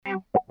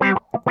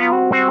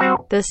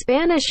The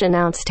Spanish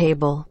announce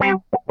table.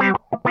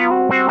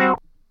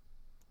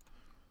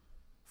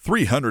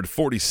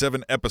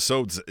 347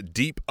 episodes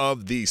deep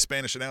of the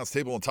Spanish announce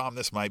table. And Tom,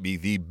 this might be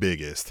the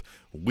biggest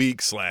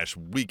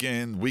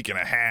week/weekend, week and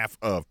a half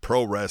of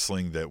pro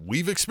wrestling that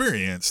we've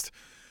experienced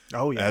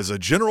as a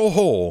general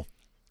whole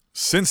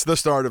since the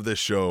start of this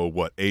show,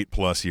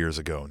 8+ years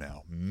ago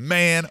now.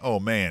 Man, oh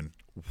man,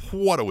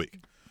 what a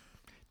week.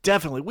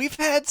 Definitely. We've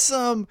had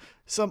some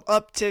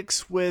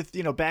upticks with,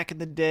 back in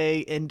the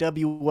day,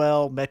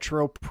 NWL,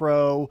 Metro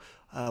Pro.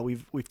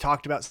 We've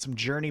talked about some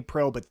Journey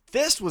Pro, but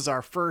this was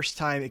our first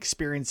time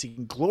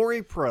experiencing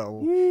Glory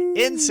Pro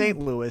in St.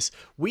 Louis.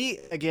 We,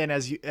 again,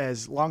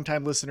 as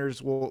longtime listeners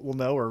will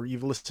know, or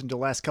you've listened to the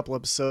last couple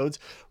episodes,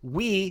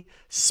 we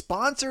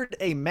sponsored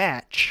a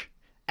match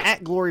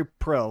at Glory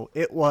Pro.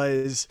 It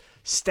was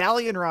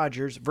Stallion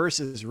Rogers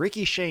versus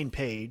Ricky Shane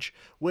Page,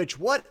 which,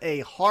 what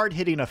a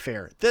hard-hitting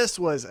affair. This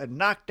was a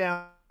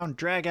knockdown,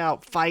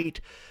 drag-out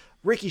fight.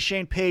 Ricky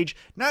Shane Page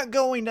not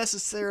going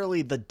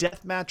necessarily the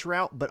deathmatch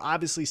route, but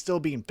obviously still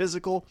being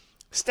physical.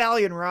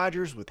 Stallion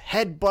Rogers with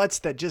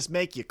headbutts that just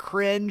make you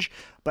cringe,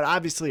 but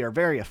obviously are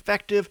very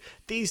effective.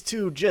 These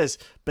two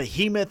just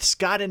behemoths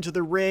got into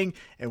the ring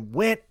and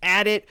went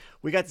at it.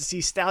 We got to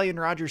see Stallion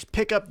Rogers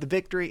pick up the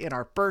victory in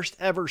our first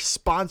ever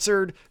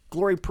sponsored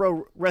Glory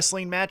Pro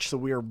Wrestling match, so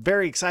we are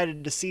very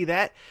excited to see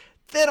that.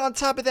 Then on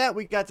top of that,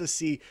 we got to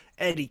see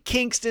Eddie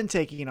Kingston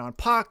taking on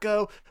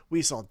Paco.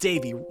 We saw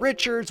Davey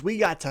Richards. We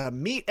got to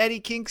meet Eddie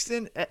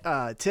Kingston.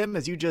 Tim,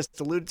 as you just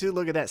alluded to,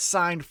 look at that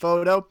signed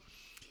photo.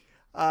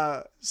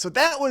 So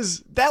that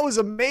was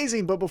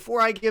amazing. But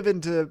before I give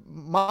into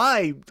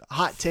my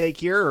hot take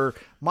here or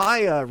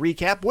my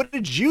recap, what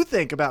did you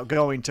think about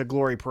going to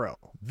Glory Pro?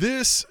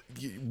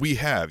 We've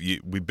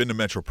been to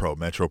Metro Pro.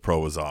 Metro Pro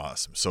was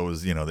awesome. So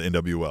was, the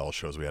NWL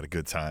shows. We had a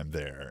good time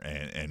there,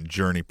 and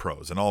Journey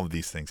Pros and all of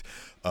these things.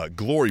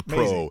 Glory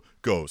Pro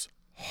goes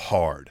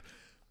hard.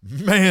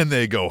 Man,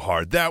 they go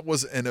hard. That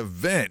was an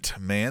event,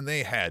 man.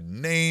 They had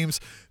names.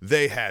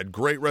 They had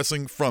great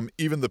wrestling from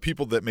even the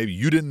people that maybe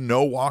you didn't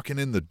know walking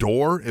in the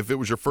door if it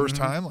was your first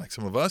time, like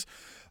some of us.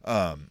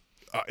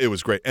 It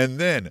was great. And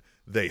then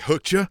they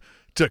hooked you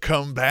to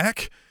come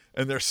back,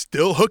 and they're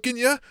still hooking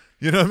you.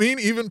 You know what I mean?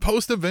 Even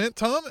post-event,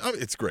 Tom.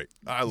 It's great.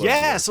 I love it.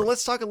 Yeah, so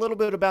let's talk a little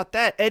bit about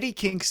that. Eddie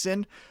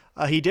Kingston,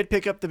 he did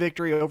pick up the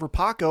victory over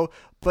Paco,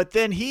 but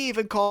then he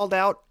even called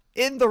out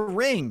in the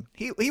ring.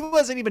 He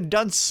wasn't even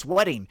done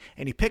sweating,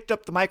 and he picked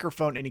up the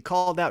microphone and he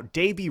called out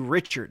Davey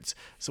Richards.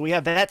 So we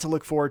have that to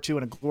look forward to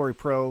in a Glory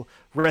Pro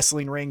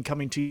wrestling ring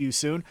coming to you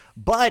soon.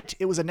 But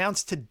it was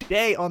announced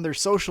today on their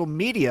social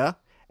media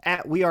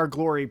at We Are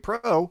Glory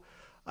Pro,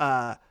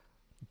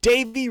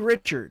 Davey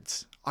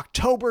Richards,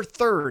 October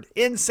 3rd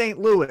in St.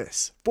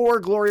 Louis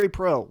for Glory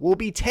Pro, will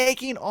be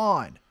taking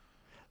on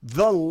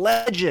the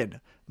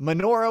legend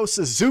Minoru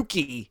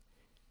Suzuki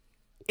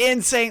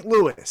in St.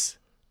 Louis.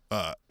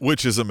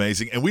 Which is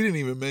amazing. And we didn't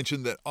even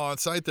mention that on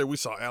site there we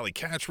saw Allie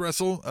Katch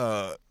wrestle.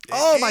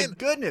 My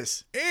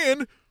goodness.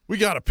 And we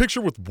got a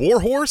picture with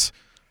Warhorse.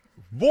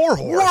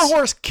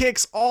 Warhorse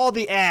kicks all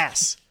the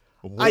ass.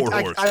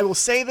 Warhorse. I will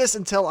say this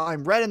until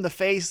I'm red in the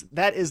face.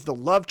 That is the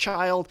love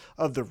child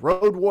of the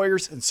Road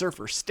Warriors and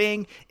Surfer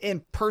Sting.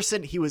 In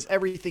person, he was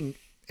everything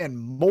and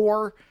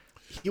more.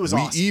 He was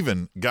awesome. We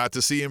even got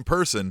to see in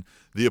person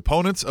the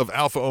opponents of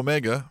Alpha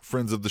Omega,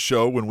 friends of the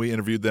show, when we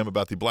interviewed them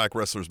about the Black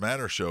Wrestlers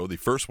Matter show, the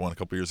first one a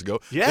couple years ago.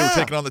 Yeah. They were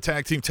taking on the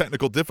Tag Team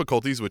Technical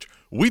Difficulties, which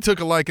we took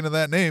a liking to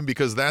that name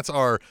because that's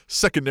our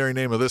secondary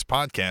name of this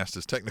podcast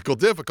is Technical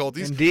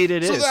Difficulties. Indeed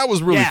it is. So that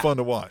was really fun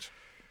to watch.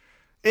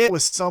 It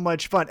was so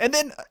much fun. And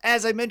then,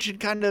 as I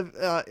mentioned kind of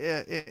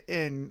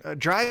in a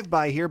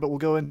drive-by here, but we'll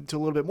go into a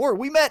little bit more,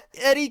 we met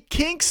Eddie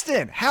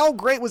Kingston. How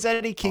great was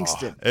Eddie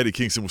Kingston? Eddie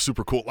Kingston was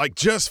super cool.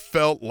 Just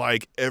felt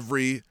like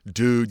every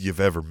dude you've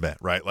ever met,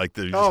 right?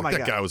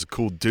 That guy was a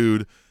cool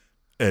dude.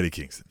 Eddie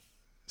Kingston.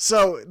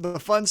 So the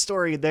fun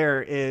story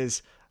there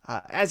is,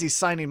 as he's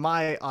signing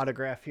my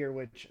autograph here,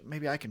 which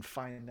maybe I can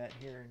find that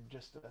here in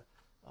just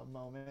a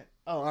moment.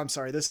 Oh, I'm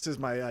sorry. This is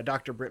my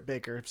Dr. Britt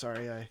Baker.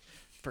 Sorry, I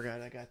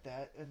forgot I got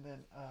that. And then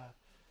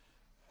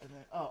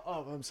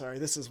I'm sorry.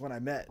 This is when I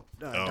met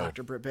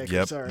Dr. Britt Baker.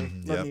 Yep. Sorry.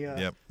 Let me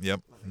get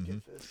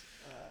this.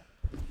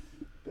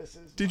 This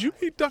is Did you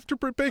meet Dr.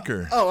 Britt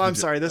Baker? Oh, I'm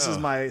sorry. This is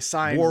my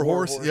signed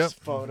Warhorse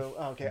photo.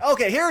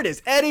 Okay, here it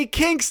is. Eddie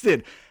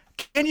Kingston.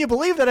 Can you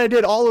believe that I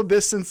did all of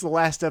this since the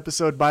last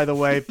episode, by the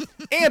way?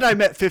 And I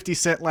met 50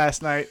 Cent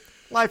last night.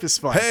 Life is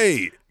fun.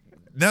 Hey,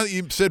 now that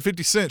you said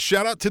 50 Cent,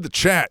 shout out to the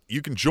chat.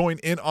 You can join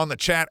in on the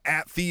chat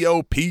at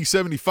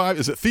TheoP75.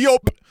 Is it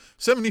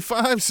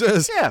Theop75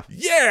 says,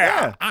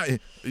 Yeah.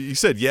 You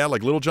said yeah,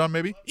 like Little John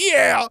maybe?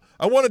 Yeah.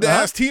 I wanted to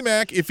ask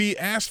T-Mac if he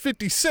asked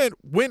 50 Cent,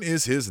 when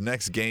is his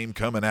next game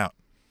coming out?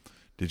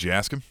 Did you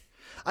ask him?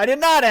 I did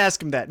not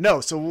ask him that. No.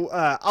 So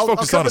I'll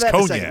cover that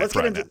in a second. Let's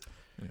get into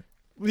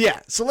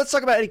so let's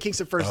talk about Eddie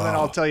Kingston first, and then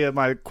I'll tell you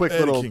my quick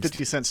little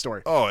 50 Cent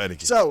story. Oh, Eddie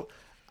Kingston. So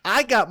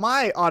I got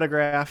my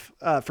autograph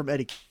from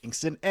Eddie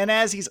Kingston, and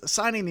as he's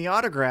signing the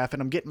autograph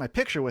and I'm getting my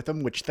picture with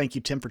him, which thank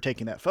you, Tim, for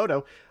taking that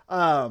photo,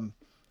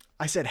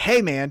 I said,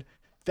 hey, man,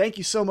 thank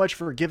you so much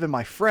for giving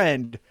my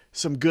friend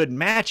some good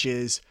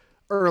matches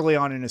early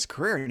on in his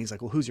career. And he's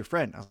like, well, who's your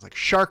friend? I was like,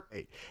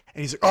 Sharkbait.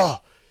 And he's like,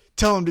 oh,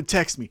 tell him to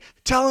text me.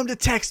 Tell him to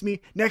text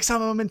me. Next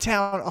time I'm in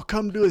town, I'll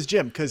come to his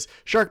gym, because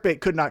Sharkbait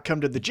could not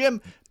come to the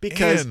gym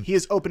because he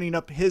is opening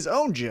up his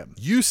own gym.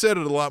 You said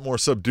it a lot more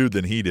subdued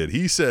than he did.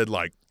 He said,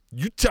 like,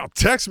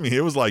 text me.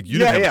 It was like, you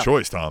didn't have a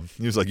choice, Tom.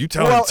 He was like, you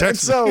tell him to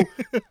text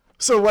me.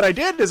 So what I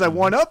did is I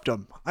one-upped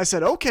him. I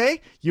said,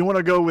 okay, you want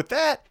to go with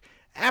that?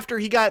 After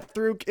he got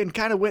through and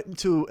kind of went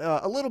into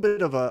a little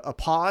bit of a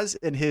pause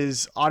in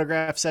his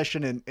autograph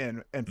session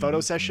and photo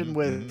session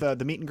with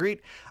the meet and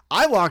greet,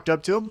 I walked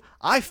up to him.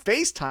 I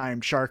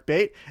FaceTimed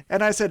Sharkbait,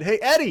 and I said, hey,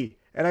 Eddie.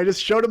 And I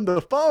just showed him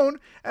the phone,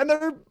 and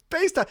they're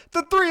FaceTime.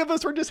 The three of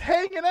us were just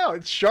hanging out.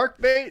 It's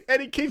Sharkbait,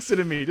 Eddie Kingston,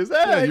 and me. Just,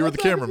 hey, you were the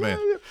cameraman.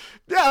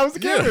 Yeah, I was the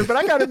cameraman, but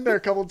I got in there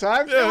a couple of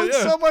times. It was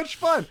so much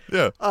fun.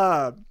 Yeah.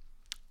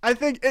 I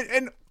think,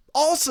 and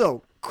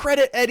also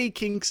credit Eddie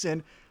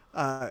Kingston.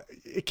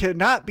 It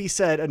cannot be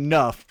said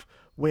enough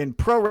when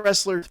pro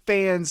wrestler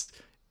fans,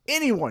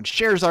 anyone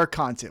shares our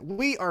content.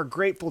 We are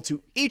grateful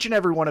to each and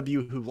every one of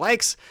you who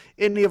likes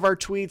any of our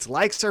tweets,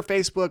 likes our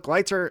Facebook,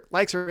 likes our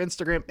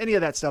Instagram, any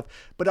of that stuff.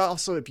 But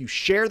also, if you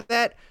share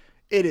that,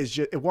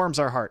 it warms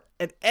our heart.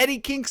 And Eddie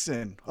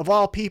Kingston, of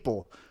all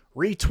people,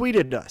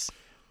 retweeted us,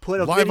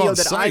 put a video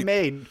that I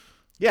made.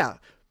 Yeah,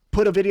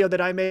 put a video that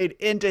I made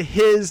into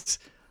his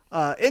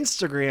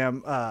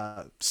Instagram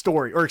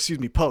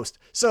post.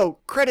 So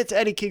credit to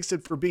Eddie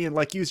Kingston for being,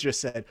 like you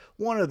just said,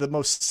 one of the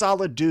most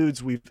solid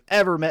dudes we've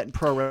ever met in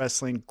pro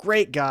wrestling.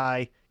 Great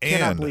guy.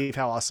 Cannot believe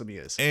how awesome he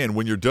is. And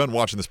when you're done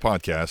watching this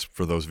podcast,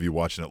 for those of you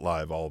watching it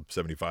live, all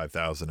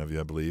 75,000 of you,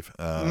 I believe,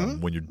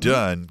 when you're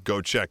done, go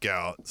check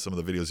out some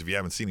of the videos if you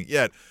haven't seen it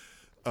yet.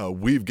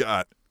 We've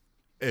got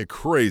a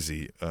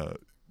crazy,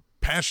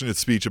 passionate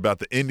speech about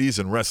the indies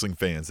and wrestling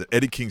fans that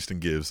Eddie Kingston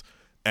gives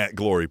at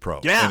Glory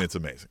Pro. Yeah. And it's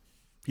amazing.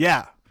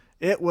 Yeah,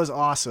 it was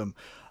awesome.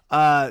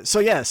 So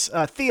yes,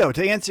 Theo,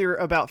 to answer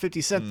about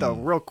 50 Cent though,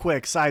 real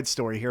quick side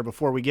story here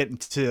before we get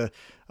into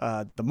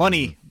the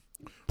money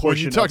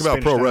portion. When you talk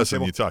about pro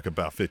wrestling, you talk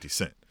about 50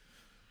 Cent.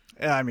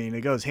 I mean, it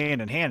goes hand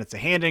in hand. It's a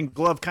hand in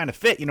glove kind of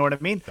fit. You know what I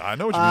mean? I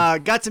know what you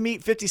mean. Got to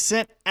meet 50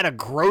 Cent at a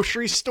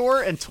grocery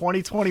store in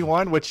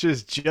 2021, which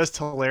is just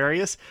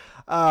hilarious.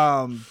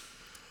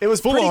 It was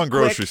full on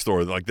grocery quick.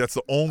 store. Like, that's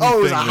the only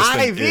thing this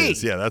high thing V.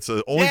 is. Yeah, that's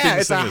the only thing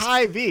this thing is. Yeah, it's a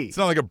high V. It's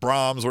not like a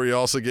Brahms where you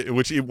also get,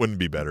 which it wouldn't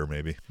be better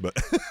maybe, but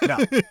no.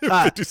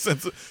 50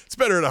 cents. It's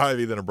better at a high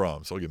V than a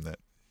Brahms. So I'll give him that.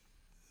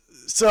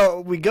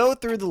 So we go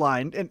through the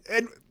line,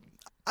 and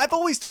I've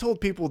always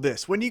told people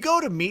this. When you go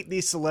to meet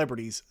these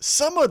celebrities,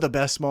 some of the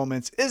best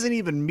moments isn't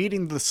even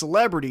meeting the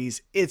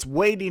celebrities, it's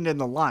waiting in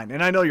the line.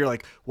 And I know you're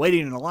like,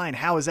 waiting in the line,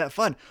 how is that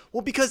fun?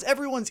 Well, because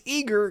everyone's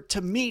eager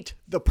to meet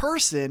the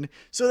person,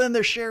 so then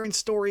they're sharing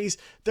stories.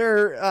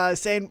 They're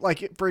saying,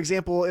 like, for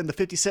example, in the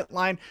 50 Cent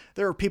line,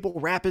 there are people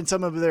rapping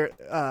some of their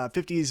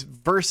 50s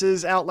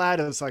verses out loud.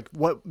 It was like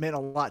what meant a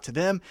lot to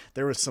them.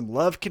 There was some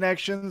love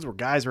connections where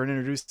guys were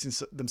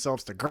introducing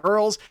themselves to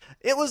girls.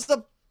 It was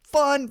the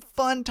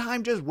fun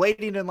time just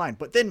waiting in line.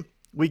 But then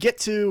we get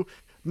to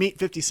meet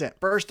 50 Cent.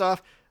 First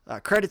off,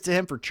 credit to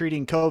him for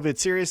treating COVID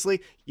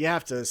seriously. You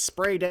have to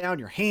spray down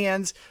your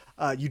hands.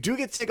 You do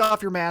get to take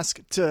off your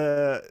mask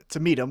to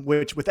meet him,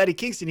 which with Eddie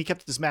Kingston, he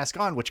kept his mask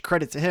on, which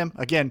credit to him.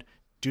 Again,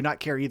 do not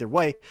care either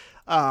way.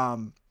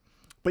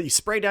 But you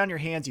spray down your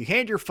hands, you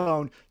hand your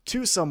phone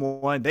to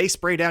someone, they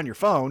spray down your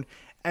phone.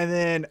 And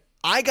then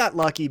I got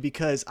lucky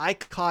because I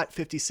caught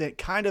 50 Cent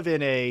kind of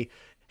in a,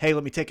 hey,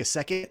 let me take a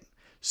second.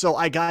 So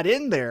I got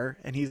in there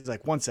and he's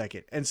like, 1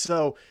 second. And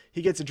so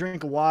he gets a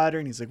drink of water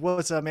and he's like,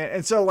 what's up, man?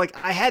 And so like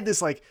I had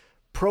this like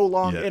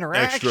prolonged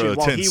interaction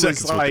while he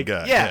was like,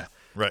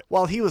 right.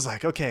 While he was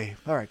like, okay,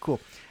 all right, cool.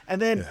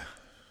 And then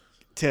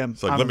Tim,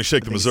 it's like, let me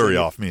shake the Missouri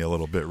off me a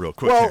little bit real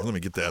quick. Well, here. Let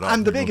me get that off.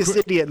 I'm the biggest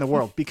idiot in the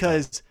world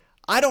because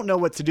I don't know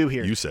what to do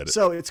here. You said it.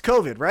 So it's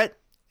COVID, right?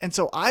 And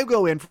so I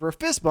go in for a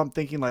fist bump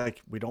thinking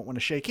like, we don't want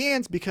to shake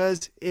hands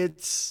because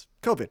it's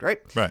COVID, right?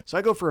 Right. So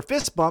I go for a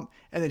fist bump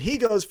and then he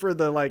goes for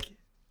the like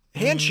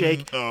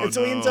handshake. And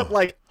so he ends up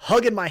like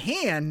hugging my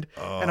hand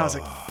and I was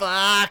like,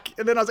 fuck.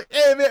 And then I was like,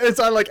 hey man. And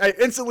so I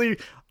instantly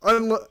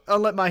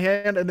unlet my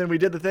hand and then we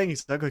did the thing.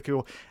 He's like, okay,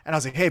 cool. And I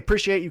was like, hey,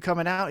 appreciate you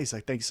coming out. He's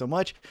like, thank you so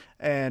much.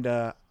 And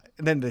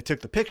then they took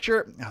the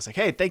picture. And I was like,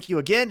 hey, thank you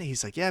again.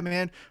 He's like, yeah,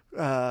 man,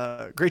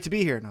 great to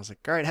be here. And I was like,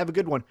 all right, have a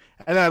good one.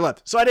 And then I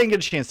left. So I didn't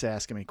get a chance to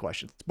ask him any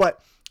questions,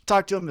 but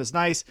talked to him. It was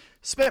nice.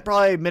 Spent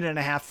probably a minute and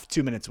a half,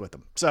 2 minutes with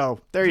him. So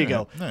there you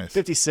go. Nice.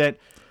 50 Cent.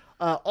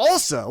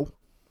 Also,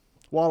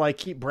 while I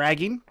keep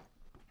bragging,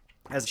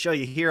 as I show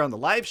you here on the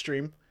live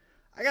stream,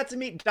 I got to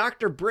meet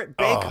Dr. Britt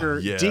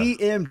Baker,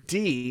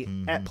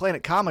 DMD, at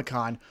Planet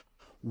Comic-Con.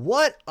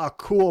 What a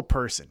cool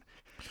person.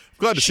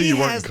 Glad to see you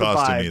weren't in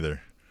costume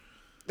either.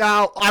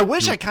 Now, I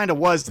wish I kind of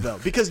was, though,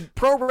 because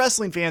pro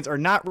wrestling fans are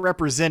not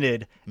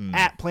represented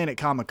at Planet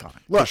Comic-Con.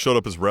 Look, showed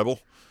up as Rebel?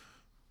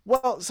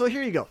 Well, so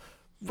here you go.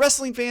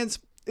 Wrestling fans,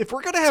 if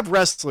we're going to have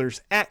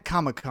wrestlers at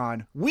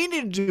Comic-Con, we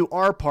need to do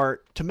our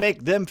part to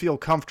make them feel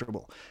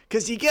comfortable.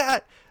 Because you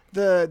got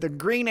the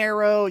Green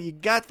Arrow, you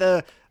got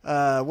the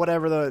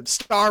the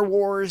Star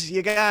Wars,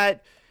 you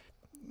got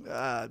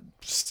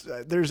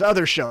there's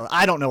other shows.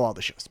 I don't know all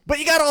the shows, but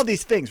you got all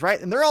these things, right?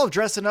 And they're all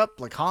dressing up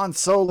like Han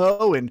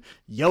Solo and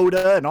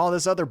Yoda and all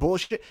this other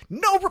bullshit.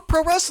 No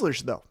pro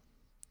wrestlers though.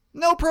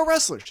 No pro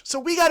wrestlers. So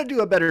we got to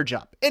do a better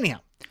job. Anyhow,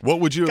 what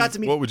would you have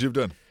done? What would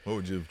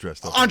you have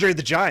dressed up? Andre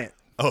the Giant.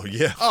 Oh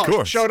yeah, of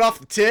course. Showed off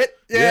the tit.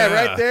 Yeah,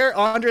 right there.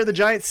 Andre the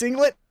Giant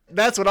singlet.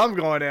 That's what I'm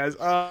going as.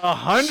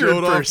 100%.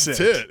 Showed off the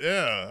tit.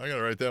 Yeah, I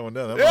gotta write that one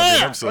down.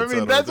 That's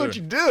what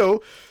you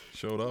do.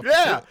 Showed off.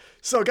 Yeah.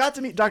 So got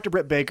to meet Dr.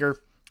 Britt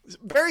Baker.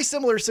 Very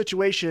similar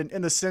situation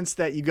in the sense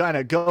that you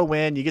gotta go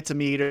in, you get to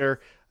meet her,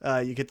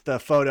 you get the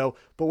photo.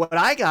 But what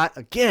I got,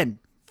 again,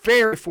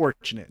 very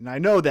fortunate, and I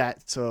know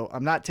that, so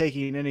I'm not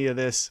taking any of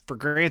this for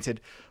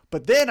granted.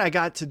 But then I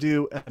got to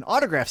do an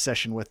autograph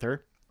session with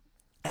her.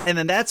 And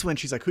then that's when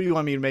she's like, who do you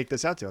want me to make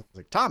this out to? I was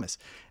like, Thomas.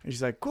 And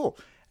she's like, cool.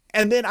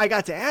 And then I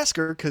got to ask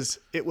her, because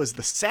it was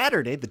the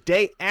Saturday, the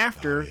day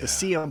after the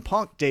CM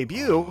Punk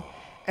debut.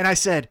 And I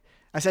said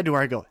to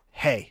her, I go,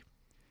 hey,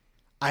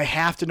 I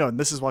have to know. And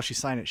this is while she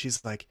signed it.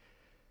 She's like,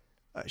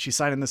 she's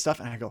signing this stuff.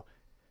 And I go,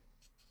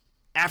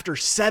 after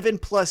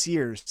 7+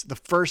 years, the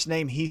first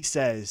name he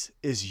says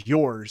is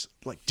yours.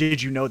 Like,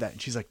 did you know that?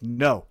 And she's like,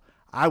 no.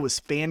 I was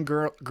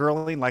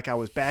fangirling like I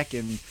was back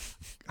in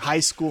high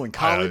school and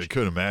college. I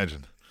couldn't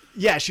imagine.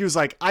 Yeah, she was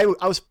like, I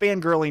was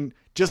fangirling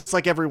just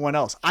like everyone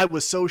else. I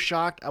was so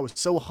shocked. I was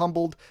so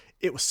humbled.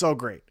 It was so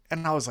great.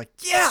 And I was like,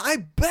 yeah,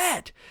 I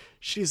bet.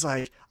 She's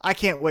like, I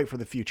can't wait for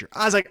the future.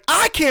 I was like,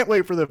 I can't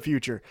wait for the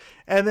future.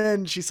 And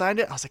then she signed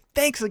it. I was like,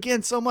 thanks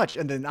again so much.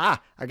 And then, I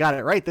got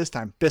it right this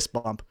time. Fist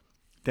bump.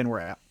 Then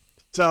we're out.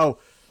 So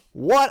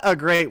what a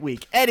great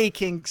week. Eddie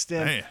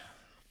Kingston, Man.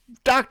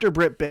 Dr.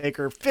 Britt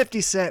Baker,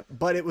 50 Cent,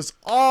 but it was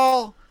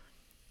all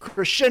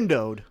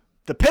crescendoed.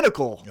 The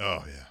pinnacle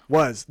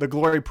was the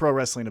Glory Pro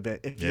Wrestling event.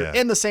 If you're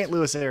in the St.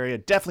 Louis area,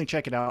 definitely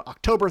check it out.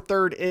 October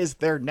 3rd is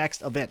their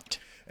next event.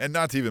 And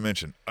not to even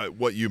mention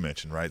what you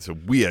mentioned, right? So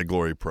we had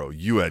Glory Pro,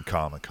 you had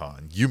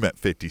Comic-Con, you met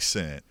 50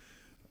 Cent.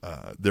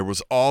 There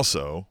was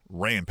also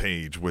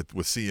Rampage with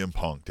CM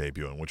Punk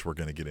debuting, which we're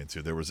going to get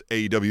into. There was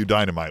AEW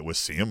Dynamite with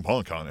CM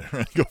Punk on it.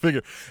 Right? Go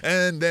figure.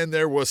 And then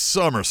there was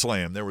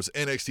SummerSlam. There was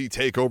NXT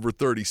Takeover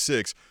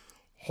 36.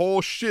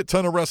 Whole shit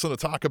ton of wrestling to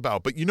talk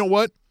about. But you know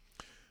what?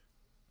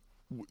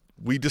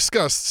 We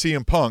discussed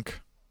CM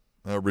Punk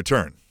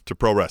return to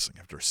pro wrestling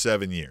after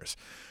 7 years.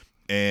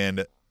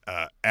 And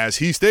as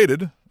he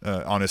stated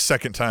on his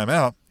second time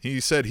out, he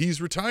said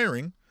he's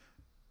retiring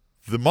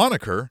the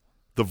moniker,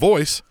 the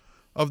voice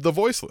of the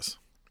Voiceless.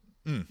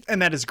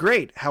 And that is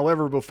great.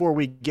 However, before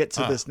we get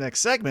to this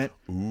next segment,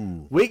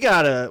 we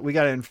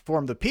gotta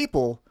inform the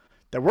people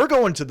that we're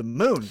going to the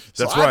moon.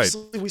 That's right. A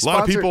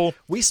lot of people.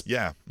 We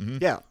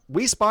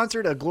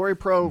sponsored a Glory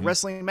Pro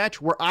wrestling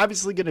match. We're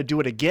obviously going to do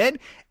it again.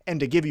 And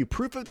to give you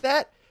proof of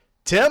that,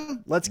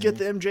 Tim, let's get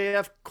the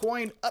MJF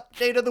coin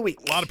update of the week.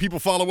 A lot of people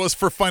follow us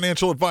for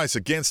financial advice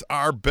against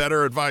our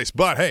better advice.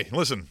 But hey,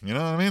 listen, you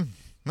know what I mean?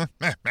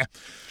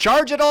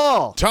 Charge it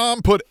all.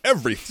 Tom put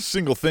every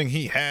single thing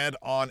he had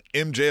on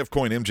MJF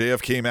coin.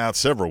 MJF came out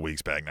several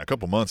weeks back, now a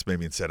couple months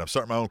maybe, and said, I'm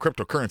starting my own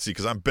cryptocurrency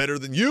because I'm better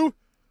than you.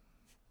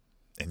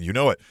 And you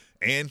know it.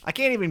 And I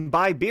can't even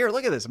buy beer.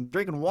 Look at this. I'm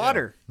drinking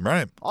water. Yeah,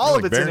 right. All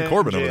of it's Baron in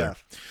Corbin MJF. over there.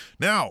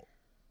 Now,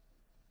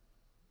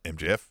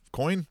 MJF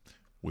coin,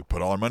 we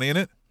put all our money in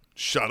it.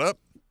 Shut up.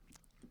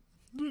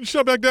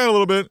 Shut back down a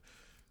little bit.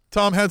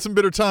 Tom had some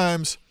bitter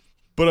times,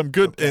 but I'm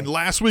good. Okay. And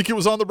last week it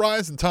was on the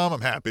rise, and Tom,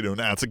 I'm happy to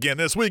announce again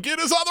this week it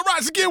is on the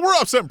rise again. We're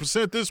up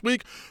 7% this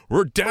week.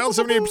 We're down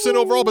 78%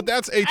 overall, but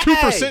that's a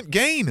 2%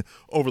 gain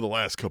over the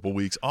last couple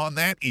weeks on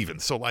that even.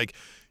 So, like,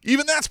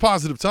 even that's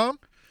positive, Tom.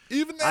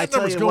 Even that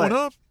number's going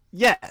up.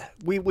 Yeah,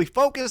 we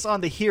focus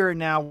on the here and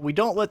now. We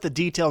don't let the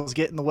details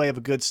get in the way of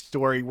a good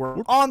story.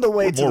 We're on the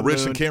way to the moon. More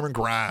rich than Cameron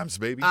Grimes,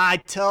 baby.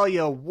 I tell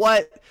you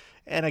what.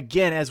 And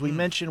again, as we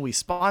mentioned, we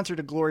sponsored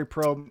a Glory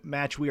Pro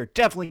match. We are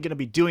definitely going to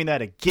be doing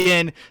that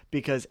again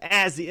because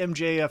as the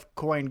MJF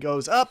coin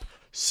goes up,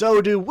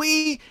 so do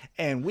we.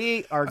 And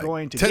we are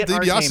going to Ted get our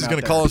name out there. Ted DiBiase is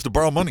going to call us to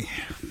borrow money.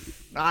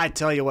 I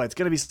tell you what, it's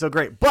going to be so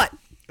great. But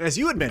as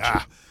you had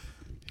mentioned,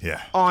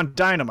 on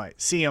Dynamite,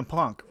 CM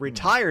Punk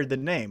retired the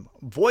name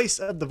Voice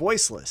of the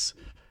Voiceless.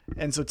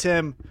 And so,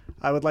 Tim,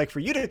 I would like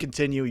for you to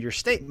continue your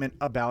statement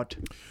about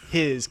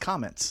his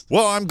comments.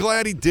 Well, I'm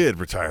glad he did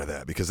retire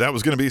that because that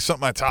was going to be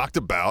something I talked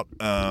about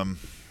on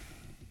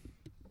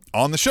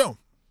the show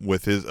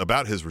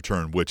about his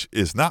return, which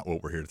is not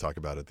what we're here to talk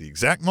about at the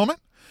exact moment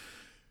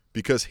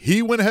because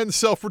he went ahead and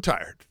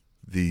self-retired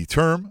the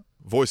term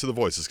Voice of the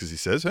Voices because he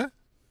says,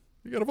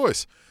 you got a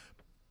voice.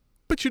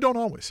 But you don't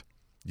always.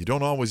 You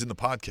don't always in the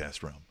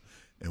podcast realm.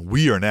 And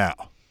we are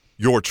now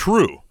your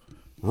true,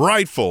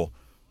 rightful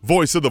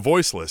voice of the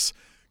voiceless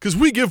because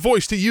we give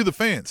voice to you, the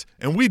fans.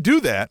 And we do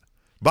that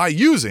by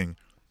using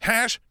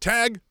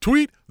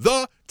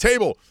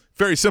 #TweetTheTable.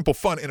 Very simple,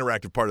 fun,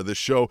 interactive part of this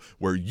show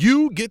where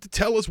you get to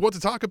tell us what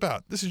to talk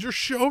about. This is your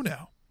show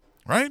now,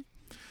 right?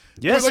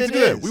 Yes, it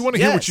is. We want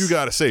to hear what you Yes.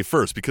 got to say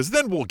first, because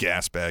then we'll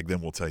gas bag,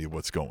 then we'll tell you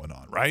what's going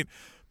on, right?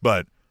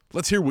 But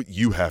let's hear what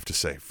you have to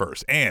say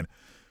first. And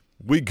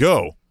we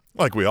go,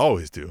 like we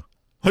always do,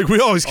 like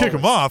we always kick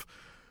them off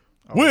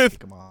with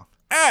Kick 'em off.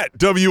 at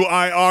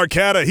WIR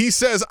Cata. He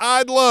says,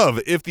 I'd love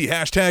if the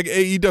hashtag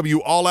AEW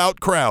All Out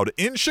crowd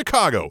in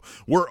Chicago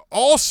were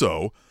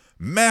also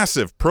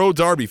massive pro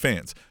Darby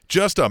fans.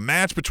 Just a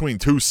match between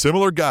two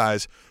similar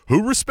guys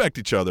who respect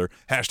each other.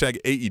 Hashtag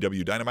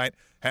AEW Dynamite.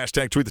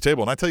 Hashtag tweet the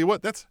table. And I tell you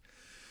what,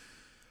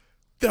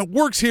 that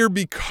works here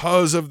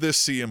because of this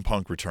CM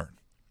Punk return.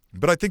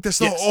 But I think that's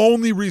the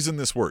only reason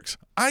this works.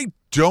 I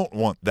don't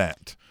want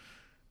that.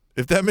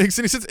 If that makes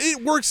any sense.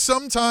 It works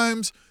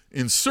sometimes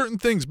in certain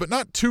things, but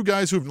not two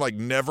guys who've like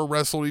never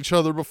wrestled each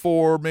other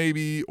before,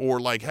 maybe,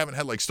 or like haven't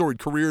had like storied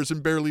careers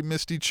and barely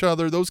missed each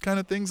other. Those kind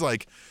of things.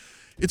 Like,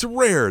 it's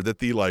rare that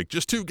the like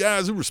just two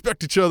guys who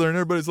respect each other and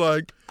everybody's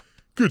like,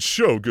 good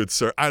show, good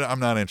sir. I'm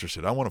not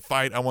interested. I want to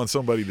fight. I want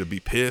somebody to be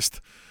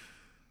pissed.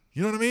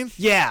 You know what I mean?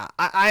 Yeah,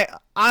 I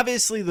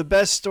obviously the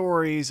best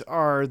stories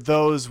are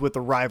those with a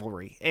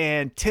rivalry,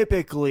 and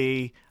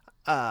typically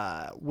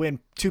when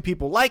two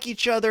people like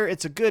each other,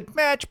 it's a good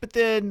match, but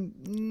then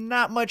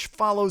not much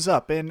follows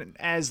up. And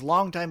as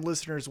longtime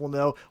listeners will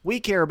know,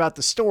 we care about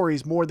the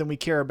stories more than we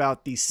care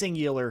about the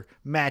singular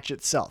match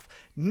itself.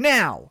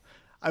 Now,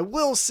 I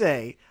will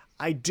say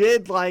I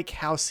did like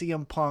how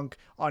CM Punk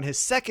on his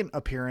second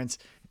appearance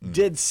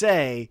did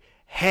say,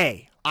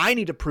 hey, I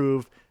need to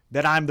prove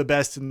that I'm the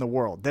best in the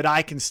world, that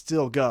I can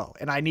still go.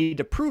 And I need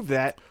to prove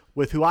that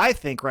with who I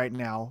think right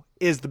now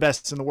is the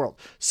best in the world.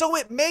 So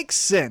it makes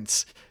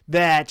sense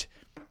that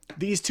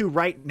these two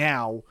right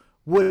now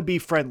would be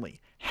friendly.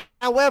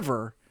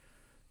 However,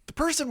 the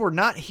person we're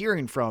not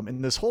hearing from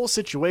in this whole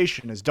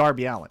situation is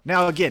Darby Allin.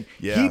 Now, again,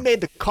 he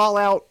made the call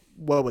out,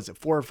 what was it,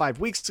 4 or 5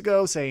 weeks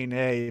ago, saying,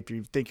 hey, if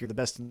you think you're the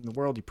best in the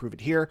world, you prove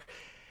it here.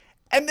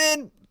 And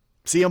then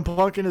CM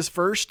Punk in his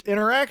first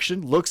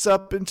interaction looks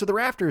up into the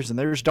rafters and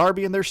there's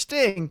Darby and there's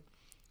Sting.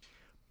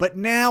 But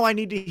now I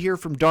need to hear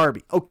from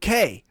Darby.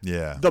 Okay.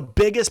 Yeah. The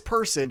biggest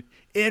person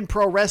in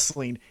pro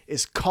wrestling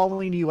is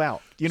calling you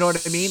out. You know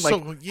what I mean? So,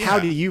 Like, yeah. How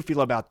do you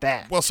feel about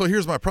that? Well, so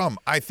here's my problem.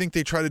 I think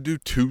they try to do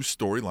two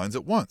storylines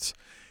at once.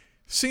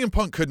 CM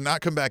Punk could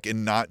not come back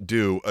and not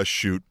do a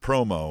shoot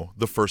promo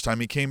the first time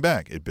he came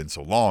back. It'd been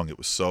so long. It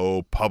was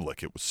so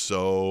public. It was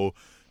so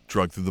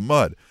dragged through the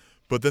mud.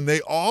 But then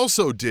they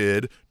also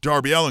did,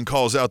 Darby Allin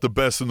calls out the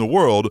best in the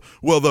world.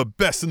 Well, the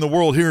best in the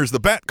world hears the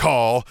bat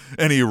call,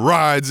 and he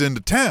rides into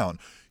town.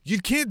 You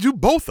can't do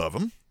both of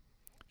them.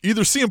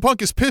 Either CM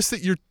Punk is pissed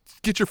that you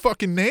get your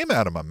fucking name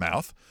out of my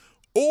mouth,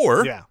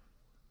 or,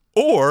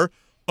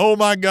 oh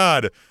my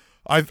God,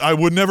 I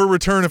would never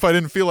return if I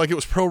didn't feel like it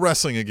was pro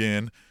wrestling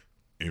again,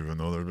 even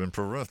though there had been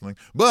pro wrestling.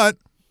 But,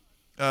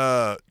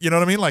 you know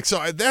what I mean? Like,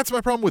 so that's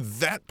my problem with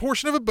that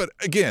portion of it. But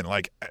again,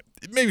 like,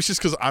 maybe it's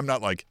just because I'm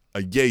not like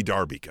a yay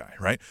Darby guy,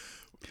 right?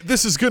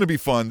 This is going to be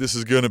fun. This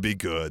is going to be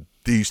good.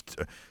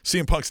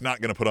 CM Punk's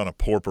not going to put on a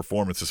poor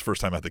performance his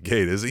first time out the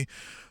gate, is he?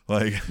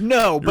 Like,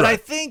 no, but right. I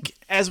think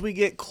as we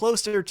get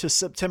closer to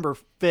September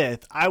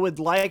 5th, I would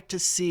like to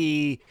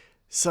see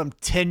some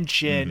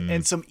tension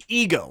and some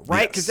ego,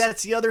 right? Because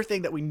that's the other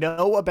thing that we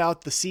know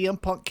about the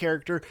CM Punk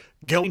character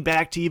going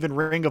back to even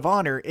Ring of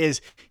Honor is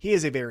he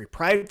is a very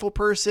prideful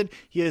person.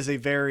 He is a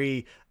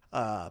very,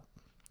 for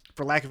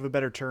lack of a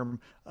better term,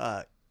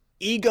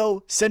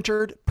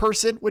 ego-centered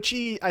person, which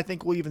he, I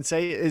think we'll even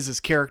say is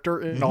his character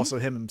and also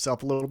him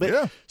himself a little bit.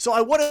 Yeah. So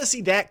I want to see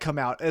that come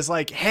out as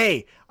like,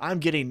 hey, I'm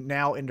getting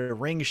now into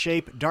ring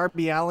shape.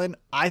 Darby Allin,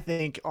 I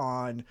think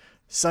on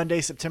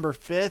Sunday, September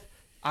 5th,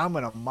 I'm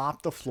going to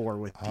mop the floor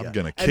with you. I'm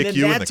going to kick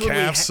you in the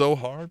calf so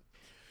hard.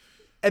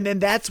 And then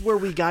that's where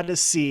we got to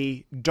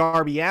see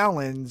Darby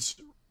Allin's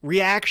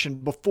reaction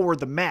before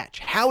the match.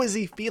 How is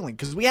he feeling?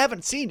 Because we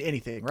haven't seen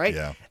anything, right?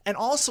 Yeah. And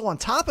also on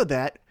top of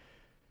that,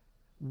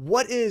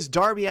 what is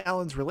Darby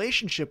Allin's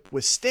relationship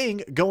with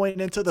Sting going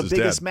into the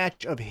biggest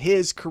match of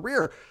his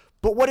career?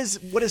 But what is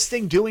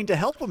Sting doing to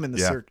help him in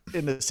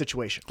the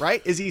situation,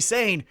 right? Is he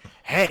saying,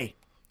 hey,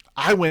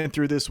 I went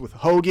through this with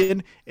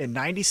Hogan in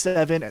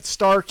 97 at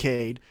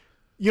Starrcade.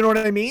 You know what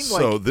I mean?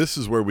 So this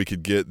is where we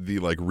could get the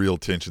like real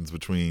tensions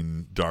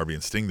between Darby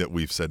and Sting that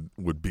we've said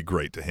would be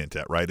great to hint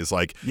at, right? It's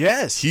like,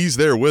 yes, he's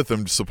there with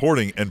him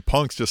supporting, and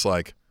Punk's just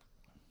like,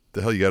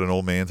 the hell, you got an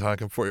old man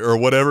talking for you or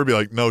whatever? Be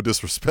like, no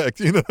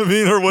disrespect, you know what I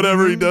mean? Or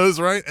whatever he does,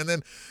 right? And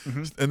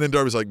then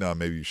Darby's like, no,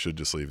 maybe you should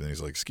just leave. And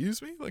he's like,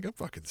 excuse me? Like, I'm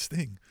fucking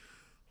Sting.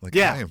 Like,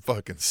 I am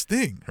fucking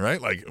Sting,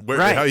 right? Like,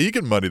 how he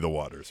can muddy the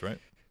waters, right?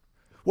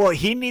 Well,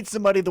 he needs to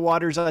muddy the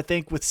waters, I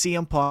think, with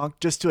CM Punk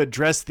just to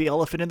address the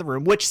elephant in the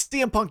room, which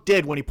CM Punk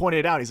did when he pointed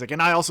it out. He's like,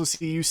 and I also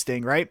see you,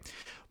 Sting, right?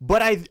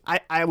 But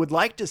I would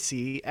like to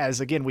see,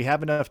 as again, we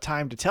have enough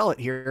time to tell it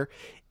here,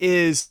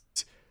 is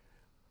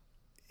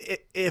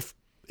if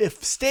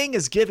if Sting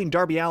is giving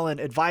Darby Allin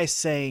advice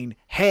saying,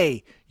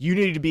 hey, you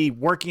need to be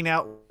working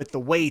out with the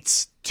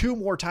weights 2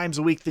 more times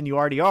a week than you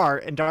already are,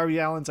 and Darby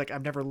Allin's like,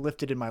 I've never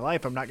lifted in my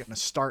life, I'm not going to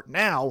start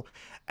now.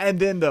 And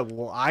then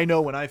I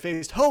know when I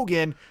faced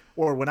Hogan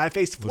or when I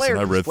faced Flair.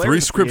 Listen, I read 3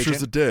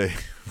 scriptures a day.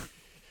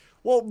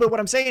 Well, but what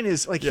I'm saying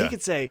is, like, he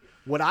could say,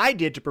 what I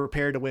did to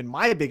prepare to win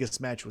my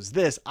biggest match was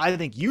this. I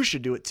think you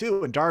should do it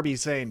too. And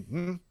Darby's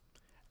saying,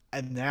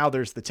 and now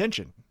there's the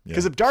tension.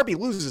 Because if Darby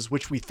loses,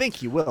 which we think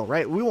he will,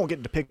 right? We won't get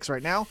into picks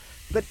right now,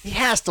 but he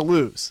has to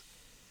lose.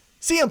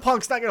 CM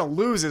Punk's not going to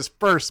lose his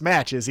first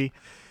match, is he?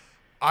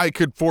 I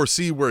could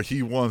foresee where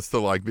he wants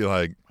to be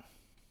like,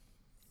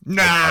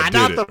 nah, I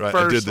not did the it, right?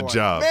 first I did the one.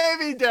 job.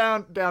 Maybe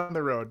down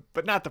the road,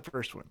 but not the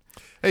first one.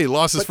 Hey, he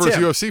lost his first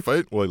Tim, UFC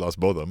fight. Well, he lost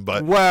both of them,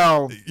 but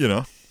look,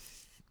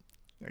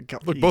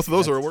 both of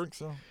those are at work.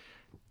 So,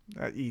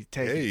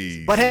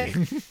 But hey,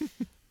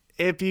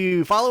 if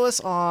you follow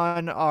us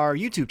on our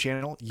YouTube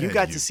channel, you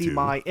got to see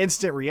my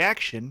instant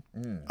reaction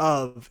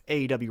of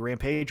AEW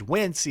Rampage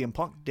when CM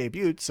Punk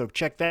debuted. So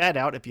check that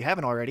out if you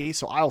haven't already.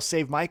 So I'll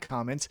save my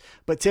comments.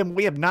 But Tim,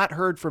 we have not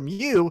heard from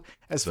you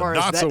as far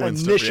as that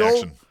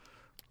initial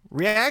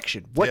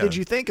reaction. What did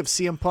you think of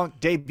CM Punk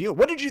debut?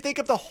 What did you think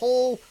of the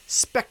whole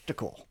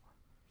spectacle?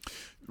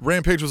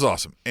 Rampage was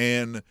awesome.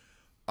 And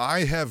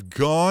I have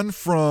gone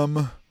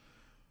from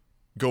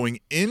going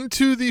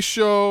into the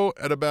show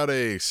at about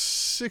a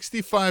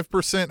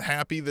 65%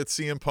 happy that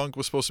CM Punk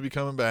was supposed to be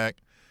coming back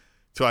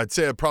to I'd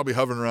say I'm probably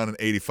hovering around an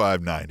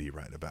 85-90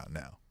 right about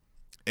now.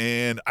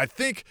 And I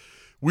think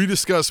we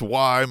discussed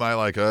why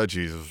oh,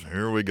 Jesus,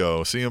 here we go.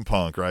 CM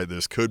Punk, right?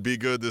 This could be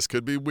good. This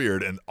could be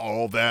weird. And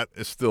all that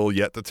is still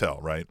yet to tell,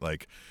 right?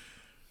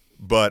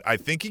 But I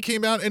think he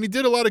came out and he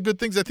did a lot of good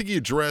things. I think he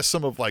addressed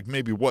some of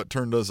maybe what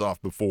turned us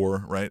off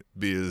before, right?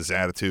 Be his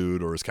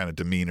attitude or his kind of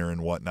demeanor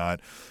and whatnot.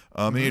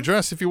 And he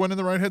addressed if he went in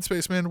the right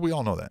headspace, man, we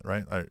all know that,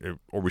 right?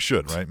 Or we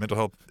should, right? Mental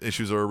health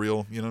issues are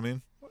real, you know what I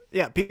mean?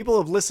 Yeah, people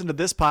who have listened to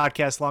this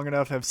podcast long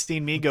enough have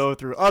seen me go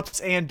through ups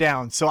and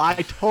downs. So I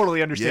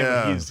totally understand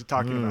what he's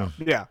talking about.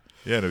 Yeah.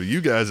 Yeah, no,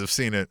 you guys have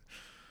seen it.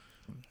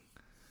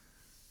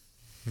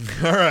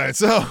 All right,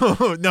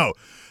 so, no.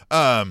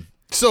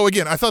 So,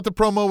 again, I thought the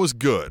promo was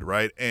good,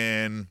 right?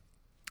 And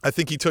I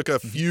think he took a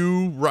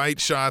few right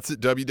shots at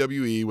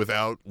WWE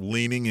without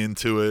leaning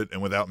into it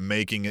and without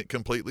making it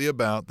completely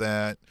about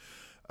that.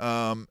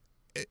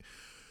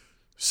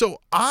 So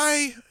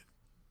I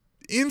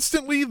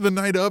instantly, the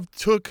night of,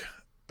 took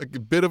a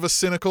bit of a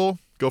cynical,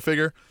 go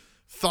figure,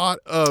 thought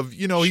of,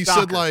 he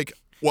said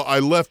well, I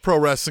left pro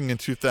wrestling in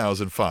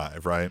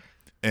 2005, right?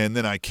 And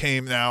then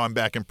now I'm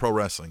back in pro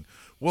wrestling.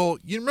 Well,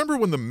 you remember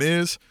when The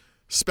Miz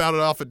spouted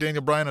off at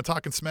Daniel Bryan on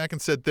Talking Smack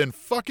and said, then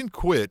fucking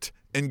quit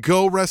and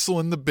go wrestle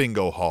in the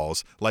bingo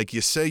halls like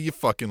you say you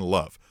fucking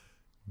love.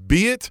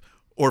 Be it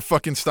or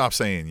fucking stop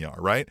saying you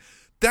are, right?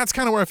 That's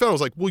kind of where I felt. I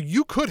was like, well,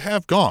 you could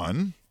have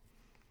gone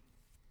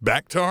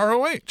back to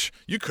ROH.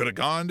 You could have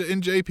gone to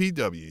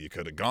NJPW. You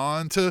could have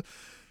gone to,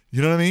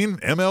 you know what I mean,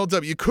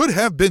 MLW. You could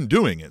have been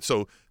doing it.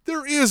 So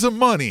there is a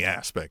money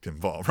aspect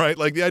involved, right?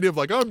 Like the idea of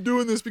I'm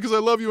doing this because I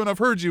love you and I've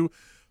heard you.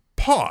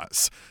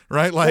 Pause,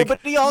 right? But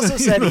he also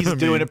said he's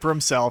doing it for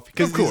himself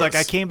because he's like,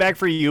 I came back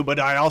for you, but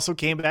I also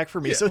came back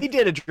for me. Yeah. So he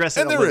did address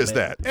it. And there is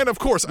that. And of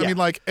course, I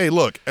mean, hey,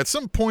 look, at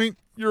some point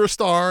you're a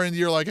star and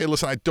you're like, hey,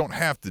 listen, I don't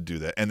have to do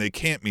that. And they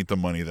can't meet the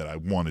money that I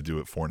want to do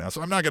it for now.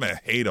 So I'm not going to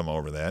hate him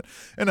over that.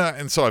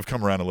 And so I've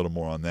come around a little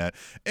more on that.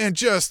 And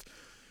just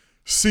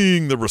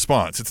seeing the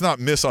response, it's not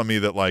miss on me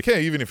that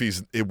hey, even if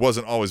it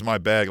wasn't always my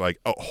bag,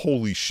 oh,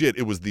 holy shit,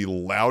 it was the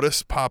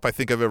loudest pop I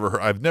think I've ever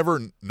heard. I've never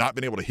not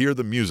been able to hear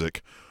the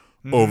music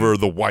over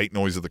the white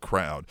noise of the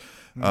crowd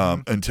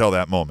until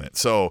that moment.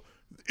 So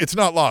it's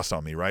not lost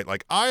on me, right?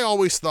 I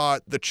always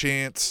thought the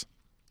chants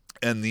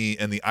and the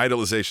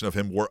idolization of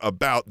him were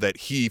about that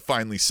he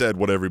finally said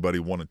what everybody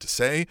wanted to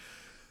say.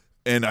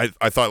 And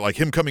I thought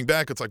him coming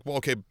back, it's well,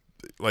 okay,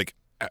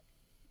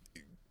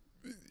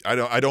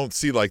 I don't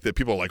see that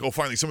people are oh,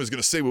 finally somebody's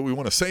going to say what we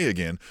want to say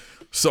again.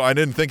 So I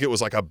didn't think it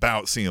was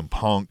about CM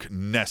Punk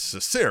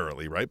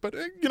necessarily, right? But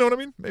you know what I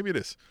mean? Maybe it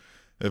is.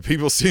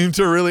 People seem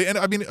to really, and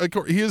I mean, of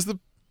course, he is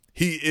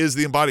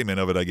the embodiment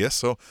of it, I guess.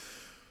 So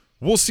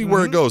we'll see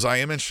where it goes. I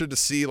am interested to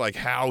see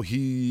how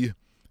he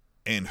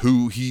and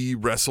who he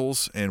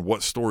wrestles and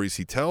what stories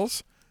he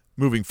tells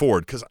moving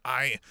forward. Because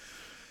I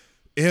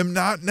am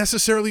not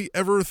necessarily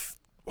ever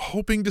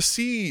hoping to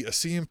see a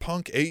CM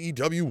Punk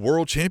AEW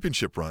World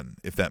Championship run,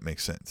 if that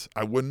makes sense.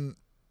 I'm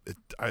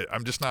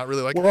just not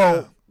really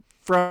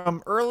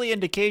from early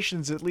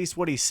indications, at least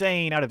what he's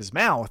saying out of his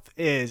mouth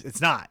is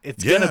it's not.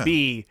 It's going to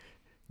be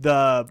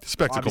the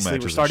spectacle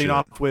matches. It's starting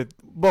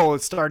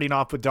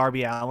off with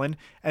Darby Allin,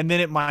 and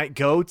then it might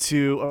go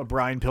to a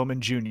Brian Pillman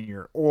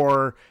Jr.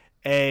 or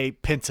a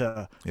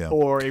Penta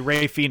or a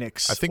Rey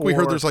Fenix. I think we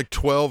heard there's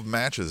 12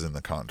 matches in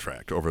the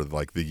contract over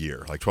the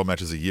year, 12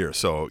 matches a year.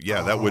 So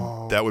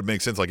that would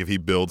make sense. If he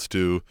builds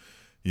to,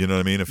 you know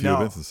what I mean, a few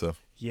events and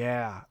stuff.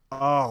 Yeah.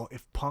 Oh,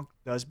 if Punk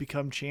does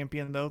become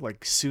champion though,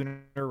 like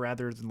sooner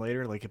rather than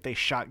later, like if they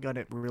shotgun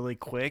it really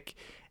quick,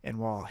 and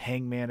while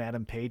Hangman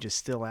Adam Page is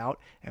still out,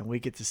 and we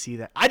get to see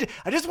that, I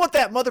just want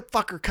that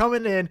motherfucker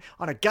coming in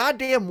on a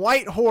goddamn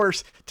white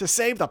horse to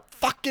save the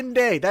fucking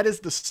day. That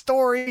is the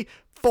story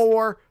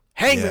for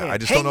Hangman. Yeah, I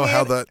just don't know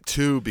how that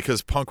too,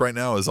 because Punk right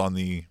now is on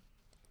the.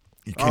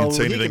 You can't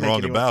say anything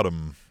wrong about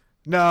him.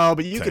 No,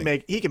 but he can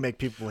make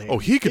people hate. Oh,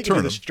 he could turn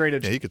him. Straight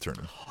edge. Yeah, he could turn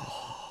him.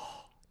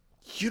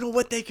 You know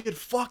what they could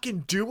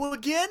fucking do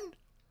again?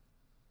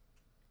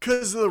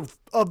 Because of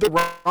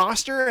the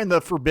roster and the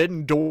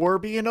Forbidden Door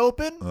being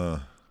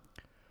open?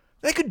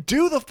 They could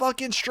do the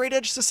fucking Straight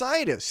Edge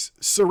Societies.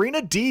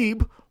 Serena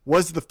Deeb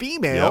was the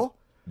female.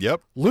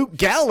 Yep. Luke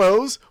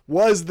Gallows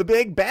was the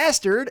big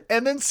bastard.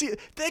 And then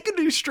they could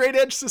do Straight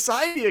Edge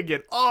Society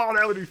again. Oh,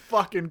 that would be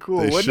fucking cool,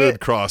 They wouldn't should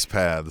it? cross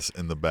paths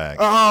in the back.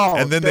 Oh,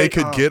 and then they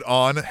could get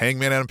on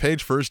Hangman Adam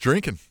Page first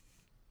drinking.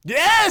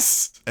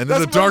 Yes! And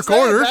then That's the Dark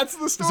Order That's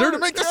the is story. there to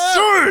make the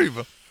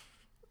save.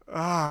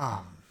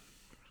 Ah.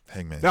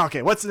 Hangman. Now,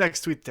 okay, what's the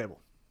next tweet table?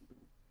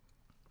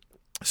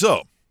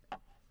 So,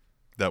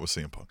 that was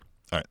CM Punk.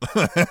 All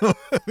right.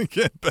 Let me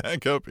get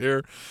back up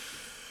here.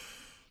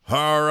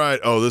 All right.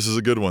 Oh, this is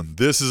a good one.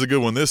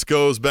 This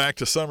goes back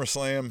to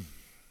SummerSlam,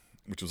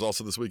 which was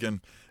also this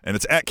weekend. And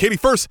it's at Katie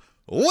First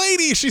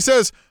Lady. She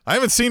says, I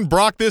haven't seen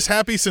Brock this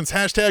happy since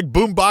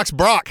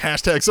 #BoomboxBrock,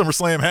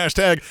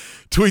 #SummerSlam,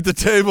 #tweet the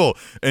table.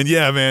 And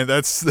yeah, man,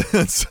 that's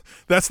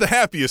the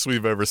happiest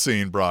we've ever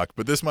seen Brock.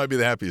 But this might be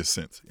the happiest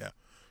since. Yeah.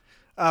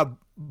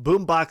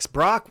 Boombox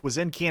Brock was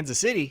in Kansas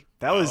City.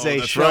 That was a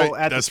show right.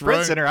 at the That's Sprint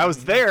right. Center. I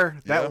was there.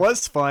 That Yeah.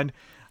 was fun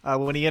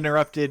when he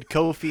interrupted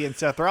Kofi and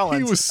Seth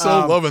Rollins. He was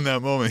so loving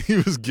that moment. He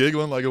was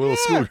giggling like a little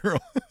schoolgirl.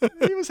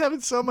 He was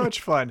having so much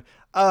fun.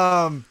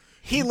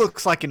 He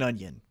looks like an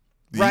onion,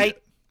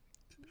 right?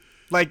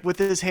 Like with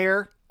his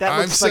hair. That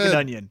looks like an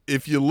onion.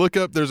 If you look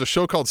up, there's a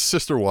show called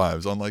Sister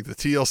Wives on like the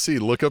TLC.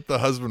 Look up the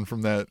husband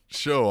from that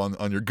show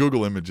on your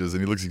Google images,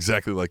 and he looks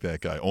exactly like that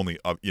guy. Only,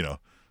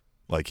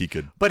 like he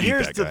could. But eat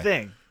here's that the guy.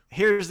 thing.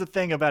 Here's the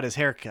thing about his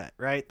haircut,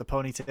 right? The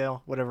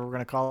ponytail, whatever we're going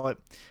to call it.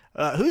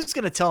 Who's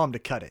going to tell him to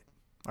cut it?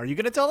 Are you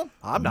going to tell him?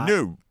 I'm not.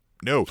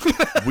 No.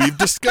 We've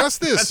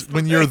discussed this.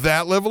 When you're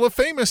that level of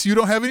famous, you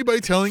don't have anybody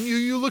telling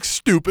you look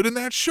stupid in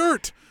that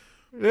shirt.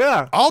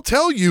 Yeah. I'll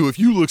tell you if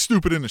you look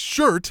stupid in a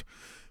shirt,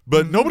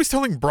 but nobody's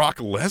telling Brock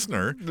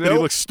Lesnar that he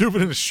Nope. looks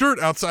stupid in a shirt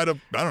outside of,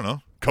 I don't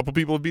know, a couple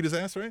people have beat his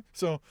ass, right?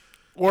 So.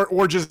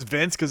 Or just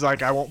Vince, because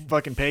like I won't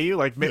fucking pay you.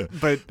 Like, Yeah.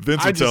 but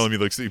Vince would tell him he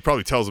looks. He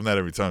probably tells him that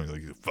every time. He's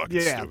like, "You're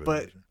fucking stupid."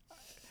 But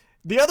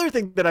the other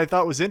thing that I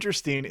thought was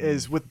interesting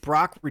is with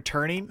Brock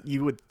returning,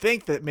 you would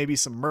think that maybe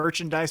some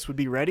merchandise would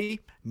be ready.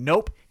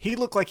 Nope, he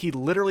looked like he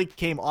literally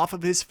came off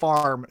of his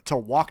farm to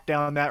walk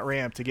down that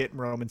ramp to get in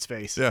Roman's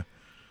face.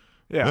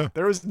 Yeah.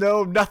 There was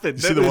nothing.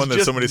 You see the one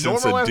that somebody said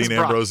Dean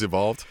Brock. Ambrose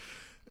evolved.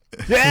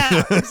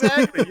 Yeah,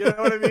 exactly. You know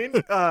what I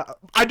mean?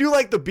 I do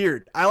like the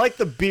beard. I like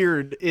the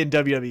beard in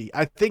WWE.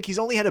 I think he's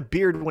only had a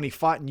beard when he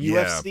fought in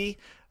UFC.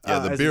 Yeah,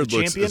 the as beard the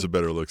looks champion. is a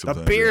better look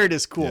sometimes. The beard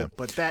is cool, Yeah.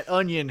 but that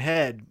onion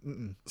head.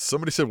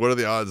 Somebody said, "What are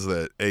the odds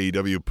that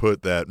AEW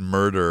put that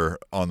murder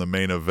on the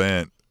main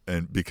event?"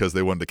 And because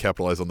they wanted to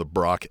capitalize on the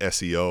Brock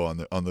SEO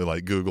on the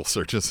like Google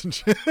searches and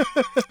shit.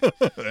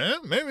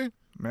 Maybe.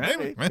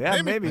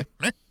 Yeah, maybe.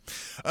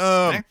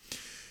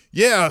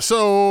 Yeah,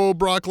 so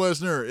Brock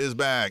Lesnar is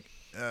back.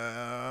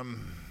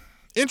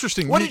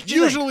 Interesting. What did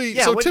you Usually, think?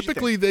 Yeah, so what did you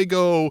typically they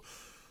go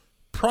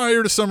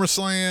prior to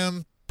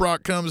SummerSlam,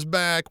 Brock comes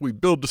back, we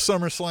build to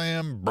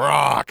SummerSlam,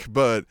 Brock.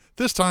 But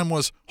this time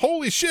was,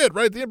 holy shit,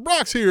 right? The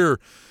Brock's here.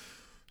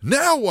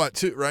 Now what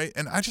to, right?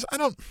 And I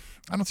don't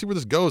see where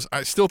this goes.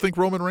 I still think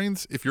Roman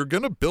Reigns, if you're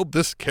going to build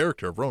this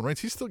character of Roman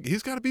Reigns, he's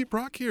got to beat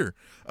Brock here.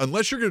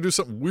 Unless you're going to do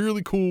something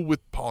really cool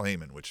with Paul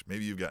Heyman, which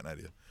maybe you've got an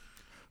idea.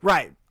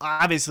 Right.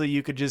 Obviously,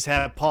 you could just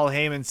have Paul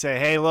Heyman say,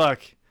 hey, look,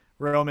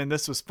 Roman,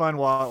 this was fun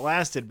while it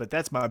lasted, but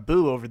that's my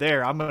boo over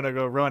there. I'm going to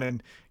go run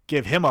and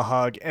give him a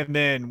hug. And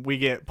then we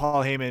get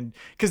Paul Heyman.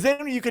 Because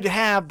then you could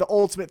have the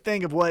ultimate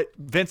thing of what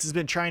Vince has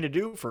been trying to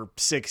do for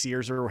 6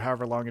 years or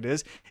however long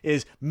it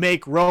is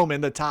make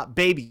Roman the top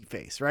baby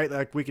face, right?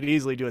 Like we could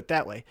easily do it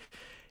that way.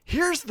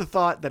 Here's the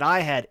thought that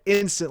I had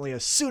instantly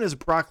as soon as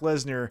Brock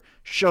Lesnar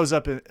shows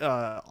up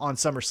on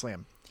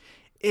SummerSlam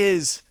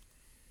is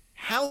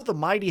how the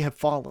mighty have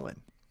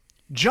fallen.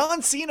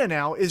 John Cena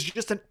now is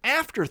just an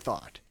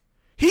afterthought.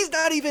 He's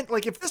not even,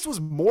 like, if this was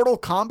Mortal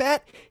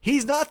Kombat,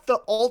 he's not the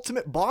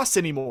ultimate boss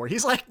anymore.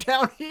 He's, like,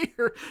 down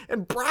here,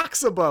 and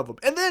Brock's above him.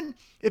 And then,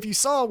 if you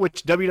saw,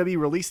 which WWE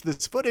released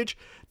this footage,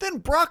 then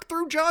Brock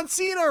threw John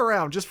Cena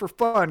around just for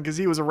fun because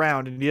he was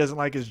around and he doesn't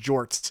like his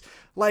jorts.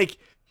 Like,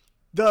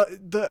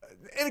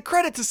 and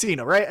credit to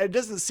Cena, right? It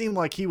doesn't seem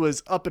like he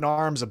was up in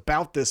arms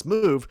about this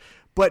move,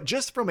 but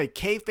just from a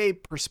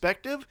kayfabe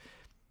perspective,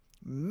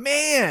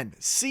 man,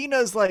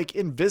 Cena's like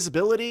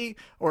invisibility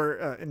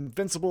or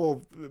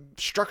invincible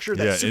structure,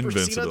 that super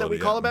Cena that we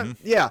call about,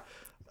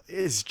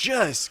 is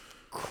just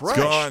crushed.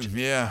 It's gone.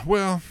 Yeah.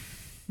 Well,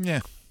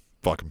 yeah.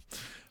 Fuck him.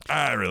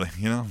 I really,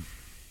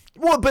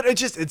 Well, but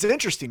it's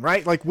interesting,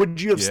 right? Like,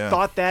 would you have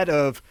thought that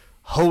of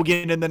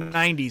Hogan in the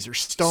 90s or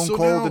Stone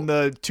Cold in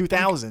the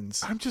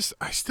 2000s?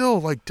 I still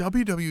like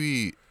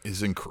WWE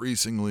is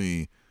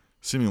increasingly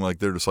seeming like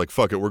they're just like,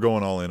 fuck it, we're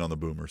going all in on the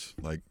boomers.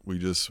 Like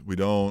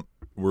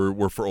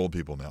we're for old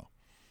people now.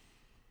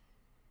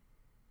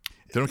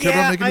 They don't care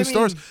about making new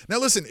stars. Now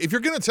listen, if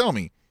you're going to tell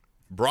me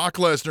Brock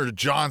Lesnar,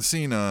 John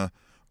Cena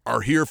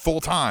are here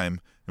full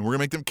time and we're going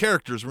to make them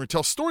characters and we're going to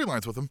tell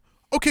storylines with them,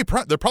 okay,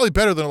 they're probably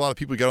better than a lot of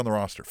people you got on the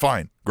roster.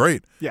 Fine,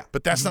 great. Yeah.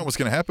 But that's not what's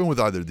going to happen with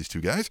either of these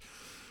two guys.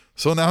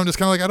 So now I'm just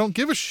kind of like, I don't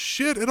give a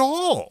shit at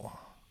all.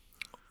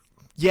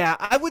 Yeah,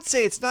 I would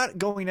say it's not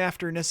going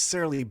after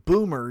necessarily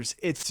boomers.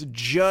 It's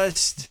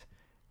just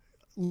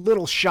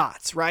little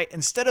shots, right?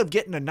 Instead of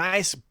getting a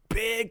nice,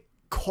 big,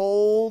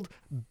 cold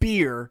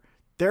beer,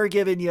 they're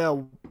giving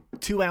you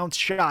 2-ounce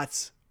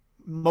shots,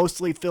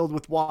 mostly filled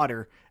with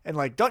water. And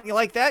like, don't you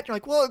like that? You're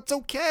like, well, it's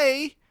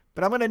okay,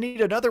 but I'm going to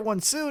need another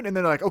one soon. And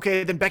then they're like,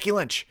 okay, then Becky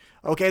Lynch.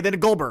 Okay, then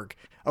Goldberg.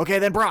 Okay,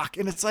 then Brock.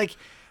 And it's like,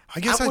 I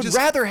would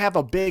rather have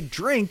a big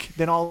drink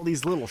than all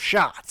these little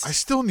shots. I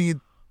still need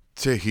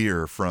to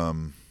hear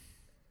from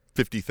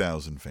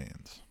 50,000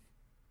 fans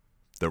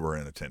that were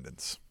in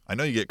attendance. I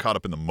know you get caught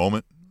up in the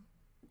moment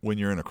when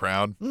you're in a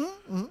crowd,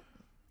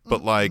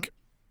 but like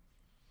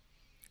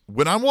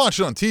when I'm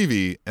watching on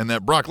TV and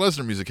that Brock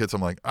Lesnar music hits,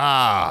 I'm like,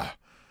 oh,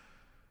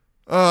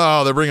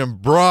 they're bringing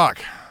Brock.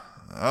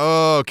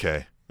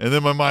 Okay. And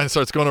then my mind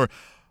starts going over.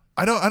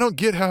 I don't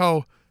get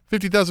how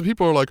 50,000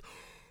 people are like,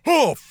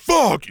 oh,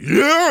 fuck,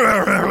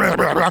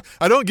 yeah.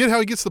 I don't get how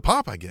he gets the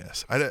pop, I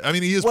guess. I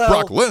mean, he is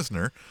Brock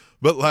Lesnar,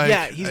 but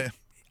like... Yeah,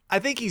 I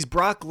think he's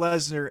Brock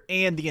Lesnar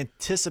and the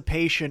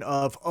anticipation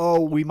of,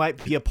 we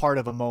might be a part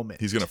of a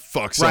moment. He's going to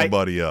fuck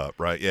somebody up,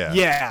 right? Yeah.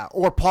 Yeah,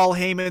 or Paul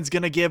Heyman's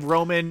going to give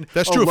Roman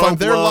That's true. If I'm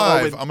there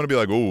live, I'm going to be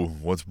like,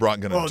 what's Brock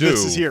going to do?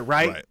 This is here,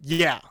 right?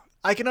 Yeah,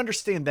 I can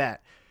understand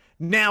that.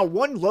 Now,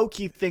 one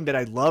low-key thing that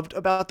I loved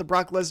about the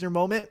Brock Lesnar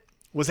moment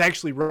was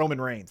actually Roman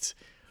Reigns.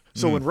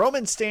 So when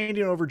Roman's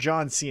standing over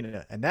John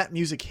Cena and that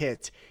music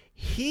hits,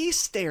 he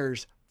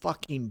stares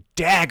fucking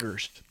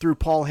daggers through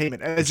Paul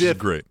Heyman as if,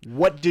 great.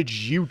 What did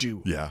you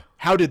do? Yeah.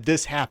 How did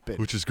this happen?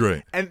 Which is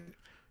great. And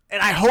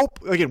I hope,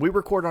 again, we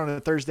record on a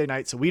Thursday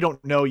night, so we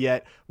don't know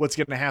yet what's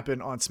going to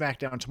happen on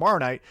SmackDown tomorrow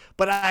night,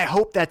 but I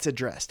hope that's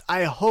addressed.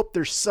 I hope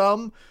there's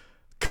some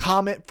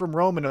comment from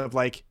Roman of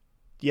like,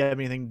 do you have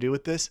anything to do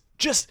with this?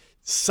 Just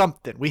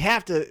something. We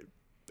have to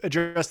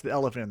address the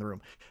elephant in the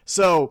room.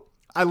 So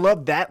I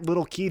love that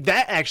little key.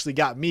 That actually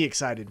got me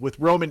excited with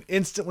Roman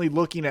instantly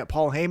looking at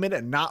Paul Heyman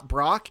and not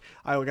Brock.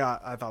 I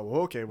thought,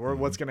 well, okay,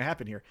 what's going to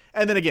happen here?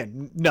 And then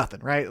again,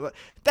 nothing, right?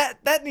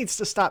 That needs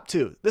to stop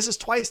too. This is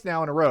twice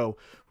now in a row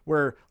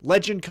where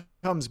Legend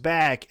comes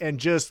back and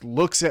just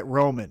looks at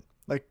Roman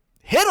like,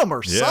 hit him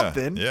or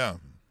something. Yeah.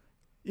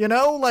 You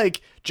know,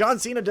 like John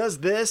Cena does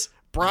this.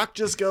 Brock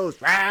just goes,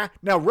 ah.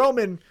 Now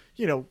Roman,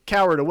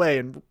 cowered away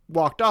and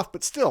walked off,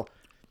 but still,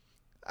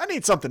 I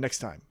need something next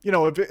time.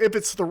 If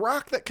it's The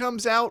Rock that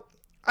comes out,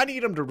 I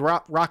need him to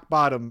rock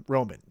bottom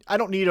Roman. I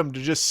don't need him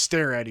to just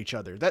stare at each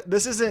other.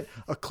 This isn't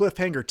a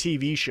cliffhanger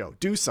TV show.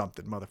 Do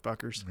something,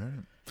 motherfuckers. All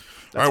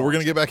right, we're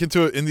going to get back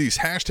into it in these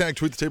hashtag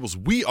tweet the tables.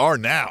 We are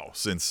now,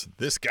 since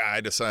this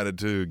guy decided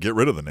to get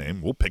rid of the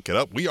name, we'll pick it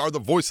up. We are the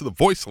voice of the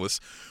voiceless.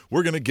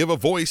 We're going to give a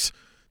voice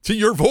to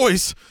your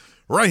voice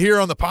right here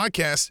on the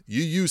podcast.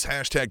 You use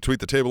hashtag tweet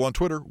the table on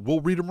Twitter.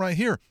 We'll read them right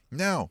here.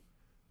 Now,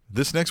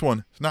 this next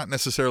one is not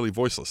necessarily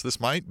voiceless. This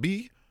might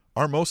be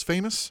our most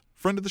famous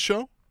friend of the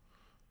show.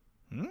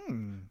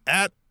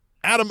 At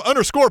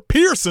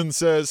Adam_Pearson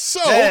says,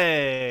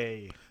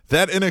 hey,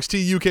 that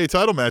NXT UK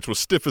title match was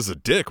stiff as a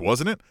dick,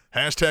 wasn't it?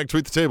 Hashtag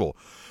tweet the table.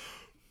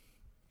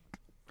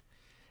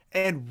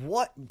 And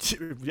what?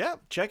 Yeah,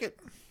 check it.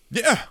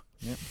 Yeah.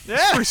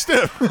 Yeah. Pretty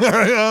stiff.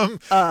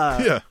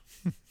 Yeah.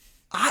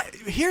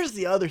 Here's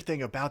the other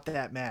thing about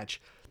that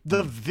match.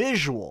 The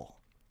visual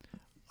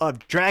of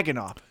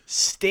Dragunov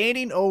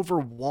standing over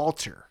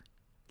Walter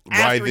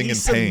writhing in pain.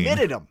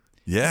 Submitted him.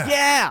 Yeah.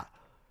 Yeah.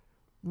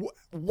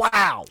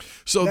 Wow.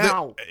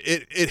 So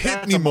it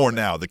hit me more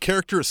now. The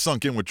character is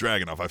sunk in with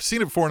Dragunov. I've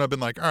seen it before and I've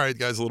been like, all right,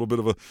 guy's a little bit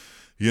of a,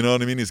 you know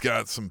what I mean? He's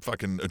got some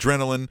fucking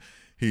adrenaline.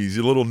 He's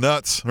a little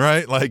nuts,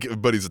 right? Like,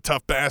 but he's a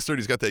tough bastard.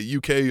 He's got that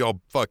UK,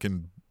 all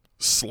fucking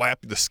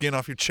slap the skin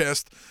off your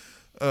chest,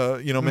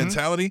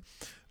 mentality.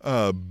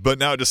 But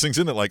now it just sinks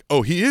in that like,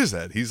 oh, he is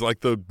that. He's like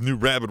the new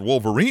rabid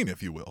Wolverine,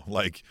 if you will.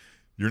 Like,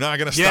 you're not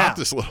going to stop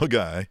this little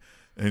guy.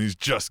 And he's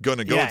just going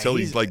to go until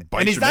he's like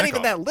bites your neck off. And he's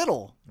not even that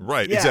little.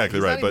 Right, exactly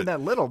he's right. Not even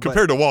that little,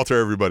 compared to Walter,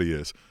 everybody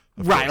is.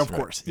 Of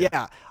course.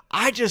 Yeah.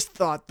 I just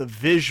thought the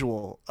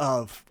visual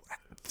of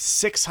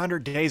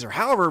 600 days or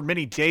however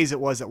many days it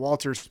was that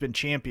Walter's been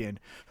champion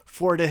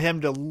for him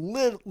to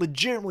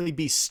legitimately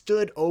be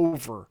stood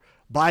over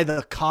by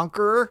the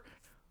Conqueror,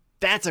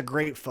 that's a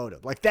great photo.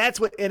 Like,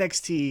 that's what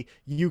NXT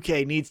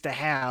UK needs to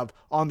have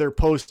on their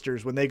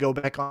posters when they go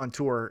back on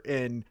tour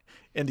in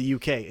in the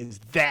UK is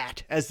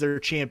that as their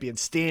champion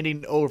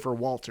standing over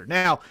Walter.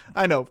 Now,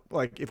 I know,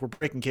 like, if we're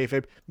breaking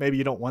kayfabe, maybe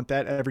you don't want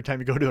that every time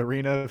you go to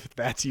arena, if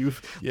that's you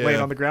laying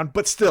on the ground,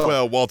 but still.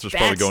 Well, Walter's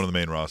probably going to the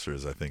main roster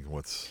is, I think,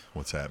 what's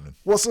happening.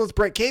 Well, so let's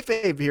break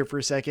kayfabe here for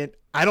a second.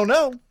 I don't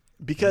know,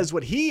 because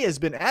what he has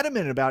been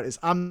adamant about is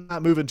I'm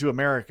not moving to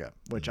America,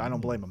 which I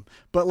don't blame him.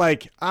 But,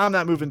 like, I'm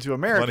not moving to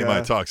America. Money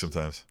might talk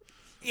sometimes.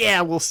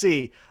 Yeah, we'll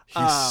see.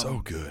 He's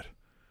so good.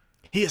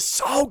 He is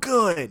so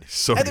good.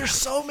 So and there's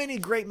so many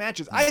great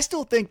matches. I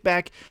still think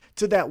back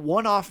to that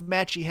one-off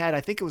match he had,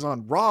 I think it was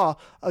on Raw,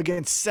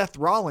 against Seth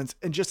Rollins,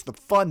 and just the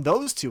fun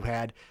those two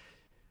had.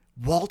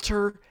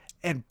 Walter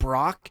and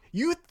Brock.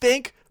 You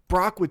think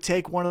Brock would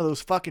take one of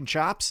those fucking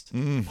chops?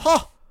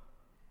 Huh.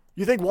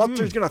 You think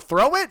Walter's going to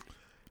throw it?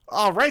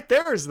 Oh, right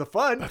there is the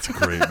fun. That's a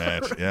great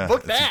match. Yeah,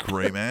 that's a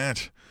great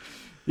match.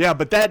 Yeah,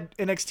 but that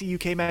NXT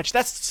UK match,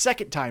 that's the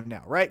second time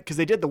now, right? Because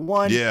they did the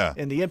one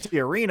in the empty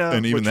arena,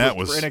 and even that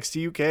was for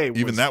NXT UK.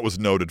 Even that was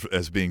noted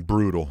as being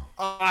brutal.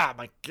 Ah,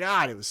 my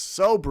God, it was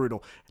so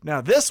brutal. Now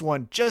this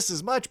one, just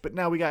as much, but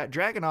now we got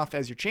Dragunov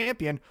as your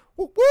champion.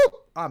 Woo, woo.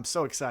 I'm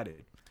so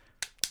excited.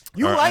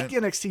 You like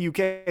NXT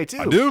UK too?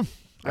 I do.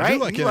 Right? I do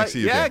like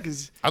NXT UK. Yeah,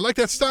 because I like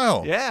that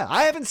style. Yeah,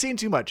 I haven't seen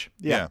too much.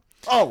 Yeah.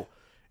 Oh,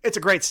 it's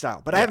a great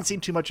style, but I haven't seen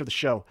too much of the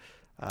show.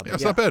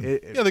 It's not bad.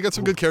 They got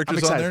some good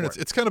characters on there, and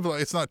it's kind of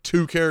like, it's not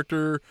two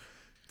character,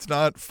 it's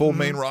not full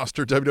main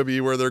roster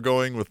WWE where they're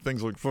going with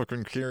things like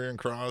fucking Karrion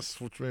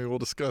Kross, which maybe we'll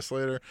discuss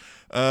later.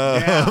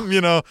 But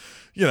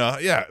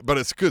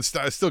it's good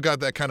style. It's still got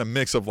that kind of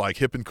mix of like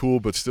hip and cool,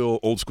 but still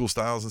old school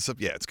styles and stuff.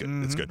 Yeah, it's good.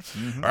 It's good.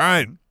 All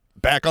right,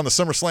 back on the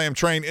SummerSlam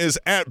train is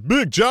at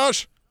Big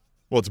Josh.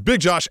 Well, it's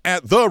Big Josh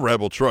at the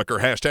Rebel Trucker.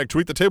 Hashtag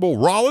tweet the table.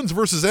 Rollins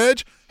versus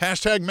Edge.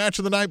 Hashtag match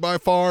of the night by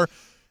far.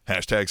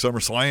 Hashtag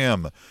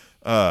SummerSlam.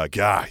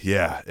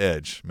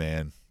 Edge,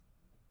 man.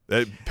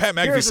 Pat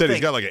McAfee said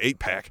he's got like an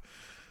 8-pack.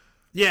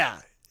 Yeah.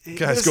 Guy's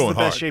this going is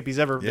the hard. best shape he's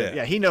ever been.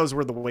 Yeah, he knows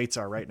where the weights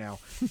are right now.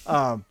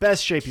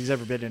 Best shape he's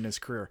ever been in his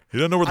career. He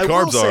doesn't know where the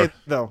carbs are.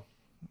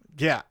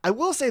 I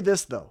will say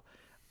this, though.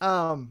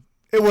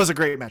 It was a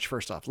great match,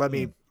 first off. Let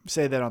me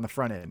say that on the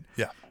front end.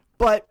 Yeah.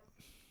 But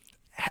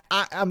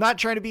I'm not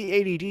trying to be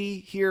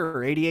ADD here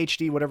or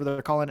ADHD, whatever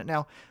they're calling it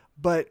now,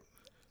 but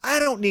I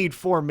don't need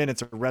 4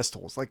 minutes of rest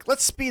holds. Like,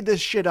 let's speed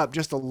this shit up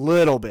just a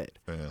little bit.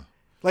 Yeah.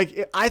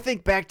 Like, I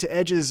think back to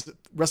Edge's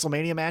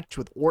WrestleMania match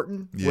with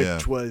Orton,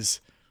 which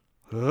was,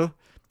 look,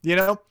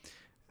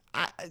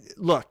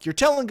 you're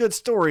telling good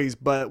stories,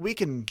 but we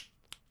can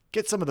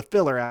get some of the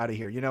filler out of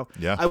here,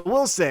 Yeah. I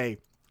will say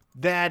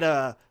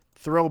that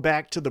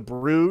throwback to the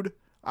Brood,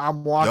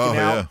 I'm walking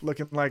out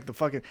looking like the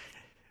fucking...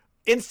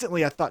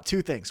 Instantly, I thought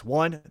two things.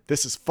 One,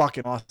 this is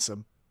fucking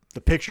awesome.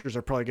 The pictures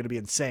are probably going to be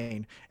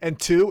insane. And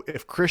two,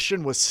 if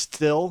Christian was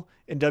still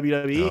in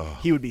WWE,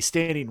 he would be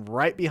standing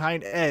right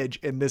behind Edge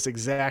in this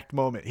exact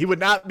moment. He would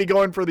not be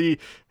going for the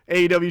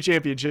AEW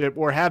championship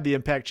or have the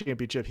Impact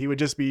championship. He would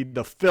just be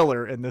the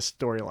filler in this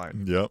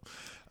storyline. Yep.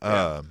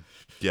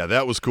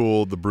 That was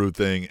cool, the Brood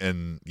thing.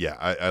 And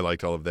I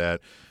liked all of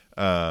that.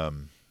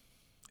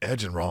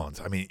 Edge and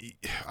Rollins. I mean,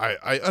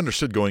 I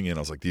understood going in.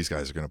 I was like, these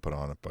guys are going to put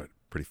on a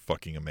pretty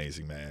fucking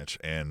amazing match.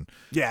 And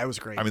yeah, it was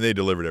great. I mean, they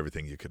delivered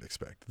everything you could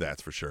expect.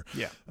 That's for sure.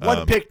 Yeah.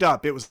 One picked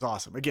up. It was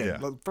awesome. Again,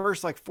 the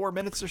first 4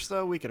 minutes or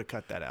so, we could have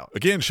cut that out.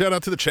 Again, shout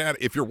out to the chat.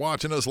 If you're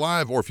watching us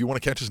live, or if you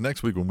want to catch us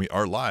next week when we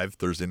are live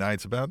Thursday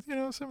nights about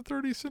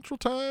 7:30 Central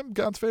Time,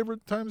 God's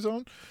favorite time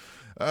zone.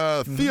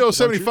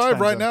 Theo75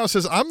 right now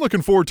says, I'm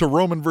looking forward to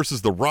Roman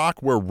versus The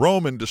Rock, where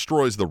Roman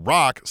destroys The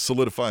Rock,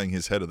 solidifying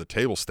his head of the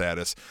table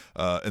status.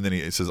 And then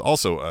he says,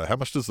 also, how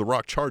much does The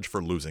Rock charge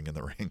for losing in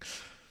the ring?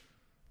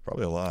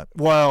 Probably a lot.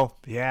 Well,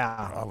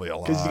 yeah. Probably a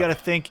lot. Because you got to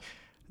think,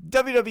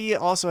 WWE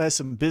also has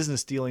some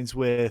business dealings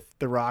with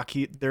The Rock.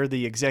 They're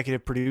the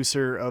executive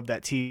producer of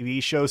that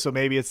TV show, so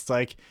maybe it's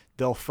like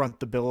they'll front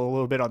the bill a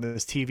little bit on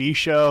this TV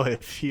show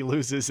if he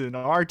loses in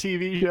our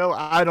TV show.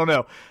 I don't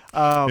know.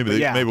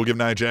 Maybe we'll give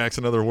Nia Jax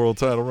another world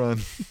title run.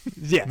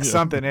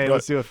 Something. Hey,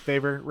 let's do a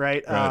favor,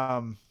 right?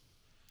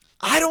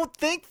 I don't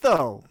think,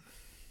 though,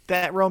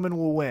 that Roman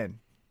will win.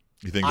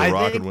 You think The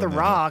Rock would win? The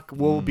Rock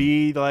will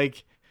be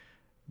like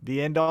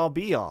the end-all,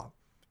 be-all.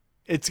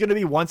 It's going to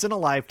be once in a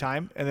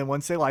lifetime, and then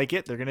once they like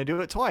it, they're going to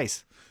do it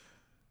twice.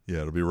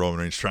 Yeah, it'll be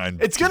Roman Reigns trying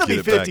It's going to be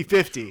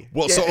 50-50.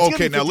 Well,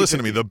 now listen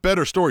to me. The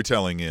better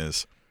storytelling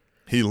is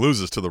he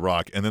loses to The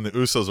Rock, and then the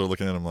Usos are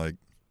looking at him like,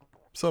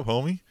 what's up,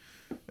 homie?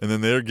 And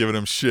then they're giving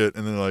him shit,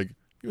 and they're like,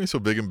 you ain't so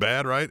big and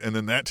bad, right? And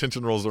then that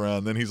tension rolls around,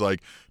 and then he's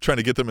like trying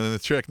to get them in the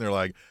check, and they're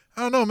like,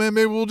 I don't know, man,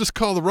 maybe we'll just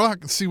call The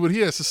Rock and see what he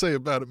has to say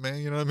about it, man.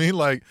 You know what I mean?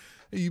 Like,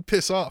 you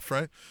piss off,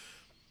 right?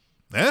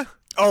 Eh?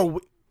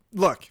 Oh,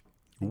 look.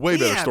 Way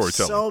better storytelling.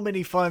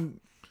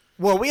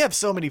 We have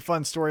so many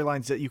fun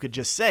storylines that you could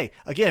just say.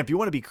 Again, if you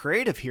want to be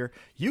creative here,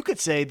 you could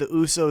say the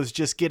Usos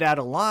just get out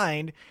of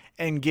line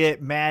and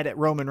get mad at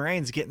Roman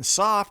Reigns getting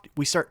soft.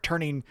 We start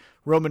turning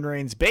Roman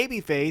Reigns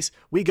babyface.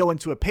 We go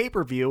into a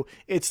pay-per-view.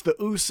 It's the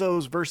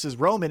Usos versus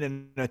Roman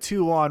in a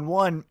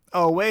 2-on-1.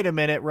 Oh, wait a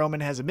minute.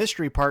 Roman has a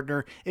mystery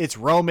partner. It's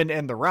Roman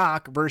and The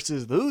Rock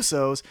versus the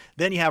Usos.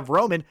 Then you have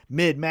Roman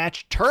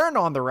mid-match turn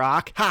on The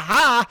Rock. Ha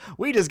ha!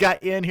 We just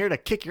got in here to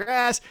kick your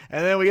ass.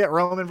 And then we get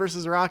Roman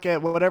versus The Rock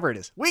at whatever it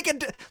is. We can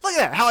look at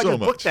that. How I can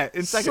book that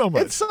in seconds. So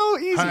it's so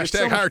easy.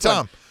 Hashtag hire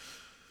Tom.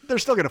 They're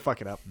still going to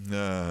fuck it up.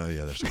 Yeah,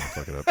 they're still going to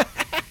fuck it up.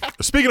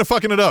 Speaking of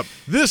fucking it up,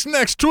 this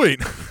next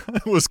tweet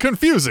was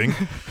confusing.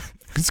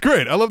 It's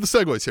great. I love the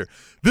segues here.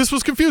 This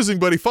was confusing,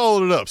 but he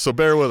followed it up, so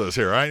bear with us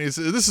here, all right? This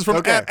is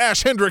from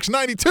Ash Hendricks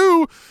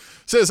 92.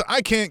 Says,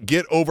 I can't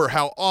get over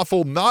how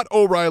awful not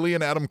O'Reilly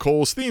and Adam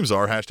Cole's themes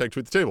are. Hashtag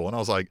tweet the table. And I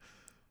was like,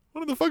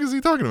 what the fuck is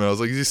he talking about? I was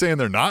like, is he saying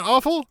they're not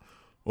awful?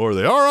 Or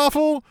they are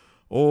awful?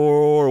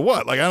 Or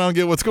what? Like, I don't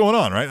get what's going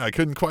on, right? I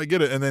couldn't quite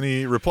get it. And then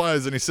he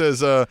replies and he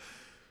says,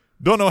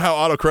 don't know how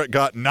autocorrect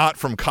got not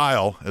from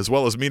Kyle, as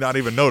well as me not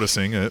even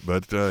noticing it,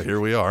 but here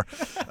we are.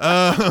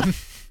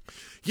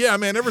 Yeah,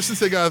 man, ever since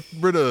they got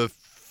rid of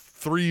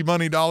 $3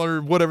 money,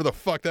 whatever the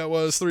fuck that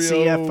was,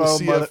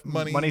 CFO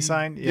money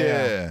sign?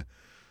 Yeah.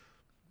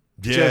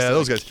 Yeah,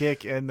 those guys.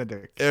 Kick in the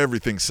dick.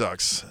 Everything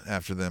sucks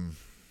after them.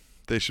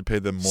 They should pay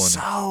them more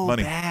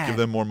money. Bad. Give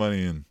them more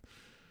money and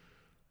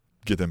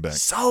get them back.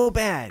 So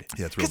bad.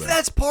 Yeah, it's real bad. Because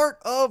that's part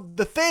of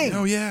the thing.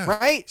 Oh, yeah.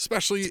 Right?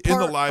 Especially in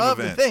the live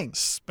event. The thing.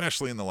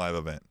 Especially in the live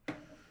event.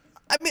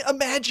 I mean,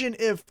 imagine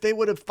if they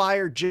would have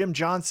fired Jim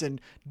Johnson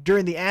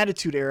during the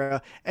Attitude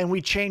Era and we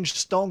changed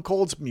Stone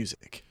Cold's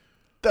music.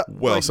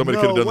 Somebody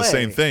could have done the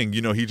same thing.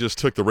 You know, he just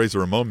took the Razor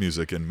Ramon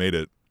music and made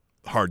it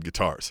hard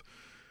guitars.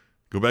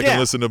 Go back and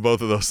listen to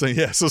both of those things.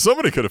 Yeah, so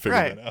somebody could have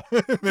figured that out.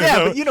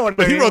 But you know what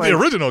I mean. He wrote the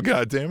original,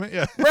 goddammit.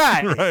 Yeah.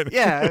 Right. Right.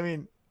 Yeah, I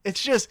mean,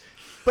 it's just,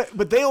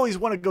 but they always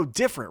want to go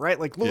different, right?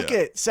 Like, look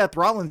at Seth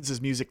Rollins'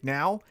 music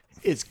now.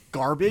 It's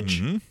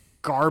garbage. Mm-hmm.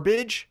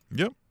 Garbage.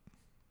 Yep.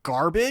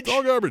 Garbage. It's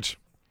all garbage.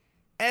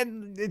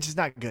 And it's just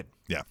not good.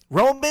 Yeah.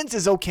 Roman's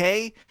is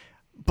okay,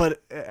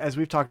 but as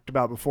we've talked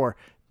about before,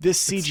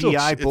 this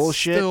CGI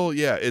bullshit.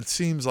 It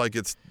seems like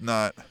it's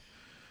not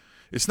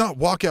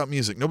walkout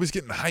music. Nobody's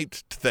getting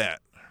hyped to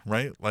that,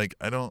 right? Like,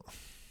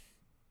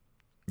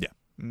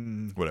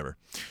 whatever.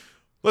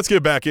 Let's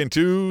get back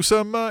into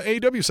some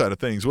AEW side of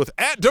things with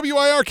at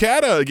WIR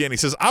Cata again. He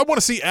says, I want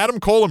to see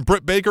Adam Cole and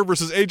Britt Baker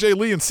versus AJ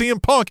Lee and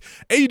CM Punk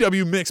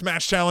AEW Mixed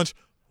Match Challenge.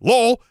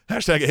 LOL.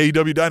 Hashtag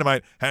AEW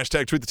Dynamite.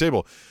 Hashtag tweet the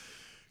table.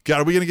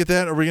 God, are we going to get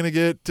that? Are we going to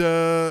get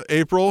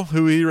April,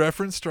 who he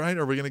referenced, right?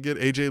 Are we going to get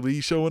AJ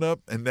Lee showing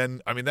up? And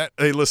then,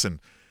 hey,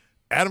 listen,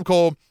 Adam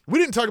Cole, we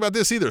didn't talk about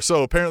this either.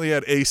 So apparently he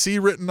had AC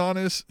written on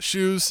his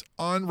shoes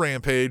on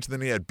Rampage.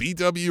 Then he had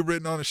BW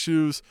written on his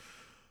shoes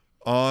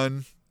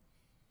on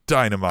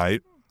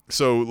Dynamite.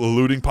 So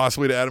alluding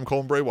possibly to Adam Cole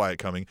and Bray Wyatt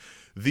coming.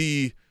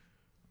 The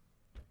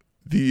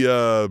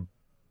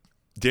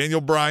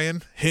Daniel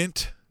Bryan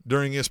hint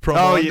during his promo.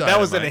 Oh, yeah, that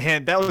wasn't a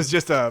hint. That was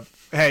just a,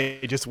 hey,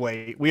 just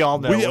wait. We all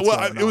know.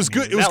 It was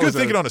good. It was good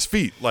thinking on his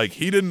feet. Like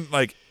he didn't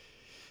like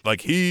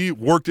he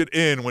worked it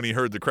in when he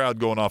heard the crowd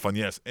going off on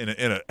yes in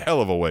a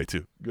hell of a way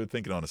too. Good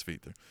thinking on his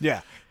feet there.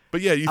 Yeah.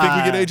 But yeah, you think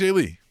we get AJ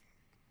Lee?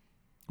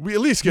 We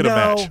at least get a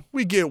match.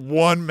 We get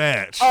one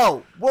match.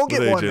 Oh, we'll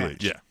get one AJ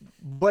match. Lee. Yeah.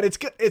 But it's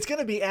going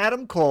to be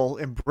Adam Cole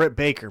and Britt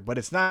Baker, but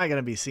it's not going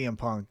to be CM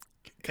Punk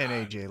and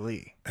AJ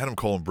Lee. Adam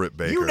Cole and Britt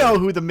Baker. You know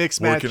who the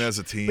mixed match. Working as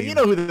a team. But you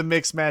know who the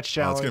mixed match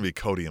challenge. It's going to be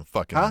Cody and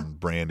fucking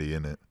Brandy,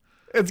 isn't it?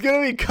 It's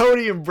going to be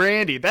Cody and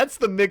Brandy. That's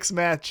the mixed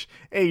match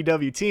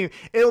AEW team.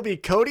 It'll be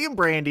Cody and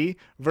Brandy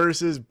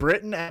versus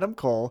Britt and Adam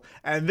Cole,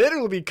 and then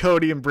it'll be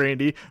Cody and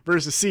Brandy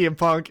versus CM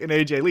Punk and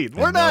AJ Lee.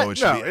 It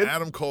should be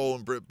Adam Cole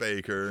and Britt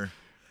Baker.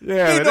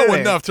 Yeah, they know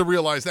enough to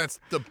realize that's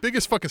the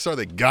biggest fucking star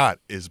they got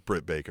is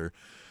Britt Baker.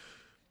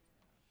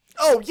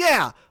 Oh,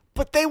 yeah,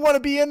 but they want to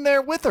be in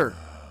there with her.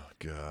 Oh,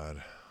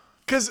 God.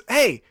 Because,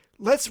 hey,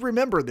 let's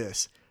remember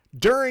this.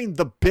 During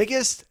the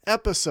biggest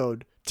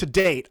episode to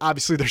date,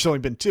 obviously there's only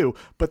been 2,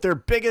 but their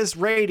biggest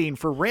rating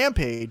for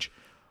Rampage,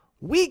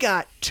 we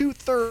got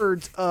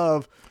 2/3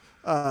 of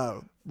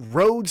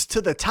Roads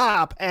to the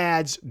Top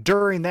ads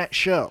during that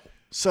show.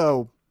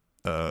 So,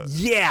 we're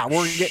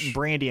getting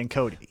Brandy and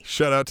Cody.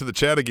 Shout out to the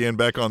chat again,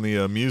 back on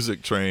the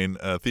music train.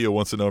 Theo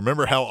wants to know,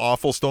 remember how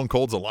awful Stone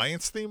Cold's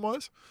Alliance theme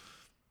was?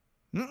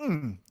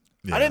 Mm-mm.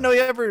 Yeah. I didn't know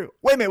you ever.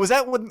 Wait a minute, was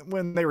that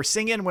when they were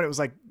singing, when it was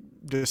like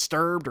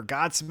Disturbed or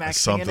Godsmack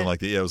something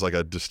like that? Yeah, it was like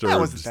a Disturbed. That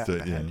wasn't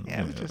that bad.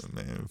 Yeah, it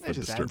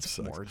just Disturbed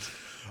sucks. Words.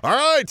 All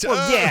right.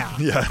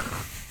 Yeah.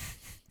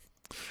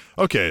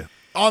 Okay.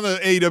 On the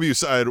AEW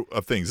side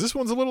of things, this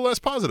one's a little less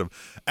positive.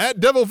 At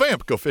Devil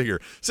Vamp, go figure,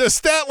 says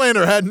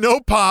Statlander had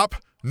no pop.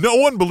 No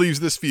one believes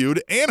this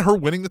feud and her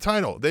winning the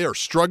title. They are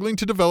struggling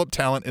to develop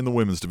talent in the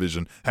women's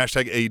division.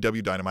 Hashtag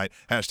AEW Dynamite.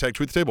 Hashtag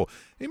tweet the table.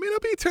 He may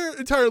not be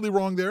entirely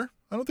wrong there.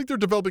 I don't think they're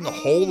developing a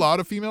whole lot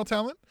of female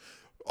talent.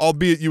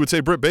 Albeit you would say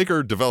Britt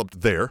Baker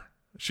developed there.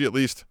 She at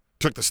least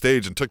took the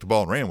stage and took the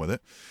ball and ran with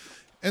it.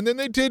 And then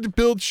they did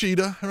build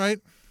Sheeta, right?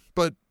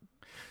 But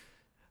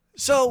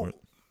so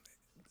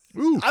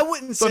Ooh, I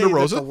wouldn't say Thunder that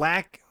Rosa? the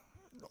lack.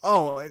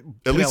 Oh,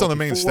 At least on the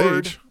main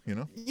Ford. stage,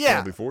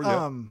 Yeah. Before,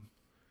 yeah.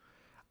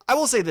 I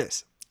will say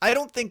this. I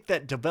don't think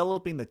that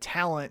developing the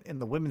talent in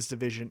the women's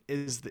division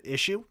is the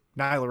issue.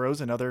 Nyla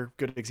Rose, another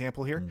good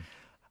example here.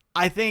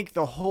 I think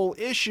the whole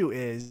issue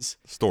is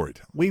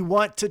storytelling. We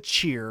want to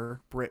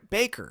cheer Britt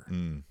Baker.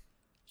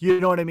 You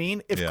know what I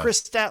mean? If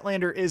Chris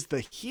Statlander is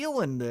the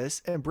heel in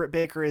this and Britt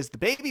Baker is the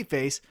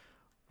babyface,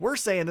 we're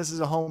saying this is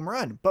a home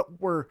run,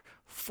 but we're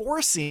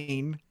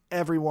forcing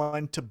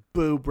everyone to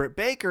boo Britt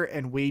Baker,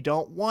 and we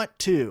don't want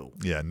to.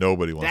 Yeah,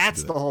 nobody wants to do that.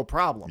 That's the whole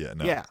problem. Yeah,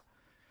 no. Yeah.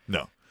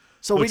 No.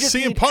 So Look, we just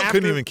CM Punk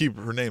couldn't even keep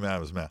her name out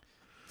of his mouth.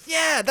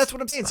 Yeah, that's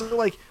what I'm saying. So,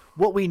 like,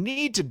 what we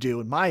need to do,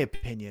 in my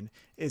opinion,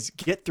 is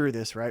get through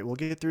this, right? We'll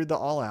get through the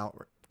All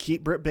Out.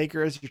 Keep Britt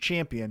Baker as your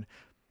champion.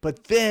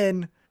 But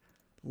then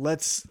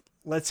let's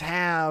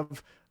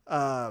have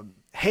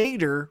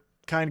Hayter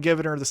kind of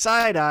giving her the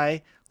side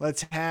eye.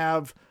 Let's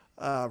have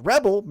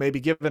Rebel maybe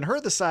giving her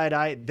the side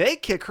eye. They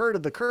kick her to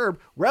the curb.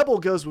 Rebel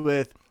goes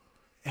with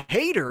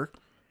Hayter.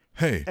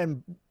 Hey.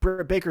 And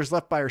Britt Baker's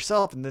left by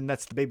herself, and then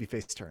that's the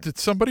babyface turn. Did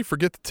somebody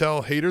forget to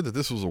tell Hayter that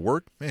this was a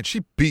work? Man,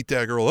 she beat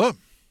that girl up.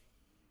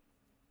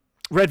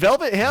 Red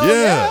Velvet? Hell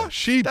yeah.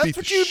 She that's beat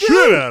what the you shit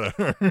do. out of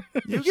her.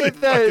 You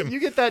get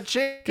that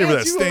chance. Give her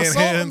that you Stan assault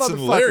a Hansen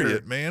motherfucker.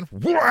 lariat, man.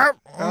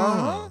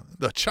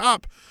 The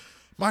chop.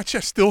 My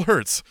chest still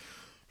hurts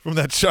from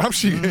that chop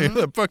she gave,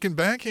 that fucking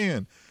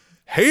backhand.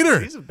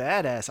 Hayter. She's a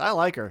badass. I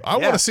like her. I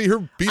want to see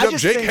her beat up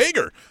Jake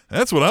Hager.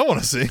 That's what I want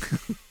to see.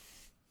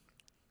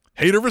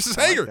 Hayter versus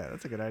Hager. Like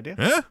that's a good idea.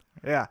 Yeah?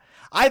 Yeah.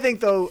 I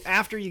think, though,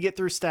 after you get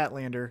through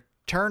Statlander,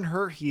 turn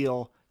her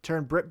heel,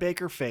 turn Britt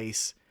Baker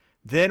face,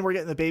 then we're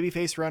getting the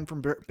babyface run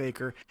from Britt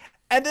Baker.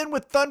 And then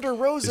with Thunder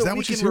Rosa,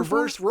 we can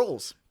reverse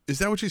roles. Is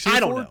that what she's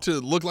here for? To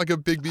look like a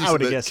big beast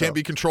that can't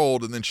be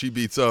controlled, and then she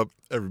beats up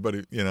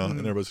everybody, and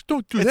everybody's like,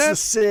 don't do that. It's the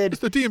Sid.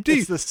 It's the DMT.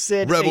 It's the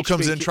Sid. Rebel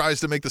comes in, tries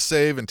to make the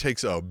save, and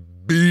takes a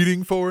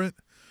beating for it.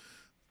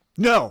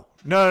 No.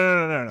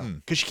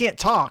 Because she can't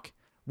talk.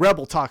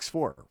 Rebel talks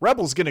for her.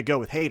 Rebel's going to go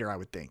with Hayter, I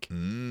would think.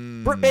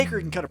 Britt Baker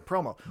can cut a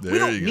promo. We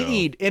don't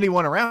need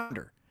anyone around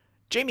her.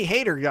 Jamie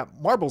Hayter got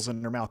marbles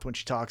in her mouth when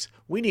she talks.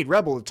 We need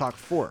Rebel to talk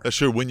for her. That's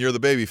true. When you're the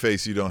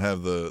babyface, you don't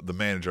have the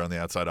manager on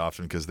the outside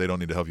often because they don't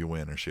need to help you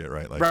win or shit,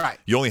 right? Like, right.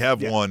 You only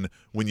have one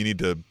when you need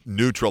to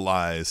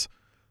neutralize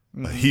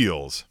a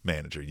heel's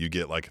manager. You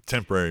get like a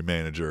temporary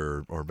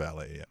manager or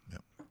ballet. Yeah.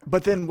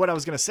 But then what I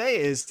was going to say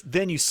is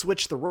then you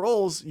switch the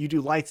roles. You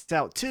do Lights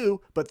Out 2,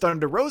 but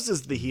Thunder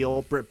Rosa's the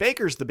heel. Britt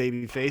Baker's the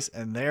babyface.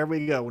 And there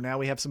we go. Now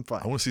we have some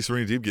fun. I want to see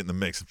Serena Deeb get in the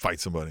mix and fight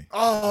somebody.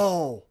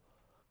 Oh.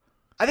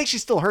 I think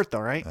she's still hurt, though,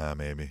 right?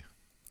 Maybe.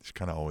 She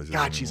kind of always is.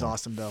 God, she's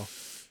awesome, though.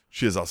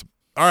 She is awesome.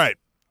 All right.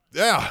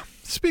 Yeah.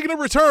 Speaking of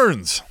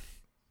returns,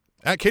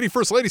 at Katie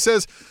First Lady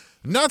says,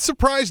 not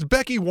surprised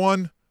Becky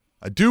won.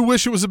 I do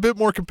wish it was a bit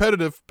more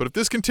competitive, but if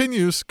this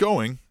continues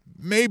going,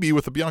 maybe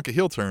with a Bianca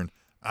heel turn,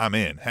 I'm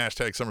in.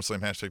 Hashtag SummerSlam,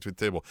 hashtag tweet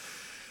the table.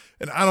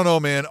 And I don't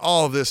know, man.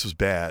 All of this was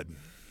bad.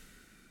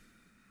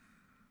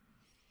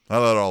 I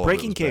thought all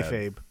Breaking of it was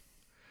kayfabe.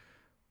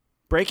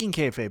 Breaking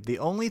kayfabe. The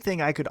only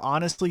thing I could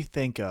honestly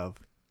think of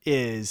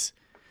is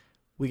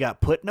we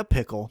got put in a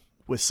pickle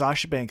with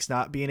Sasha Banks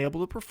not being able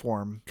to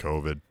perform.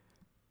 COVID.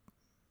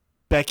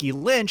 Becky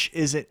Lynch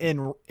is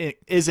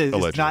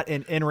not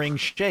in in-ring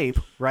shape,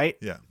 right?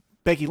 Yeah.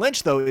 Becky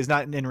Lynch, though, is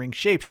not in in-ring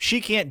shape.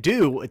 She can't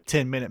do a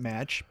 10-minute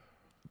match.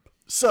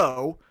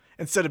 So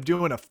instead of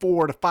doing a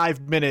 4 to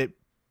 5 minute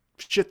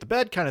shit the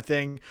bed kind of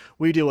thing,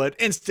 we do an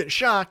instant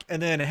shock,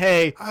 and then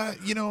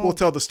we'll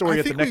tell the story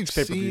at the next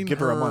pay-per-view. Give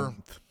her a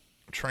month.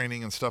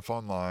 Training and stuff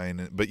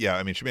online, but yeah,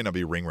 I mean, she may not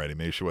be ring ready.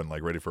 Maybe she wasn't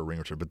like ready for a ring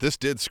return. But this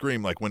did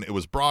scream like when it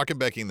was Brock and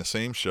Becky in the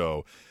same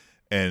show,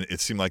 and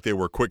it seemed like they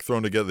were quick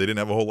thrown together. They didn't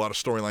have a whole lot of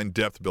storyline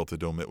depth built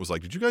into them. It was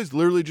like, did you guys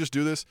literally just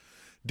do this?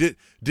 Did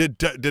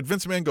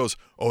Vince McMahon goes,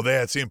 oh, they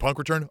had CM Punk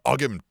return? I'll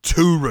give him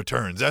 2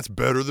 returns. That's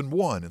better than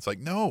 1. It's like,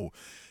 no,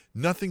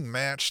 nothing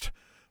matched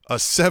a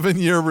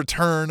 7-year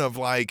return of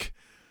like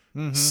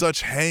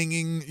such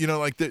hanging,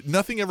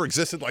 nothing ever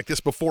existed like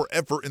this before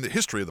ever in the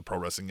history of the pro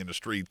wrestling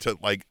industry to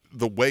like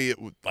the way it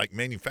like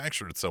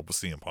manufactured itself with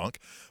CM Punk.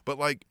 But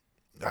like,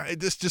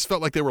 this just felt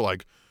like they were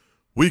like,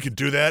 we can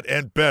do that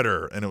and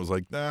better. And it was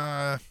like,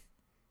 nah,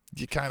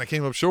 you kind of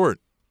came up short.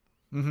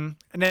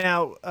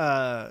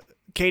 Now,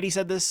 Katie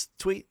said this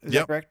tweet. Is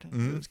that correct?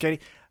 It was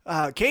Katie.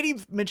 Katie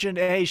mentioned,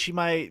 hey, she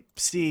might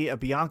see a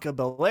Bianca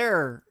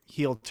Belair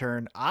heel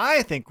turn.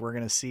 I think we're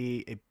going to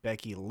see a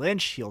Becky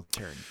Lynch heel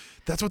turn.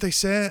 That's what they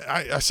said.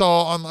 I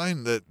saw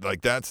online that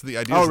like that's the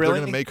idea. Oh, is really?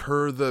 They're going to make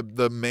her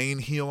the main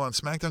heel on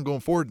SmackDown going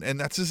forward. And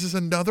this is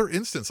another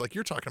instance like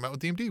you're talking about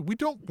with DMD. We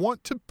don't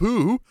want to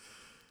boo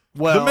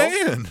the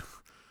man.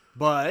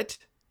 But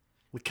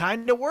we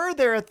kind of were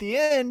there at the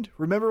end.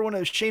 Remember when it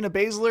was Shayna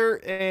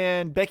Baszler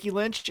and Becky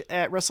Lynch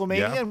at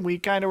WrestleMania? And we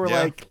kind of were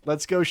like,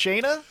 let's go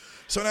Shayna.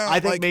 So now I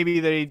think maybe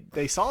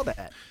they saw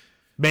that.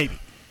 Maybe.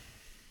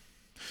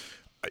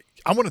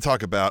 I want to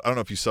talk about, I don't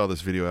know if you saw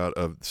this video out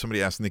of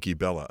somebody asked Nikki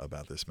Bella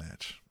about this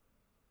match.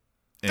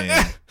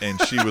 And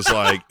and she was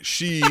like,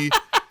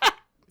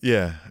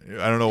 yeah,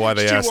 I don't know why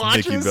they asked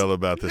Nikki Bella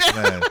about this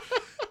match.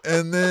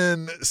 And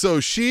then, so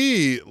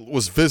she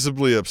was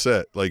visibly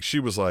upset. Like, she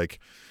was like,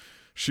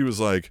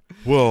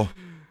 well,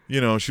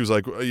 she was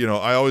like,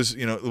 I always,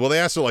 well, they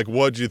asked her, like,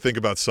 what do you think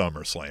about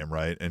SummerSlam,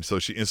 right? And so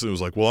she instantly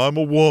was like, well, I'm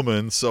a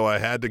woman, so I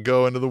had to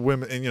go into the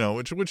women, and,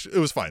 which it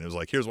was fine. It was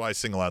like, here's why I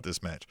single out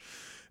this match.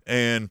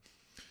 And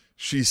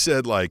she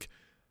said, like,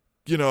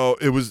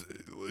 it was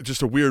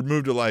just a weird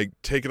move to, like,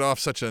 take it off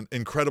such an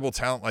incredible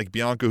talent like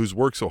Bianca who's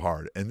worked so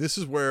hard. And this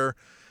is where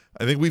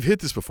I think we've hit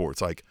this before.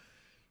 It's like,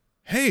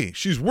 hey,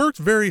 she's worked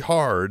very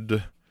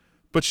hard,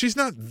 but she's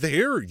not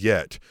there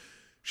yet.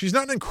 She's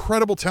not an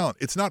incredible talent.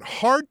 It's not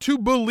hard to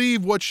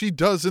believe what she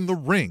does in the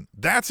ring.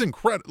 That's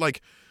incredible.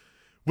 Like,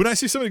 when I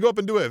see somebody go up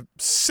and do a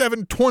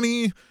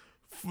 720,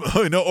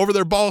 over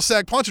their ball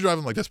sack puncher drive,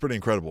 I'm like, that's pretty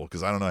incredible,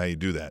 because I don't know how you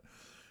do that.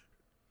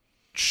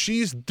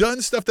 She's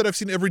done stuff that I've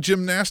seen every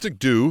gymnastic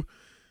do,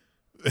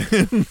 in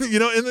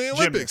the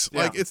Olympics.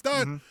 Yeah. Like, it's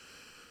not,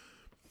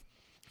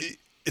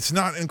 it's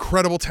not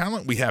incredible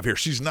talent we have here.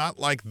 She's not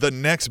like the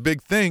next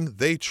big thing.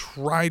 They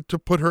tried to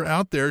put her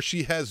out there.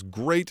 She has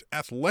great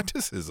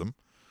athleticism,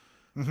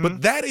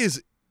 but that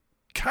is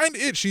kind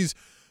of it. She's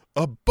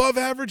above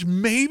average,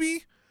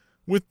 maybe,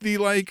 with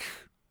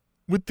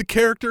the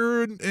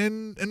character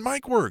and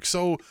mic work.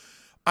 So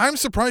I'm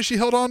surprised she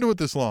held on to it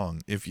this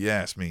long, if you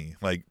ask me.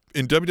 Like,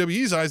 in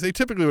WWE's eyes, they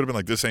typically would have been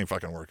like, this ain't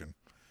fucking working.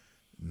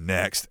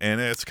 Next. And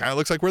it kind of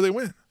looks like where they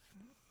went.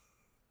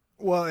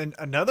 Well, and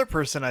another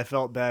person I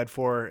felt bad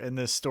for in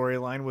this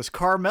storyline was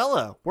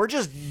Carmella. We're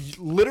just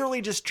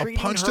literally just treating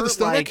a punch her to the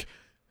stomach? like...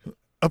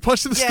 A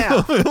punch to the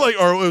stomach?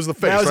 Or it was the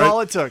face, That was right?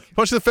 all it took.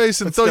 Punch to the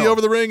face and throw you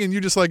over the ring, and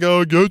you just like,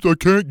 oh, I guess I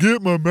can't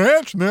get my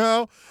match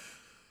now.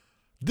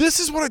 This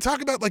is what I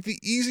talk about, like the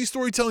easy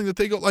storytelling that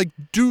they go, like,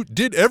 dude,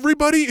 did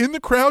everybody in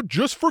the crowd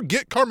just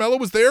forget Carmella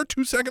was there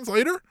 2 seconds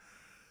later?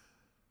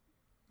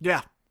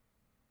 Yeah.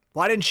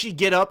 Why didn't she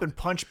get up and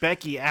punch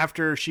Becky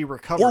after she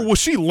recovered? Or was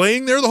she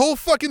laying there the whole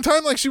fucking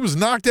time like she was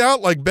knocked out,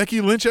 like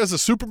Becky Lynch has a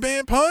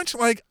Superman punch?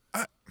 Like,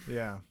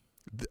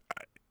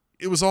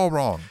 it was all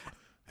wrong.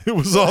 It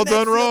was all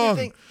done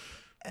wrong.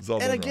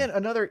 And again,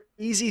 another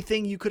easy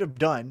thing you could have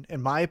done,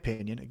 in my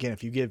opinion, again,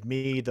 if you give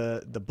me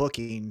the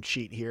booking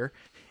sheet here,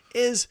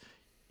 is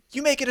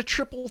you make it a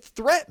triple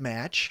threat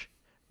match.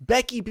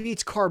 Becky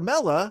beats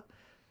Carmella.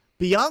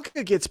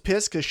 Bianca gets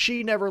pissed because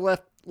she never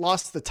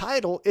lost the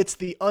title. It's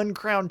the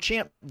uncrowned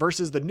champ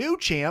versus the new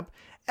champ.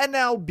 And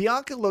now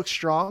Bianca looks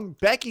strong.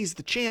 Becky's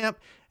the champ.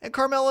 And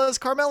Carmella is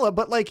Carmella.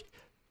 But, like,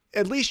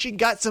 at least she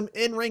got some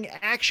in-ring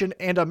action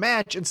and a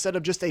match instead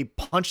of just a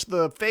punch to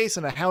the face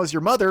and a how's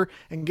your mother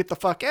and get the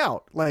fuck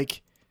out.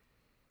 Like,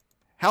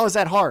 how is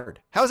that hard?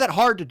 How is that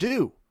hard to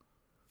do?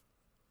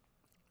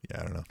 Yeah,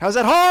 I don't know. How's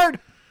that hard?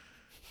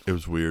 It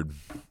was weird.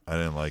 I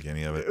didn't like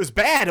any of it. It was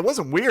bad. It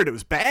wasn't weird. It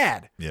was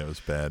bad. Yeah, it was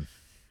bad.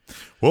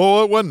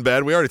 Well, it wasn't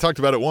bad. We already talked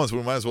about it once.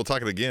 We might as well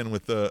talk it again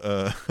with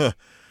oh,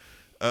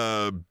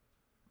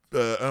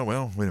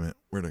 well, wait a minute.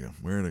 Where'd I go?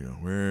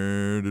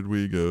 Where did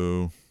we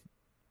go?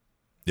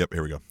 Yep,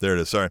 here we go. There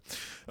it is. Sorry.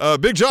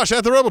 Big Josh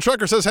at the Rebel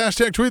Trucker says,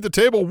 hashtag tweet the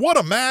table. What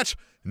a match.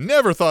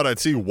 Never thought I'd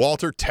see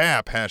Walter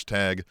tap.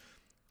 Hashtag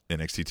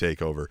NXT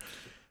Takeover.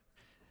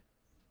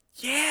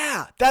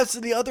 Yeah, that's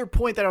the other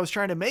point that I was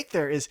trying to make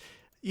there is,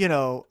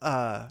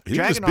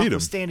 Dragunov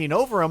was standing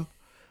over him.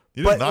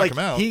 He didn't knock him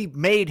out. He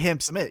made him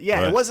submit. Yeah,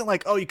 right. It wasn't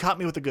like, oh, you caught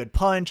me with a good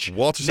punch.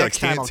 Walter said, I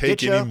can't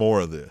take any more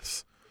of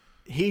this.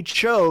 He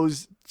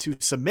chose to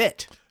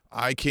submit.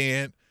 I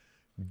can't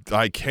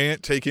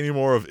take any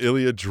more of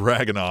Ilya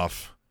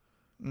Dragunov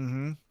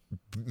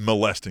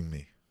molesting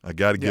me. I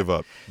got to give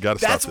up. Got to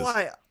stop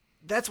this.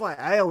 That's why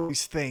I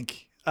always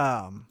think in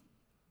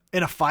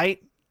a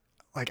fight,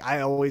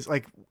 I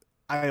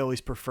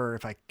always prefer,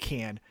 if I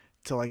can,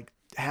 to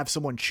have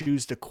someone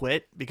choose to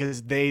quit,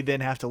 because they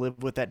then have to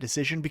live with that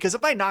decision. Because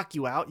if I knock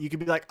you out, you could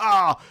be like,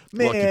 oh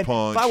man, if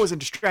I wasn't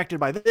distracted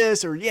by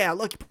this, or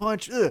lucky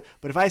punch. Ugh.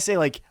 But if I say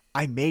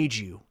I made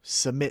you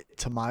submit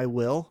to my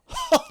will.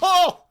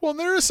 Well,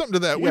 there is something to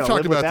that. We've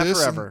talked about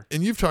this,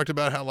 and you've talked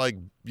about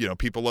how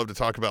people love to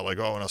talk about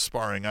in a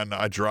sparring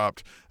I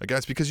dropped a guy.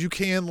 It's because you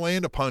can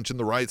land a punch in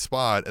the right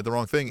spot at the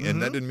wrong thing,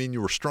 and that didn't mean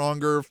you were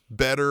stronger,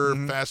 better,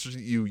 faster.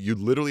 You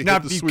literally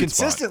hit the sweet spot. Now, if you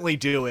consistently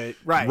do it,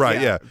 right? Right,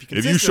 yeah.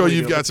 If you show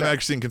you've got some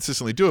accuracy and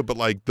consistently do it, but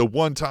the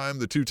one time,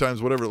 the two times,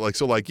 whatever,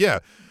 yeah.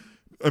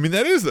 I mean,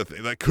 that is the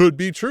thing. That could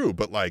be true,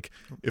 but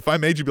if I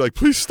made you be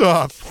please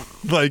stop,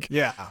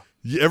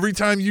 every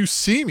time you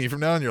see me from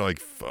now on, you're like,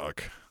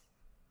 fuck.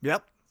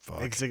 Yep.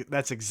 Fuck.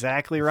 That's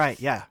exactly right.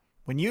 Yeah.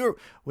 When you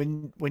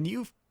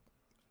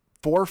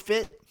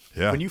forfeit,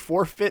 when you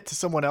forfeit to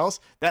someone else,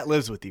 that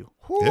lives with you.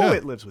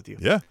 It lives with you.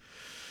 Yeah.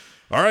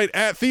 All right.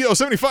 At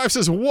Theo75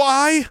 says,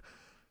 why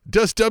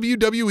does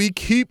WWE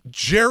keep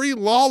Jerry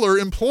Lawler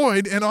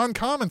employed and on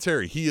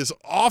commentary? He is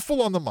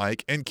awful on the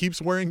mic and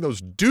keeps wearing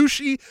those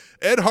douchey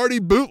Ed Hardy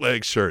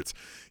bootleg shirts.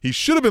 He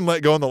should have been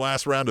let go in the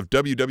last round of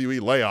WWE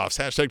layoffs.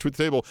 Hashtag tweet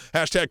the table.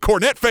 Hashtag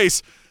Cornette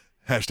face.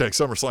 Hashtag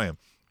SummerSlam.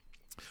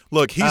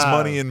 Look, he's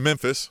money in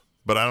Memphis,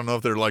 but I don't know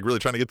if they're like really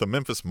trying to get the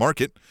Memphis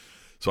market.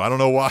 So I don't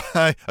know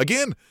why.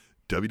 Again,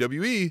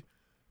 WWE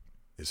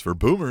is for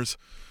boomers.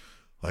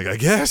 Like, I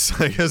guess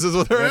is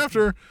what they're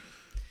after.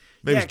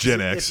 Maybe it's Gen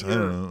X. I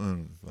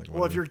don't know.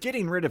 Well, if you're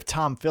getting rid of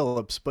Tom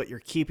Phillips, but you're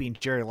keeping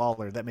Jerry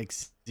Lawler, that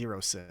makes zero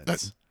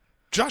sense.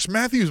 Josh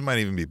Matthews might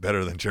even be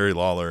better than Jerry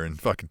Lawler in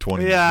fucking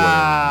 20.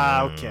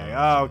 Yeah, okay.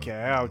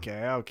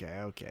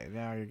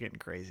 Now you're getting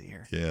crazy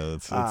here. Yeah,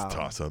 that's a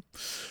toss-up.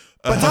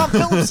 But Tom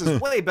Phillips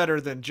is way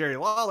better than Jerry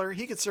Lawler.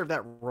 He could serve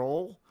that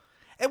role.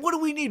 And what do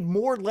we need?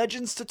 More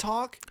legends to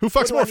talk? Who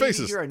fucks more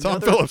faces? Tom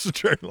Phillips or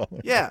Jerry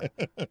Lawler? Yeah.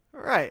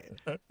 Right.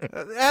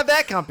 Have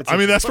that competition. I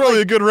mean, that's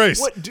probably a good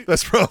race.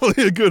 That's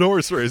probably a good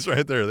horse race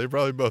right there. They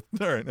probably both.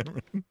 All right.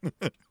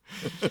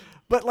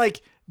 But,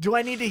 like, do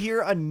I need to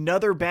hear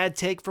another bad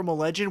take from a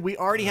legend? We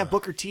already have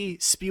Booker T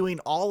spewing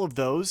all of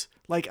those.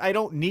 Like, I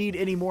don't need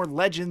any more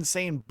legends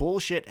saying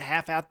bullshit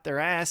half out their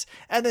ass.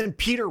 And then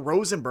Peter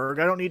Rosenberg,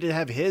 I don't need to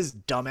have his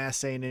dumbass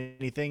saying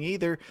anything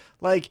either.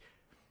 Like,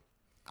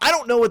 I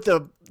don't know what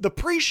the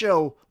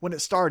pre-show when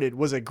it started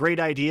was a great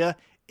idea.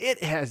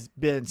 It has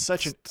been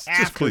such an afterthought. It's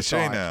just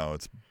cliche now.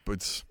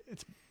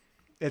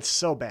 It's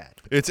so bad.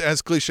 It's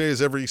as cliche as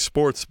every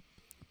sports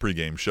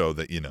pregame show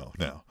that you know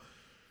now.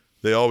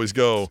 They always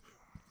go,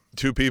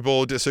 two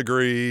people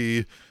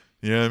disagree.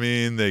 You know what I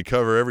mean? They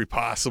cover every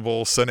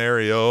possible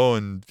scenario,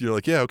 and you're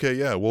like, yeah, okay,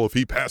 yeah. Well, if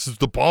he passes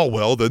the ball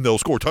well, then they'll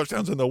score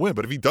touchdowns and they'll win.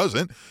 But if he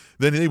doesn't,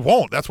 then he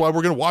won't. That's why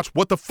we're going to watch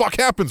what the fuck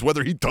happens,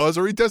 whether he does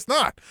or he does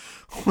not.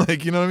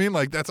 Like, you know what I mean?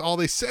 Like, that's all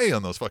they say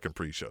on those fucking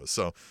pre-shows.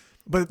 So,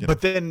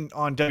 but then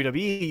on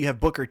WWE, you have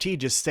Booker T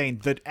just saying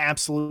the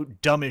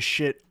absolute dumbest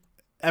shit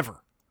ever.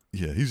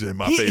 Yeah, he's in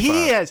my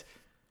face.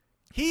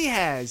 He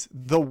has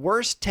the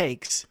worst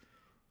takes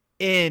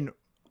in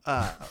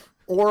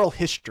oral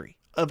history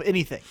of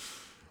anything.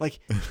 Like,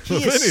 he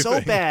is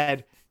so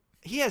bad.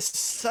 He has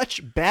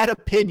such bad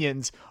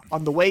opinions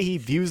on the way he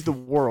views the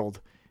world.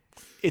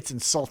 It's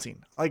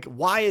insulting. Like,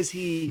 why is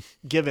he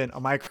given a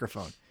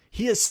microphone?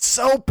 He is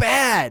so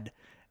bad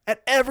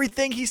at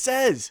everything he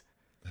says.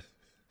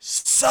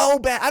 So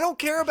bad. I don't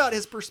care about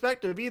his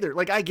perspective either.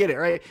 Like, I get it,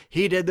 right?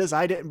 He did this,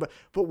 I didn't. But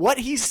what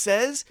he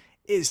says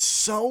is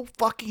so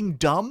fucking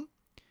dumb.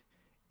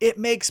 It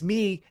makes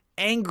me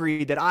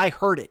angry that I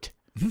heard it.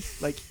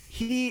 Like,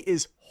 he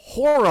is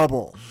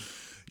horrible.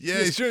 Yeah,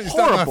 he's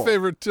not my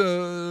favorite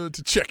to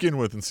check in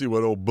with and see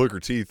what old Booker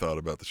T thought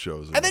about the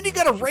shows. And then you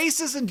got a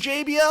racist in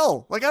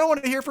JBL. Like, I don't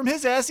want to hear from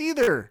his ass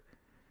either.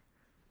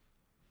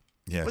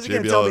 Yeah, what's he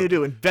going to tell me to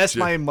do? Invest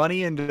my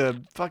money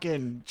into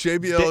fucking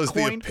JBL Bitcoin? Is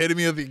the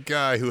epitome of the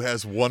guy who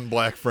has one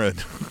black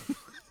friend.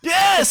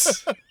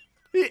 Yes!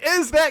 He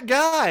is that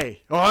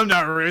guy. Oh, I'm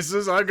not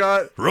racist.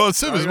 Ron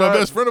Simmons is my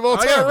best friend of all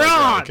time. I got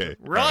Ron. Okay.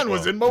 Ron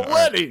was in my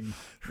wedding.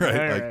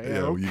 Right.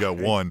 You got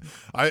one.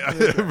 I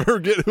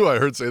forget who I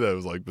heard say that. It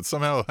was like, but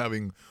somehow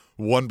having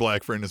one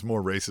black friend is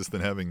more racist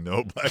than having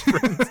no black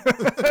friends.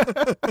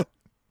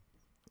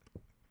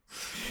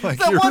 Like,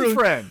 that one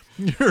friend.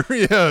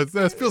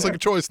 That feels like a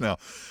choice now.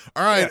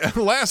 All right,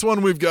 last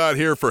one we've got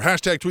here for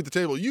hashtag Tweet the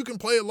Table. You can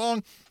play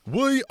along.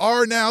 We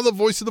are now the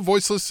voice of the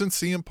voiceless since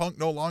CM Punk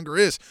no longer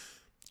is.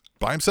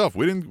 By himself.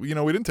 We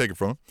didn't take it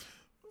from him.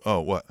 Oh,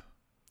 what?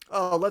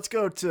 Oh, let's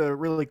go to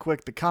really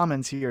quick the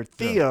comments here.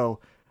 Theo,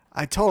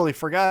 I totally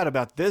forgot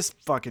about this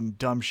fucking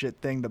dumb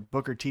shit thing that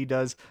Booker T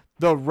does.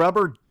 The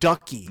rubber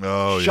ducky.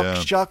 Oh,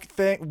 shuck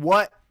thing.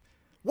 What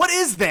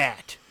is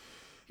that?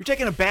 You're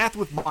taking a bath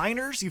with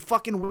minors, you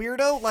fucking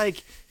weirdo?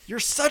 Like, you're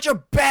such a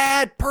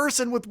bad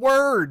person with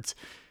words.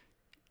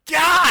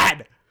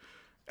 God!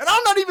 And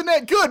I'm not even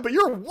that good, but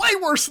you're way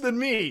worse than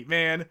me,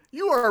 man.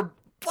 You are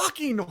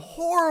fucking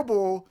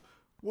horrible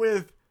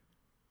with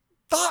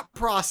thought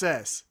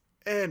process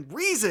and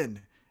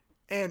reason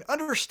and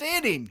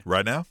understanding.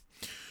 Right now?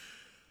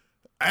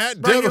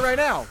 Right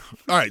now.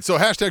 All right, so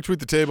hashtag Tweet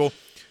the Table.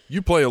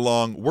 You play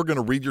along. We're going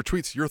to read your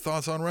tweets, your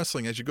thoughts on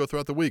wrestling as you go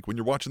throughout the week. When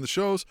you're watching the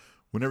shows,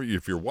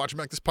 if you're watching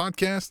back this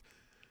podcast,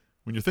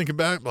 when you're thinking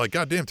back, like,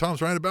 God damn,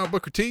 Tom's right about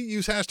Booker T,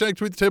 use hashtag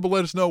Tweet the Table.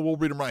 Let us know. We'll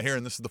read them right here,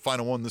 and this is the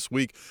final one this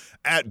week.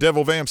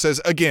 Devil Vam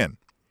says, again,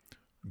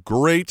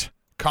 great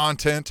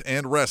content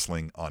and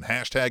wrestling on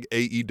hashtag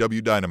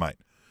AEW Dynamite.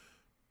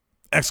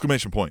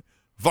 Exclamation point.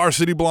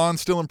 Varsity Blonde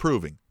still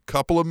improving.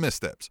 Couple of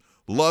missteps.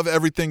 Love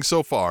everything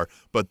so far,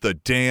 but the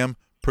damn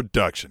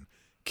production.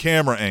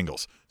 Camera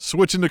angles.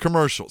 Switching to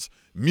commercials.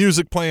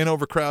 Music playing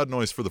over crowd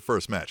noise for the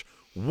first match.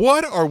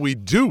 What are we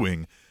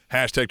doing?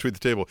 Hashtag Tweet the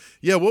Table.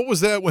 Yeah, what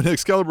was that when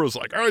Excalibur was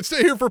like, all right,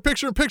 stay here for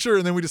picture-in-picture,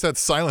 and then we just had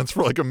silence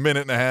for like a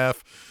minute and a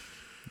half.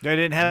 They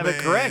didn't have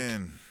it correct.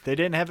 They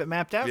didn't have it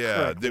mapped out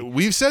correctly.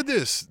 We've said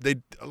this. They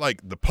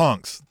like the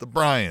Punks, the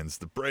Bryans,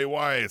 the Bray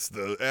Wyatts,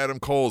 the Adam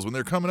Coles, when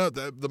they're coming out,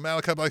 the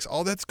Malachi Blacks,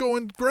 all that's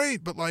going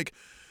great, but like,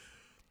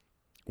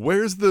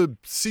 where's the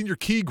senior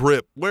key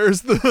grip?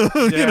 Where's the,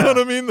 you know what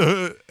I mean?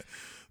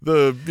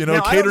 The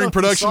catering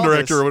production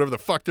director or whatever the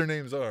fuck their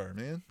names are,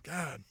 man.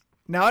 God.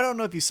 Now, I don't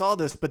know if you saw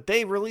this, but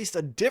they released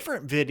a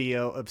different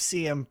video of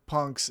CM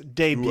Punk's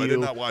debut. I did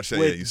not watch that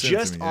with yet. You sent it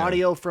to just me, yeah.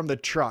 audio from the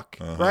truck,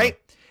 right?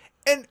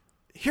 And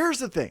here's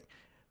the thing.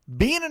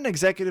 Being an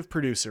executive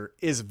producer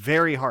is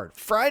very hard.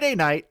 Friday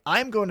night,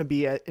 I'm going to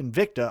be at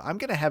Invicta. I'm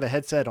going to have a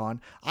headset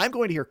on. I'm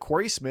going to hear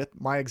Corey Smith,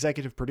 my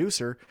executive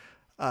producer,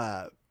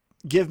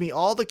 give me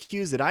all the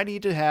cues that I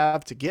need to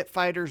have to get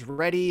fighters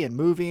ready and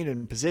moving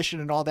and position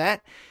and all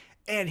that.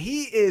 And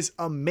he is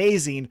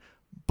amazing.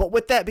 But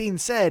with that being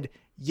said,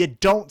 you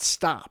don't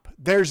stop.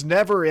 There's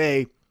never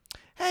a,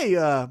 hey,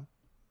 kind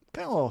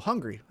of a little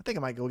hungry. I think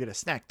I might go get a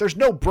snack. There's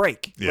no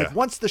break. Yeah. Like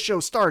once the show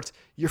starts,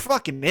 you're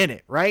fucking in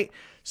it, right?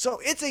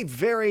 So it's a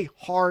very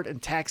hard and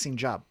taxing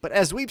job. But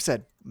as we've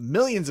said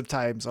millions of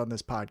times on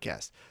this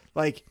podcast,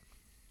 like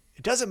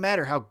it doesn't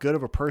matter how good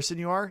of a person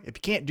you are. If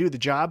you can't do the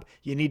job,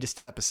 you need to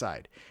step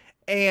aside.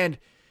 And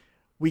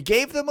we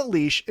gave them a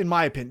leash, in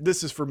my opinion.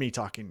 This is for me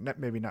talking,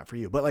 maybe not for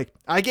you, but like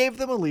I gave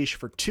them a leash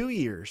for 2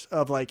 years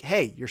of like,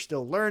 hey, you're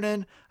still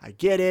learning. I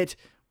get it.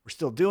 We're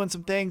still doing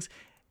some things.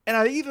 And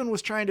I even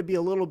was trying to be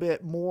a little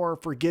bit more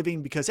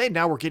forgiving because, hey,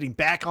 now we're getting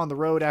back on the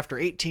road after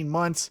 18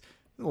 months.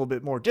 A little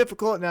bit more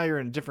difficult. Now you're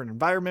in a different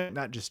environment,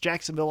 not just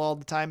Jacksonville all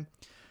the time.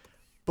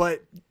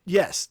 But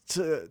yes,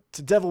 to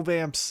Devil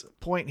Vamp's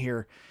point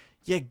here,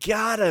 you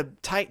gotta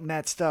tighten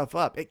that stuff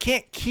up. It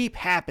can't keep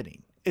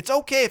happening. It's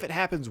okay if it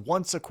happens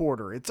once a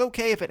quarter. It's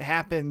okay if it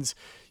happens,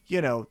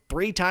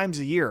 3 times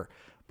a year.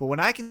 But when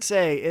I can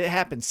say it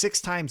happened 6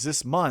 times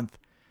this month,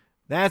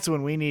 that's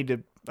when we need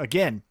to,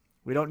 again,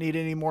 we don't need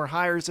any more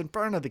hires in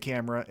front of the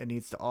camera. It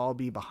needs to all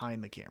be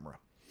behind the camera.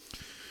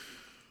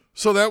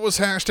 So that was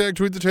hashtag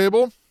Tweet the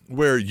Table,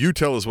 where you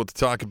tell us what to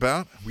talk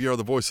about. We are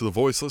the voice of the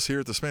voiceless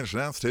here at the Spanish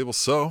Announce Table,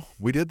 so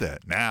we did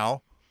that.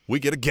 Now we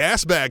get a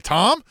gas bag,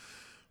 Tom.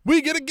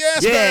 We get a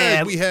gas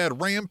bag. We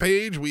had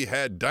Rampage. We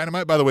had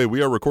Dynamite. By the way,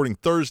 we are recording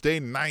Thursday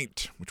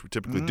night, which we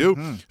typically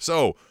do.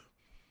 So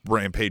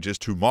Rampage is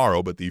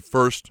tomorrow, but the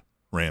first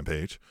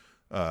Rampage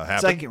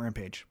happened. Second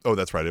Rampage. Oh,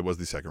 that's right. It was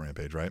the second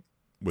Rampage, right?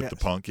 With the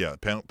Punk. Yeah,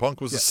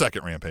 Punk was the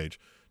second Rampage.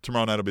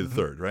 Tomorrow night will be the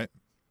third, right?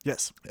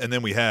 Yes. And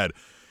then we had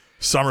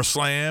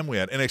SummerSlam, we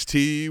had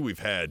NXT, we've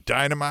had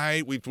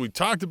Dynamite. We've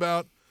talked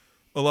about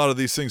a lot of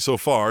these things so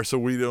far, so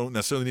we don't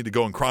necessarily need to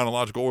go in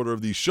chronological order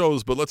of these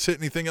shows, but let's hit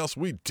anything else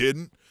we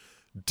didn't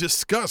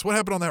discuss. What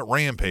happened on that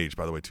Rampage,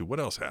 by the way, too? What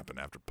else happened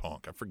after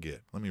Punk? I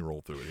forget. Let me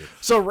roll through it here.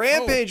 So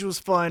Rampage was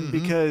fun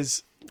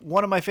because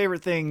one of my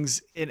favorite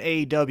things in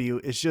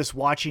AEW is just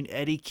watching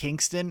Eddie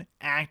Kingston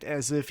act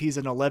as if he's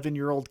an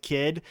 11-year-old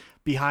kid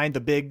behind the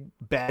big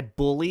bad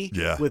bully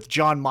with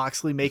Jon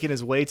Moxley making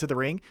his way to the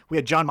ring. We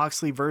had Jon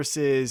Moxley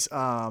versus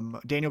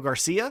Daniel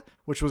Garcia,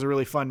 which was a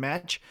really fun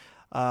match.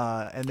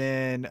 And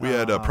then we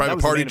had Private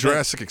Party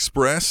Jurassic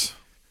Express.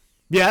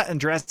 Yeah, and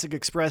Jurassic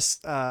Express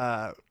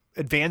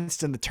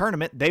advanced in the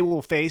tournament. They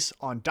will face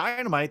on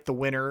Dynamite the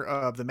winner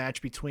of the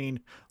match between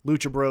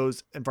Lucha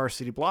Bros and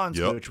Varsity Blondes,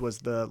 which was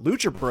the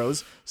Lucha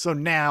Bros. So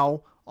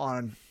now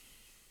on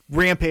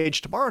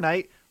Rampage tomorrow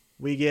night,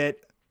 we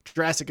get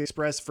Jurassic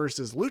Express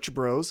versus Lucha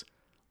Bros.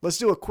 Let's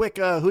do a quick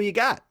who you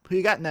got? Who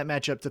you got in that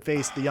matchup to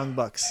face the Young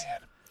Bucks?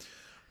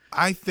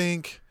 I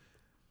think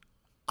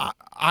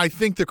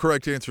the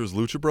correct answer is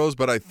Lucha Bros,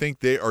 but I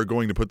think they are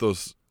going to put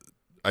those.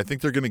 I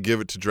think they're going to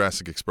give it to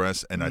Jurassic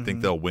Express, and I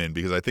think they'll win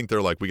because I think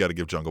they're like, we got to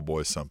give Jungle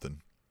Boy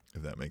something,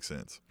 if that makes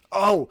sense.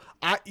 Oh,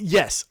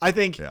 yes. I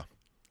think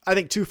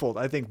twofold.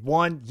 I think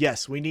one,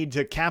 yes, we need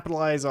to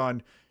capitalize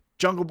on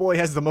Jungle Boy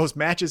has the most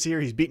matches here.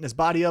 He's beating his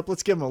body up.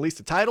 Let's give him at least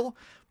a title.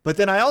 But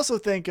then I also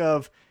think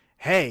of,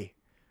 hey,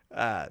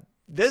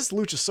 this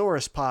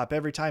Luchasaurus pop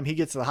every time he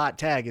gets the hot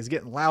tag is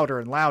getting louder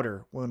and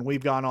louder when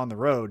we've gone on the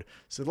road.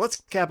 So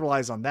let's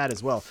capitalize on that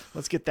as well.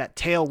 Let's get that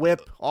tail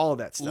whip, all of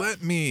that stuff.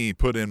 Let me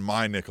put in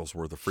my nickel's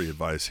worth of free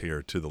advice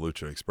here to the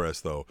Lucha Express,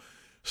 though.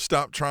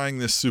 Stop trying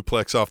this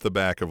suplex off the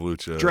back of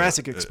Lucha.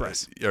 Jurassic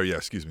Express.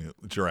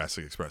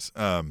 Jurassic Express.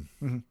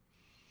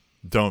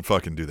 Don't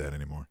fucking do that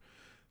anymore.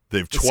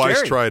 They've It's twice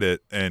scary. tried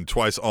it and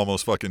twice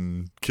almost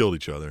fucking killed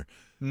each other.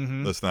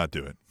 Let's not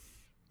do it.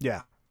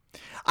 Yeah.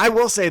 I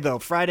will say, though,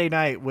 Friday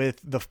night with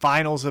the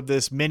finals of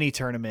this mini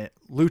tournament,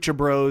 Lucha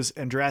Bros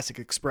and Jurassic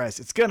Express,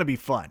 it's going to be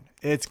fun.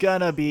 It's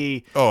going to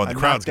be and a the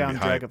crowd's going to knockdown be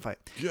dragon hyped. fight.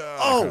 Yeah,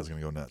 the crowd's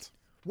going to go nuts.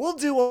 We'll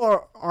do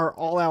our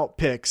all-out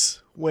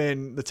picks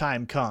when the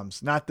time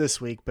comes. Not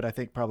this week, but I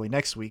think probably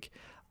next week.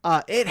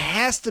 It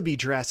has to be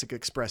Jurassic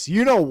Express.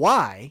 You know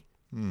why?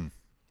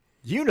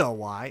 You know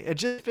why. I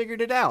just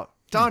figured it out.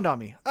 Dawned on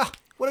me. Ah,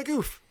 what a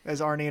goof,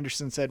 as Arn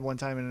Anderson said one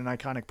time in an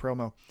iconic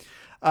promo.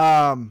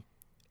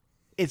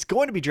 It's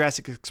going to be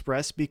Jurassic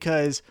Express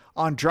because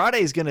Andrade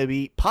is going to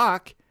beat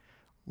Pac.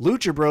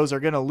 Lucha Bros are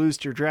going to lose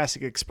to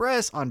Jurassic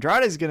Express.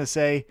 Andrade is going to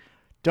say,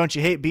 don't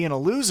you hate being a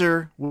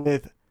loser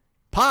with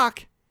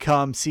Pac?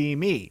 Come see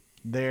me.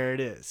 There it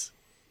is.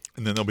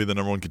 And then they'll be the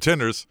number one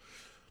contenders.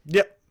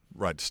 Yep.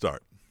 Right to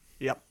start.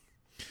 Yep.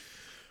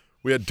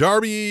 We had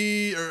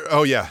Darby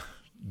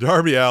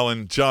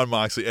Allin, Jon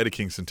Moxley, Eddie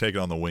Kingston taking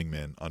on the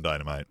Wingmen on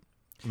Dynamite.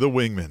 The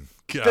Wingmen.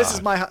 God. This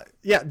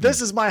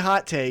is my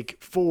hot take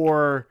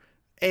for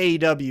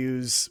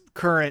AEW's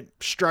current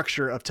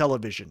structure of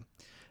television.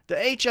 The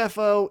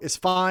HFO is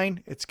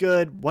fine. It's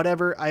good.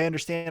 Whatever. I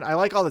understand. I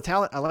like all the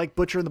talent. I like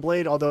Butcher and the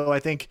Blade, although I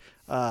think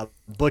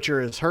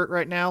Butcher is hurt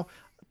right now.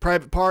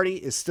 Private Party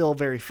is still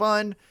very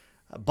fun.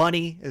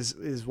 Bunny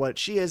is what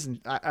she is, and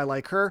I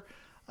like her.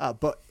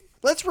 But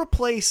let's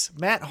replace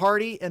Matt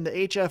Hardy and the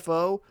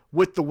HFO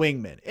with the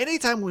Wingmen.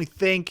 Anytime we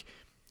think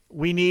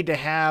we need to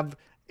have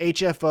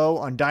HFO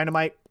on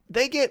Dynamite,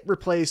 they get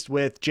replaced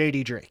with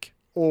JD Drake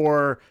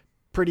or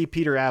Pretty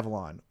Peter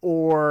Avalon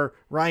or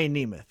Ryan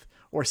Nemeth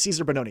or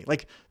Cesar Bononi.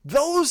 Like,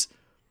 those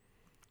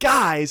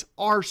guys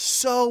are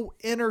so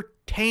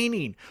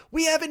entertaining.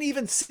 We haven't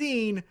even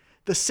seen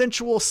the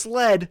sensual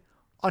sled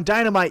on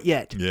Dynamite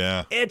yet.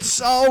 Yeah. It's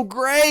so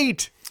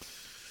great.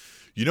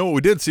 You know what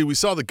we did see? We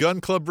saw the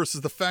Gun Club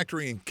versus the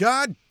Factory, and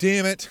god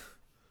damn it,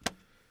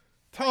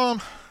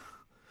 Tom,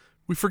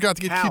 we forgot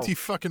to get QT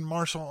fucking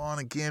Marshall on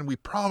again. We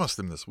promised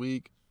him this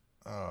week.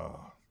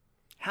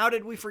 How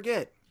did we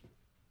forget?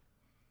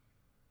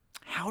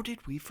 How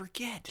did we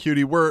forget?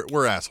 Cutie,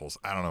 we're assholes.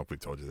 I don't know if we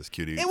told you this,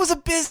 Cutie. It was a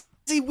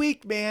busy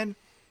week, man.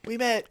 We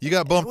met. You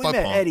got bumped by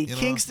Punk, Eddie you know?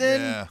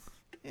 Kingston.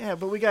 Yeah,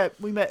 but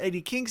we met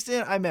Eddie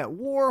Kingston. I met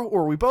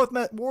we both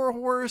met War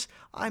Horse.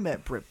 I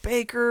met Britt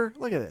Baker.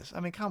 Look at this. I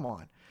mean, come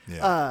on.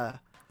 Yeah.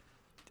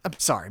 I'm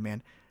sorry,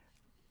 man.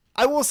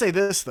 I will say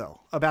this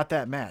though about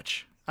that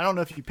match. I don't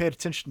know if you paid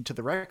attention to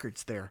the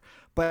records there,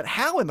 but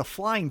how in the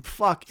flying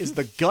fuck is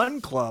the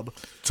Gun Club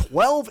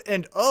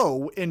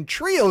 12-0 in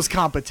trios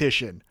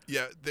competition?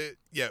 Yeah,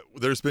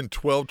 there's been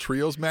 12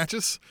 trios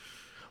matches.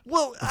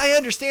 Well, I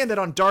understand that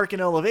on Dark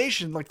and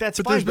Elevation, like that's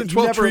but fine. There's been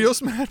 12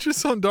 trios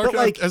matches on Dark.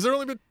 Like, has there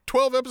only been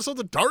 12 episodes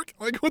of Dark?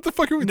 Like, what the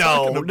fuck are we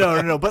talking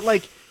about? No. But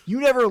like, you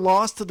never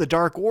lost to the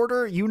Dark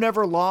Order. You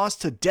never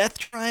lost to Death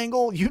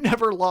Triangle. You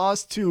never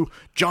lost to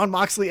John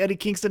Moxley, Eddie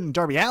Kingston, and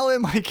Darby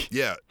Allin. Like,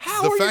 yeah,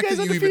 how are you guys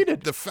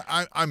undefeated?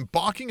 I'm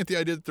balking at the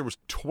idea that there was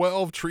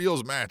 12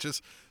 trios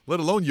matches, let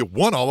alone you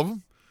won all of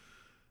them.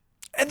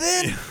 And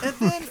then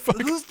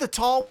who's the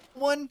tall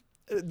one?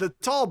 The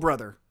tall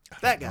brother.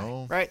 That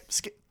guy, right?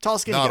 Tall,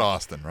 skinny guy. Not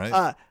Austin,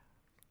 right?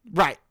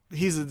 Right.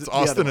 It's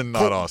Austin and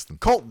not Austin.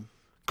 Colton.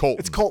 Colton.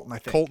 It's Colton, I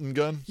think. Colton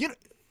Gunn. You know,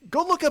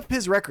 go look up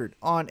his record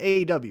on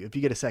AEW if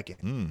you get a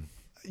second.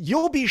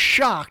 You'll be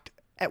shocked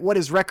at what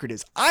his record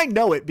is. I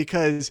know it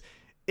because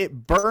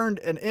it burned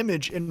an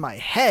image in my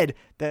head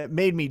that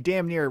made me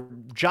damn near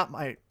drop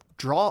my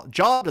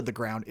jaw to the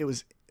ground. It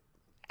was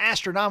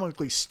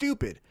astronomically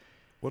stupid.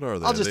 What are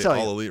they? I'll just tell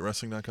you.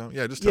 AllEliteWrestling.com?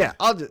 Yeah, just tell me.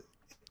 I'll just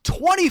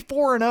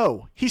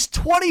 24-0. He's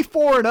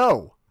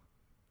 24-0.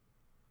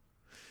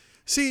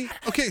 See,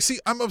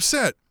 I'm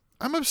upset.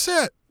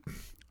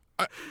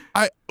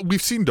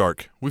 We've seen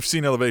Dark. We've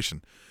seen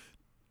Elevation.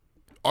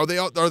 Are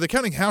they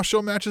counting house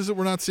show matches that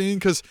we're not seeing?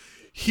 Because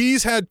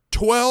he's had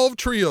 12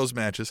 trios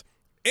matches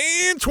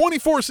and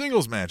 24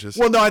 singles matches.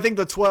 Well, no, I think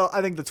the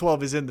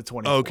 12 is in the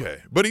 24.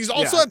 Okay, but he's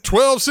also had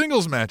 12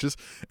 singles matches,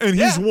 and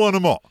he's won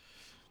them all.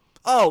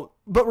 Oh,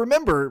 but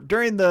remember,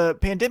 during the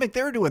pandemic,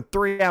 they were doing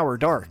 3-hour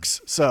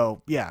darks.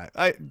 So, yeah,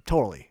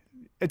 totally.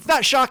 It's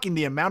not shocking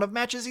the amount of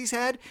matches he's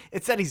had.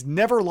 It's that he's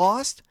never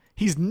lost.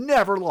 He's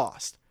never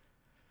lost.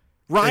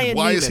 Ryan and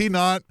why Nemeth. is he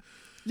not?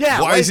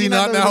 Yeah. Why is he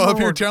not now up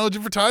here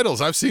challenging for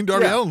titles? I've seen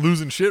Darby Allin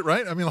losing shit,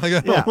 right? I mean, like,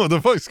 I don't know what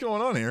the fuck's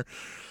going on here.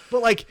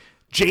 But, like,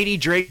 JD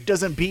Drake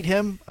doesn't beat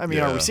him. I mean,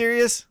 are we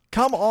serious?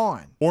 Come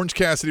on. Orange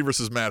Cassidy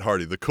versus Matt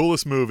Hardy. The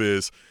coolest move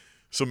is...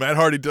 So Matt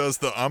Hardy does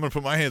I'm going to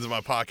put my hands in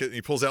my pocket, and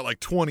he pulls out like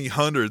 20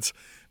 hundreds,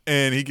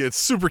 and he gets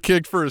super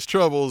kicked for his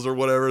troubles or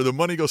whatever. The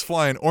money goes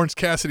flying. Orange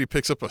Cassidy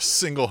picks up a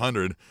single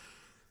 100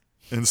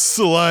 and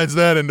slides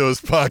that into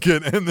his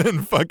pocket and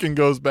then fucking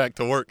goes back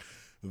to work.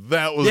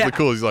 That was the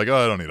coolest. He's like,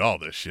 I don't need all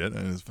this shit.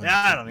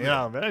 I don't need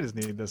all of it. I just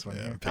need this one.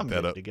 Yeah, pick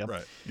that up.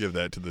 Right. Give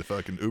that to the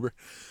fucking Uber.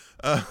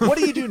 What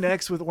do you do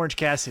next with Orange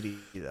Cassidy,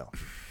 though?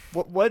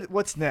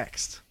 What's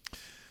next?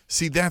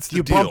 See, that's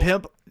the deal. Do you bump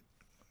him?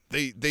 Do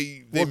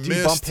you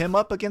bump him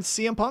up against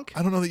CM Punk?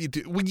 I don't know that you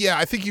do. Well, yeah,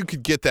 I think you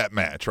could get that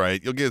match,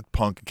 right? You'll get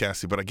Punk and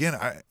Cassidy. But again,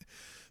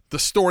 the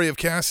story of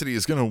Cassidy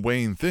is going to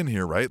wane thin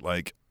here, right?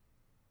 Like,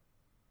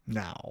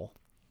 No,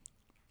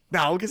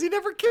 because he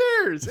never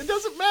cares. It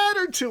doesn't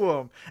matter to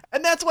him.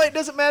 And that's why it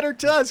doesn't matter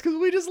to us, because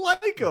we just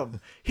like him.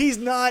 He's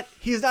not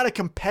a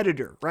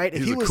competitor, right?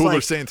 He's a cooler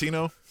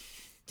Santino?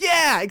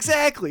 Yeah,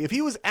 exactly. If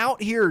he was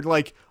out here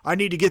like, I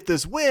need to get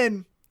this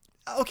win...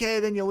 Okay,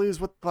 then you lose.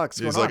 What the fuck's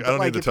going on? He's like, I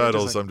don't need the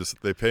titles.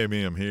 They pay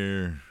me. I'm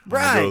here.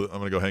 Right. I'm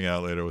gonna go hang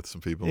out later with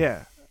some people.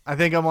 Yeah, I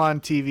think I'm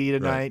on TV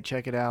tonight. Right.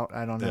 Check it out.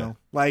 I don't know.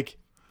 Like,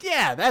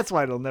 yeah, that's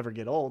why it'll never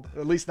get old.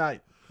 At least not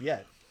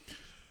yet.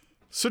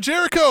 So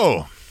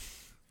Jericho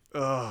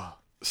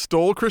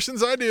stole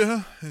Christian's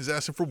idea. He's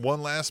asking for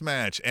one last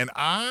match, and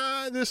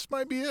this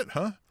might be it,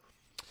 huh?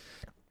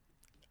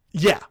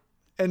 Yeah,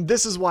 and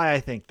this is why I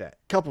think that.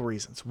 Couple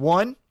reasons.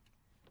 One,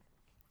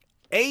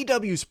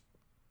 AEW's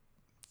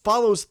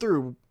follows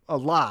through a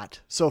lot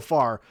so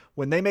far.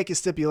 When they make a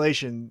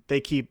stipulation, they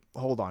keep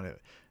hold on to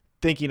it.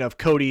 thinking of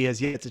Cody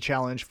has yet to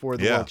challenge for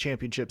the World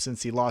Championship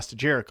since he lost to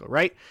Jericho,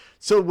 right?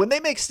 So when they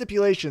make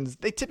stipulations,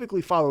 they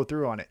typically follow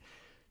through on it.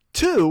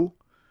 2,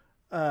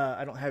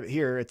 I don't have it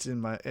here. It's in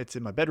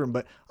my bedroom,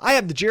 but I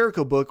have the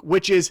Jericho book,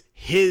 which is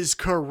his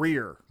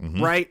career,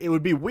 right? It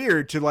would be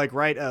weird to like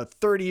write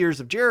 30 years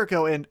of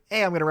Jericho and,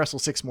 hey, I'm going to wrestle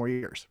 6 more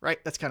years, right?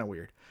 That's kind of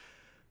weird.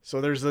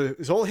 So there's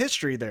his whole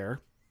history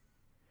there.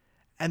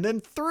 And then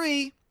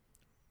 3,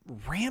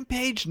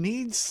 Rampage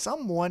needs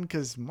someone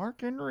because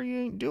Mark Henry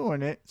ain't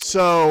doing it.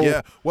 So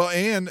yeah, well,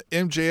 and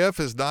MJF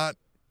has not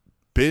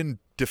been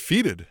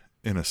defeated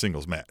in a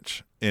singles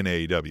match in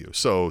AEW,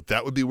 so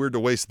that would be weird to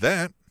waste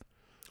that.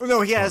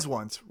 No, he has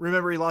once.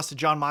 Remember, he lost to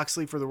Jon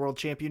Moxley for the World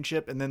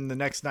Championship, and then the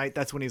next night,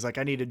 that's when he's like,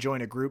 I need to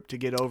join a group to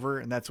get over,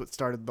 and that's what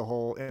started the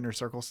whole Inner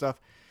Circle stuff.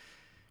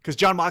 Because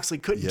Jon Moxley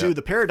couldn't do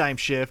the paradigm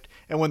shift,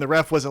 and when the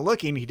ref wasn't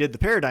looking, he did the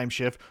paradigm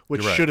shift,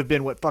 which should have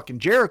been what fucking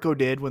Jericho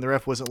did when the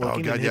ref wasn't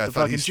looking. Oh, God, yeah, I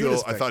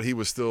thought he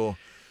was still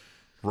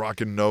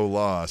rocking no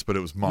loss, but it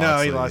was Moxley.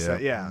 No, he lost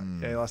that, yeah,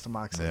 he lost to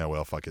Moxley. Yeah,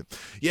 well, fuck it.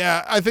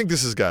 Yeah, I think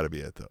this has got to be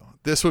it, though.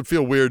 This would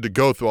feel weird to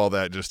go through all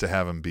that just to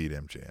have him beat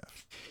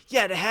MJF.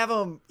 Yeah, to have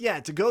him,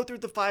 to go through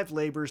the 5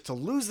 labors, to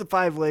lose the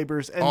 5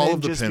 labors, and all then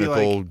of the just pinnacle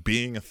be like,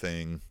 being a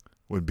thing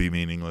would be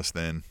meaningless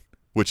then.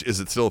 Which, is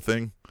it still a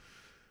thing?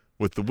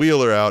 With the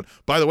Wheeler out.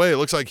 By the way, it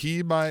looks like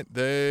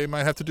they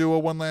might have to do a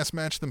one last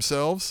match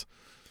themselves.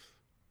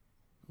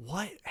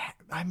 What?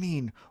 I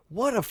mean,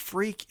 what a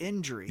freak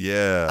injury.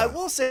 Yeah. I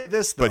will say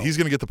this, though. But he's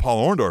going to get the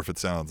Paul Orndorff, it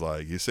sounds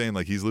like. He's saying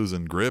like he's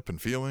losing grip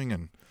and feeling.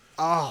 And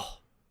oh,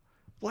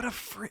 what a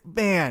freak.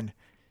 Man,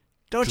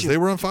 don't you? Because they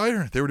were on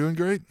fire. They were doing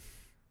great.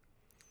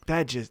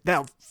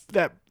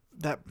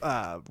 That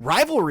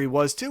rivalry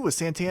was, too, with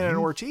Santana and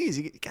Ortiz.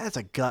 That's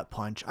a gut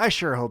punch. I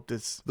sure hope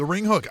this. The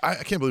ring hook. I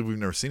can't believe we've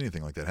never seen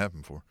anything like that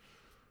happen before.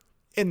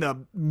 In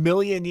the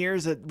million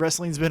years that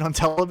wrestling's been on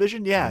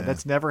television,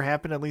 that's never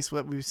happened, at least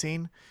what we've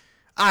seen.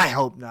 I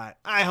hope not.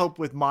 I hope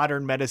with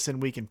modern medicine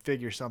we can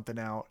figure something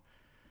out.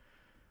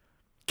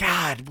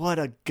 God, what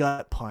a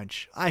gut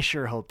punch. I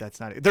sure hope that's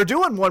not it. They're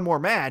doing one more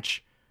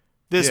match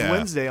this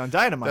Wednesday on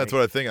Dynamite. That's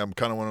what I think. I'm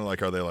kind of wondering,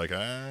 like, are they like,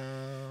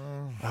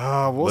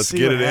 we'll let's see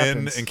get what it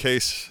happens. in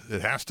case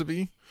it has to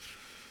be?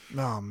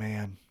 Oh,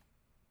 man.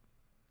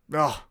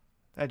 Oh,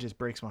 that just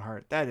breaks my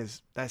heart. That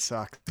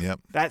sucks. Yep.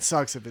 That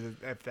sucks if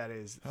that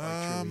is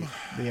truly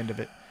the end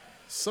of it.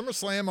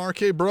 SummerSlam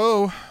RK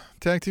Bro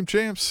Tag Team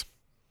Champs.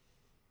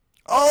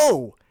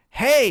 Oh,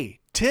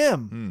 hey,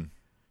 Tim.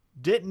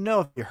 Didn't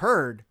know if you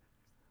heard,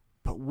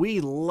 but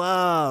we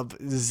love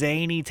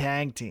zany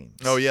tag teams.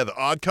 Oh, yeah, the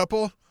Odd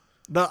Couple?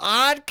 The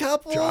Odd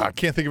Couple? God, I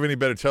can't think of any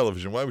better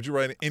television. Why would you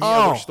write any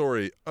other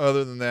story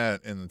other than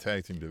that in the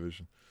tag team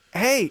division?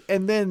 Hey,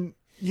 and then,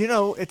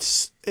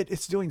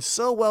 it's doing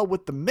so well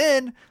with the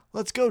men.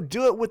 Let's go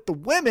do it with the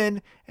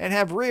women and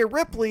have Rhea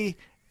Ripley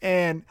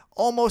and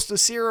almost a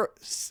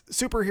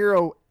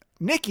superhero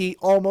Nikki,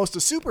 almost a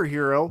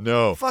superhero.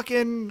 No.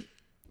 Fucking.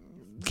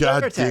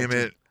 God damn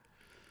it.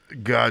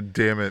 God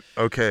damn it.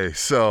 Okay,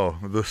 so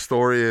the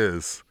story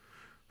is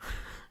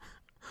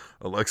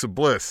Alexa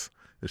Bliss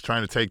is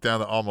trying to take down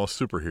the almost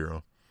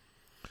superhero.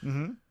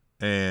 Mm-hmm.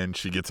 And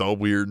she gets all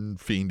weird and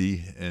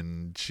fiendy,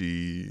 and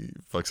she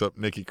fucks up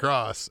Nikki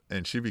Cross,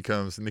 and she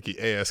becomes Nikki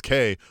ASK,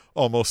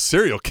 almost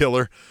serial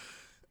killer.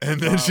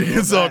 And then she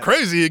gets all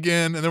crazy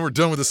again, and then we're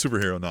done with the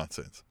superhero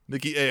nonsense.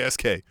 Nikki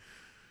ASK.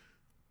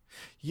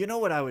 You know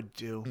what I would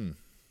do?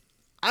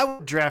 I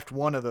would draft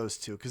one of those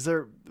two because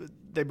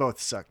they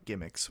both suck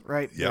gimmicks,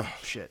 right? Yeah.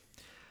 Shit.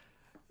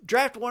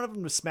 Draft one of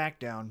them to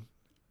SmackDown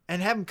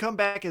and have them come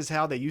back as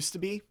how they used to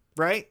be,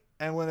 right?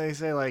 And when they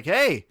say like,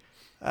 "Hey,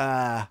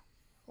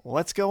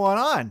 what's going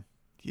on?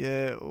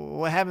 Yeah,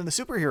 what happened to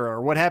the superhero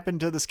or what happened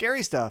to the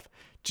scary stuff?"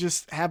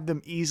 Just have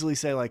them easily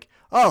say like,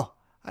 "Oh,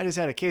 I just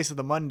had a case of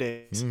the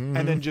Mondays," and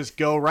then just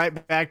go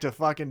right back to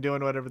fucking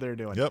doing whatever they're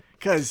doing. Yep.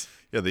 Because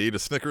they eat a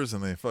Snickers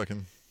and they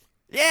fucking.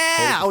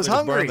 Yeah, I was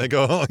hungry. They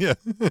go, oh, yeah.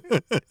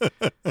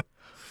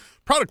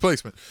 Product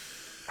placement.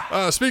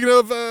 Speaking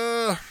of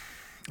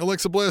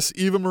Alexa Bliss,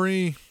 Eva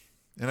Marie,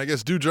 and I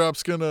guess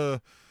Dewdrop's going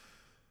to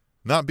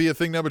not be a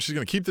thing now, but she's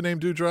going to keep the name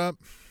Dewdrop.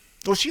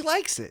 Well, she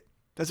likes it.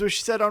 That's what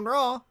she said on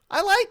Raw.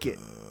 I like it.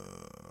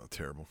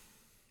 Terrible.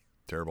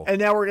 And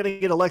now we're going to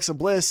get Alexa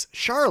Bliss,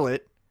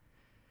 Charlotte,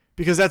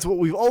 because that's what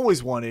we've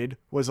always wanted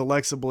was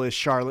Alexa Bliss,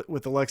 Charlotte,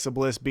 with Alexa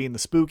Bliss being the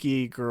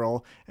spooky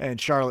girl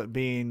and Charlotte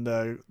being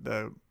the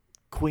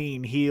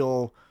queen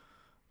heel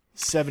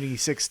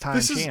 76-time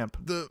champ.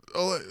 The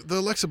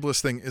Alexa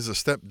Bliss thing is a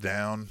step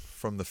down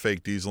from the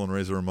fake Diesel and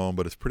Razor Ramon,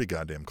 but it's pretty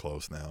goddamn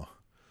close now.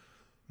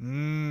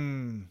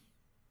 You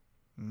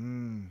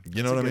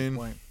know what I mean?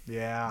 Point.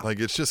 Yeah. Like,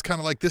 it's just kind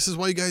of like, this is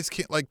why you guys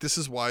can't, like, this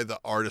is why the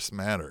artist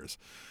matters.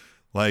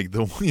 Like,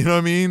 you know what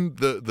I mean?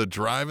 The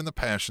drive and the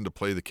passion to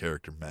play the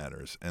character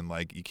matters. And,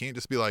 like, you can't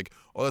just be like,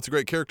 oh, that's a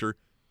great character.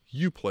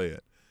 You play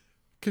it.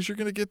 Because you're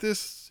going to get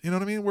this, you know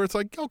what I mean? Where it's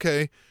like,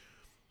 okay,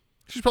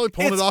 she's probably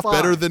pulling it off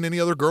better than any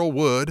other girl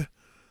would.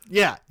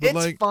 Yeah, but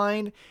it's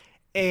fine.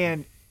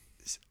 And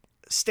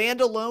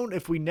standalone,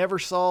 if we never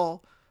saw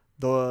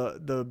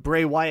the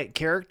Bray Wyatt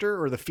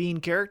character or the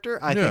Fiend character,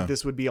 I think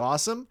this would be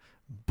awesome.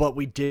 But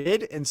we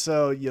did, and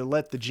so you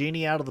let the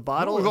genie out of the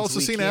bottle. Well, we've also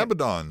seen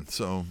Abaddon,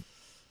 so.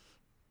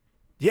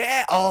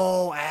 Yeah.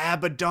 Oh,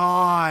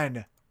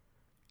 Abaddon.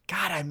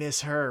 God, I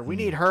miss her. We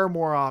need her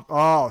more often.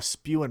 Oh,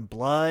 spewing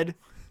blood.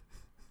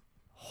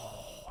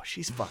 Oh,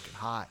 she's fucking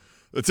hot.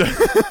 Right?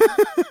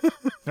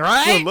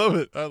 I love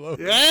it.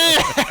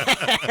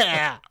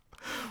 Yeah.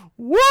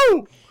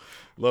 Woo.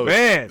 Love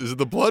Man. it. Is it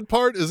the blood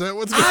part? Is that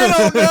what's going on?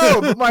 I don't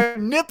know, but my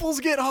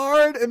nipples get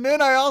hard, and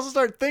then I also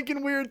start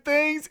thinking weird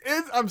things.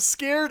 I'm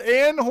scared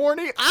and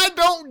horny. I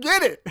don't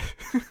get it.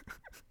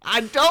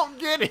 I don't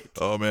get it.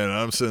 Oh, man,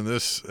 I'm sending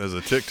this as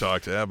a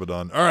TikTok to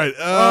Abaddon. All right.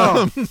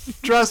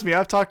 Trust me,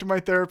 I've talked to my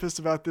therapist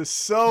about this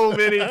so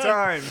many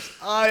times.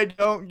 I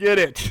don't get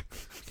it.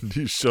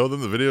 Do you show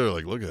them the video? They're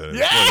like, look at it.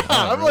 Yeah,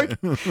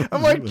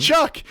 I'm like,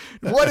 Chuck,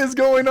 what is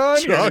going on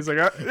here? And he's like,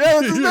 yeah,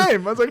 that's his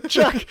name. I was like,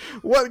 Chuck,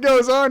 what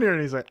goes on here?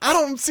 And he's like, I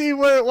don't see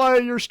why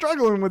you're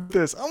struggling with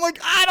this. I'm like,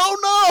 I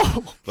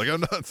don't know. Like, I'm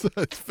not.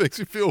 It makes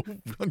me feel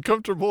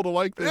uncomfortable to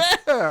like this.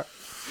 Yeah.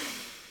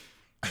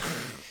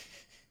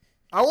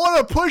 I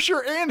want to push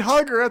her and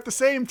hug her at the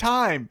same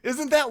time.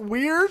 Isn't that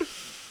weird?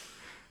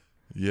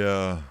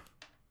 Yeah.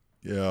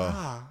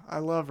 I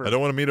love her. I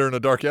don't want to meet her in a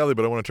dark alley,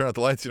 but I want to turn out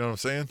the lights. You know what I'm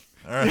saying?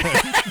 All right.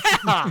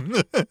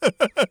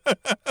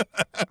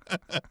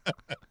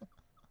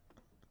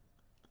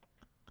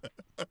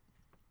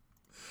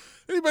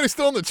 Anybody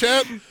still in the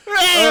chat?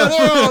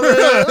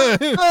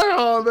 They're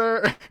all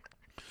there.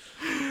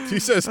 He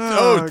says,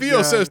 Theo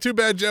God. says, too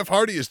bad Jeff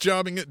Hardy is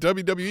jobbing at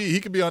WWE. He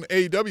could be on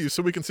AEW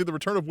so we can see the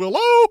return of Willow.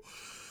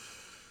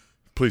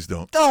 Please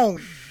don't.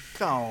 Don't,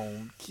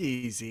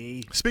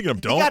 easy. Speaking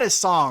of don't. He got his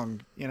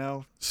song, you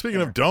know.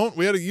 Speaking of don't,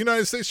 we had a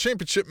United States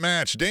Championship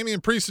match.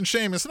 Damian Priest and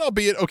Sheamus, and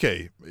albeit,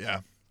 okay,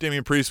 yeah,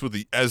 Damian Priest with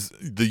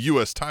the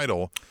U.S.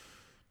 title.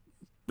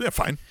 Yeah,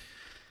 fine.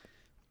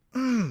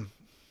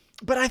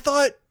 But I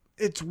thought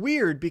it's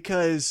weird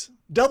because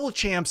double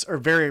champs are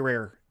very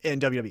rare in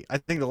WWE. I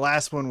think the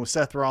last one was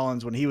Seth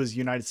Rollins when he was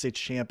United States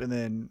champ and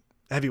then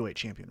heavyweight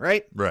champion,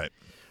 right? Right.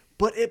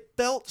 But it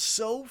felt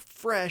so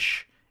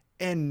fresh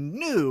and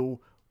new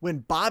when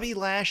Bobby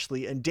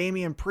Lashley and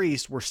Damian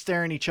Priest were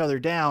staring each other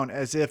down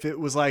as if it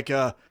was like,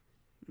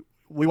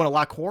 we want to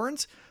lock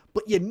horns.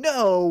 But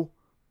well,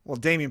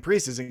 Damian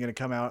Priest isn't going to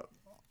come out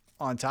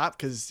on top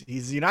because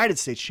he's the United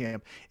States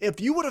champ.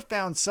 If you would have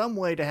found some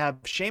way to have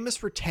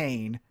Sheamus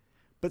retain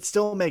but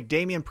still make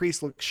Damian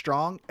Priest look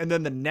strong, and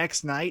then the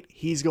next night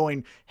he's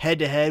going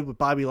head-to-head with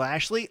Bobby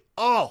Lashley,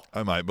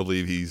 I might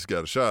believe he's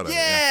got a shot at it.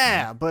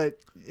 Yeah, but,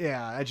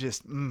 yeah, I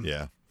just...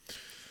 Yeah.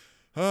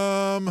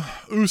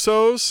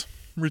 Usos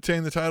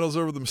retain the titles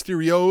over the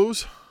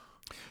Mysterios.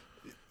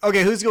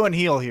 Okay, who's going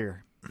heel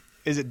here?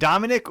 Is it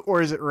Dominic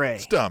or is it Ray?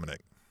 It's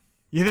Dominic.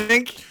 You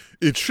think?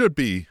 It should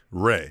be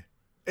Ray.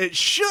 It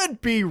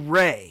should be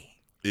Ray.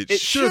 It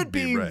should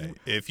be Ray.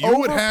 If you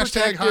would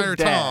hashtag hire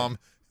Tom,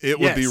 it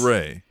would be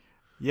Ray.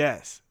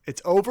 Yes.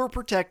 It's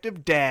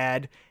overprotective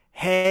dad.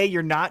 Hey,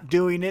 you're not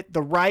doing it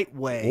the right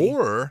way.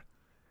 Or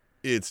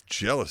it's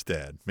jealous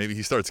dad. Maybe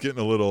he starts getting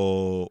a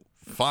little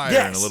fire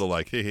and a little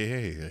like,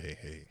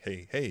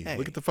 hey,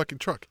 look at the fucking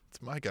truck.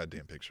 It's my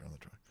goddamn picture on the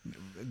truck.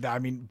 I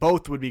mean,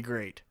 both would be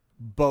great.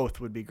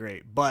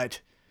 But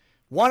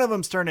one of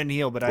them's turning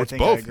heel, but I think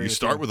both. I agree You with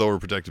start you. with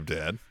overprotective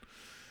dad,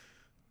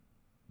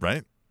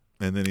 right?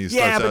 And then he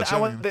Yeah,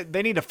 starts but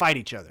they need to fight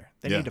each other.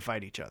 They need to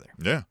fight each other.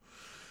 Yeah.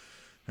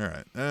 All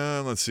right.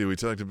 Let's see. We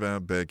talked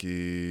about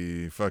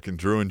Becky, fucking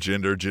Drew and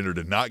Jinder. Jinder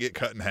did not get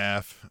cut in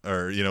half,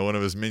 or one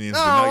of his minions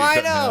did not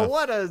get cut in half.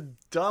 What a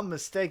dumb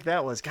mistake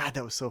that was. God,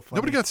 that was so funny.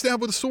 Nobody got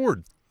stabbed with a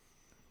sword.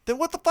 Then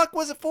what the fuck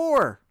was it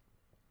for?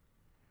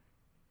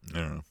 I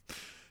don't know.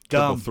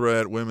 Dumb. Triple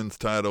threat, women's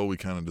title. We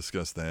kind of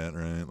discussed that,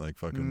 right? Like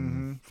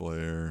fucking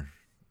Flair.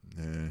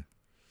 Yeah.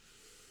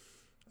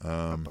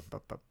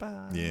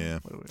 Yeah.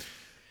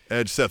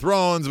 Edge, Seth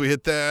Rollins. We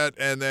hit that,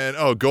 and then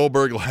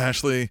Goldberg,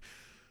 Lashley.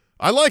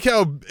 I like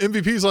how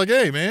MVP's like,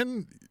 hey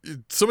man,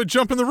 somebody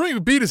jump in the ring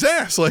and beat his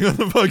ass. Like, what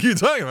the fuck are you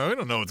talking about? We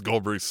don't know it's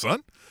Goldberg's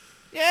son.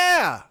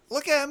 Yeah.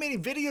 Look at how many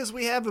videos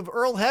we have of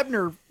Earl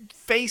Hebner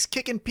face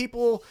kicking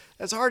people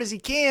as hard as he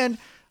can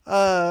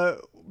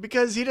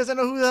because he doesn't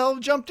know who the hell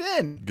jumped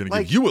in.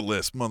 Gonna give you a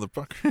list,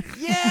 motherfucker.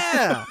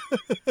 Yeah.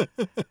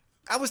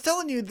 I was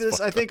telling you this,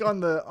 I think,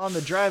 on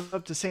the drive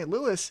up to St.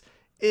 Louis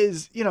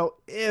is,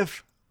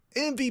 if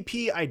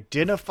MVP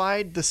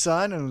identified the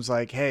son and was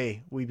like,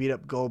 hey, we beat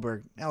up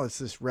Goldberg, now let's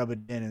just rub it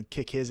in and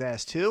kick his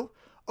ass too.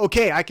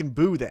 Okay, I can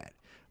boo that.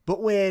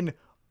 But when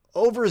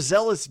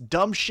overzealous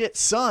dumb shit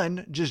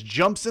son just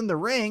jumps in the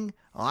ring,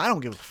 I don't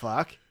give a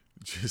fuck.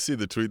 Did you see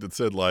the tweet that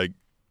said, like,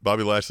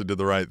 Bobby Lashley did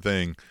the right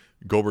thing?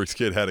 Goldberg's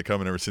kid had it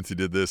coming ever since he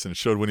did this, and it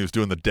showed when he was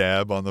doing the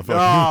dab on the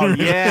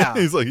fucking yeah.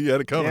 He's like, he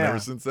had it coming ever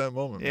since that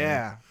moment.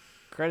 Yeah. Man.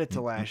 Credit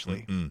to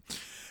Lashley.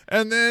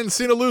 And then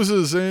Cena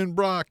loses, and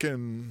Brock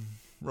and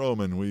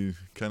Roman, we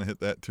kind of hit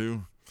that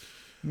too.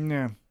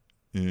 Yeah.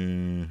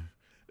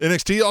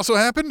 NXT also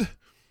happened.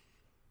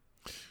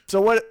 So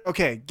what?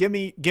 Okay, give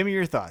me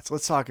your thoughts.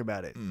 Let's talk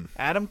about it.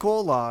 Adam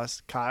Cole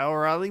lost. Kyle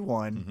O'Reilly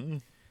won. Mm-hmm.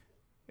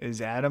 Is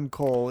Adam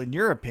Cole, in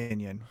your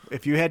opinion,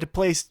 if you had to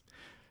place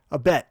a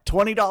bet,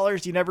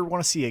 $20 you never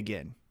want to see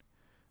again,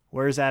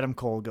 where's Adam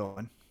Cole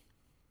going?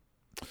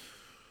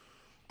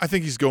 I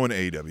think he's going to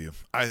AEW.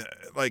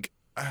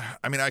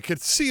 I mean, I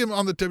could see him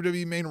on the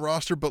WWE main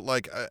roster, but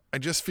like, I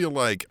just feel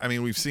like, I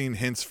mean, we've seen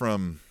hints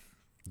from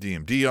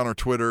DMD on our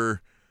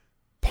Twitter.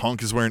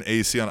 Punk is wearing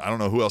AC on. I don't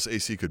know who else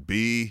AC could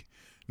be.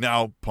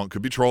 Now, Punk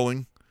could be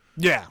trolling.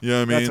 Yeah. You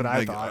know what I mean? That's what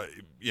I thought.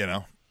 You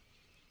know,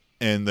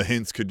 and the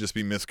hints could just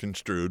be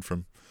misconstrued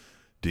from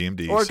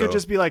DMD. Or it could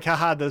just be like,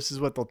 haha, this is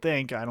what they'll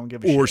think. I don't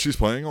give a shit. Or she's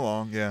playing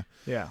along. Yeah.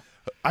 Yeah.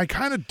 I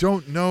kind of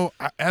don't know.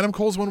 Adam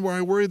Cole's one where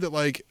I worry that,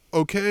 like,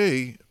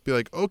 okay,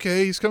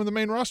 he's coming to the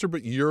main roster,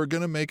 but you're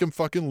going to make him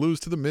fucking lose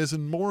to The Miz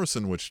and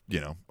Morrison, which, you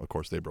know, of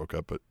course they broke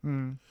up, but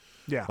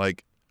yeah.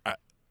 Like,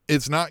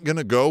 it's not going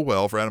to go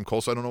well for Adam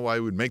Cole, so I don't know why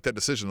he would make that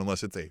decision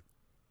unless it's a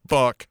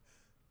fuck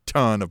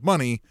ton of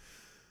money.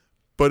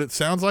 But it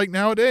sounds like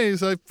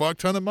nowadays a fuck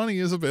ton of money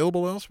is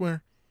available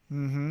elsewhere.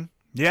 Mm-hmm.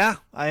 Yeah,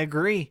 I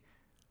agree.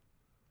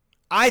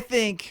 I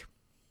think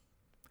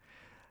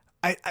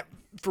I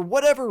for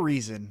whatever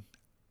reason,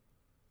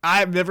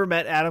 I've never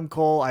met Adam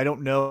Cole. I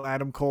don't know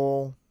Adam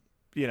Cole,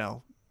 you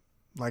know,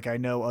 like I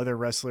know other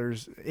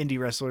wrestlers, indie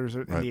wrestlers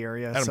in the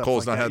area. Adam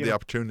Cole's not had the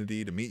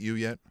opportunity to meet you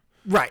yet.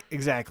 Right,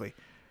 exactly.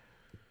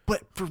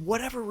 But for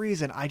whatever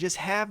reason, I just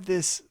have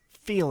this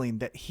feeling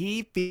that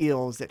he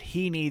feels that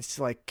he needs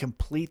to like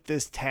complete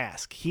this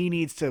task. He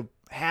needs to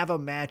have a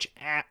match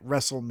at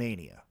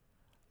WrestleMania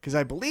because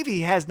I believe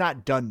he has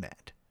not done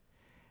that.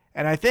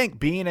 And I think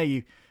being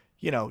a,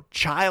 you know,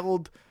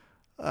 child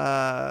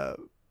fan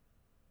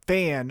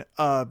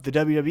of the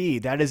WWE,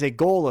 that is a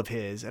goal of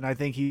his. And I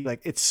think he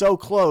like, it's so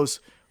close.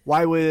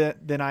 Why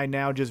would then I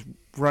now just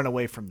run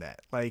away from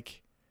that?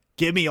 Like,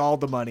 give me all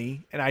the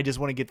money, and I just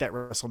want to get that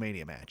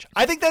WrestleMania match.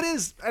 I think that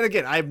is, and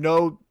again, I have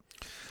no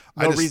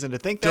reason to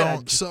think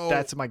that.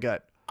 That's my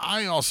gut.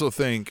 I also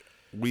think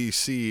we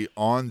see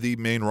on the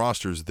main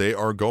rosters, they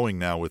are going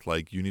now with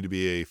like, you need to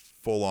be a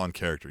full-on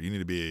character. You need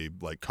to be a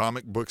like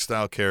comic book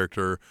style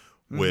character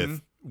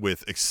with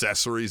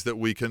accessories that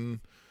we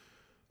can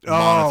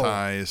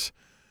monetize.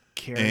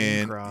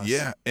 Carrying cross.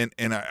 Yeah, and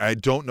I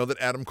don't know that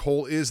Adam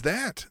Cole is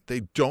that.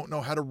 They don't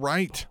know how to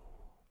write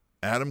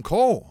Adam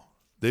Cole.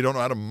 They don't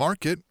know how to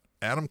market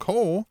Adam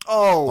Cole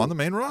on the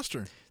main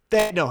roster.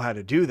 They know how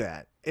to do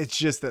that. It's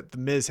just that The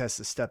Miz has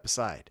to step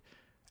aside.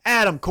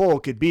 Adam Cole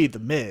could be The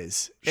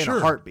Miz in a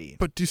heartbeat.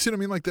 But do you see what I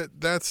mean? Like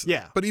that's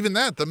yeah. But even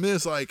that, The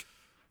Miz, like,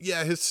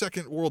 yeah, his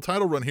second world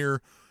title run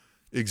here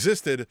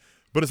existed,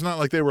 but it's not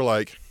like they were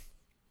like,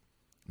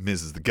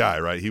 Miz is the guy,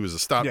 right? He was a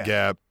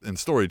stopgap and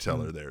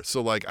storyteller there.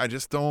 So like, I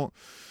just don't.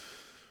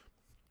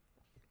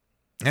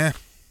 I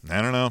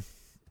don't know.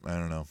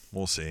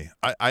 We'll see.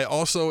 I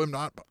also am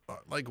not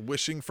like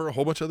wishing for a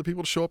whole bunch of other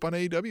people to show up on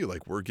AEW.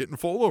 Like we're getting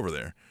full over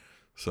there.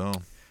 So,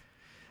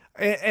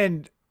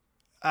 and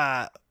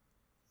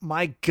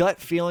my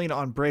gut feeling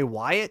on Bray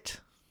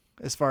Wyatt,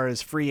 as far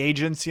as free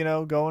agents, you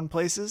know, going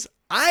places,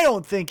 I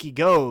don't think he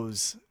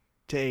goes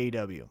to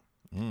AEW.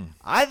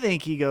 I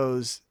think he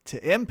goes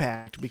to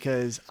Impact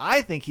because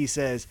I think he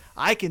says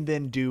I can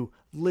then do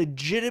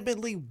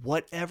legitimately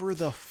whatever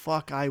the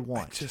fuck I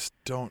want. I just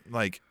don't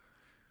like.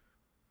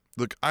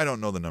 Look, I don't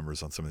know the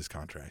numbers on some of these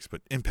contracts, but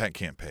Impact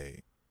can't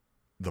pay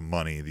the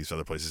money these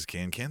other places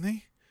can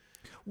they?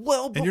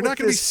 Well, but and you're not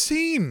going to be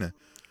seen.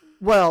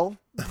 Well,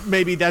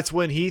 maybe that's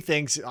when he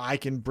thinks I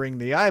can bring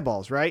the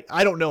eyeballs, right?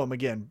 I don't know him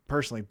again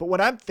personally, but what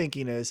I'm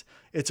thinking is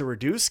it's a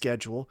reduced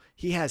schedule.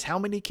 He has how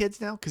many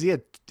kids now? Because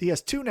he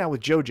has 2 now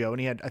with JoJo, and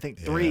he had I think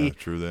 3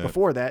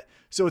 before that.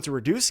 So it's a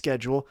reduced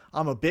schedule.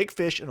 I'm a big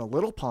fish in a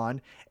little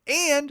pond,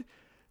 and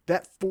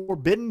that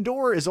forbidden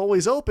door is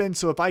always open.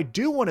 So if I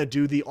do want to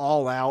do the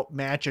all-out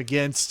match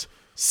against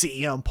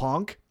CM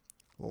Punk,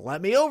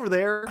 let me over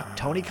there.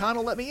 Tony Khan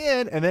will let me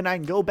in, and then I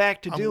can go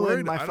back to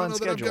doing my fun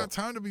schedule. I've got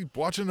time to be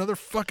watching another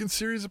fucking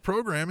series of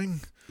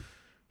programming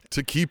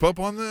to keep up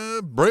on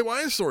the Bray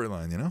Wyatt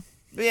storyline, you know?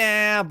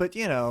 Yeah, but,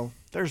 you know,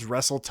 there's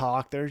Wrestle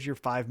Talk. There's your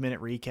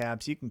 5-minute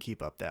recaps. You can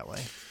keep up that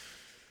way.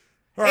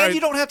 All right. And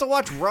you don't have to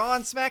watch Raw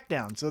and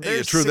SmackDown. So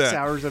there's 6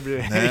 hours of your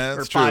day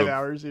or 5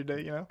 hours a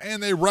day, you know?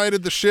 And they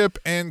righted the ship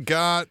and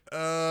got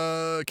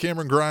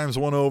Cameron Grimes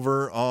one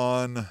over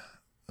on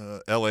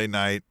LA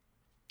Knight.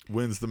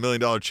 Wins the $1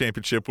 Million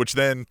Championship, which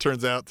then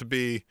turns out to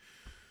be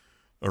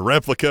a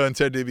replica, and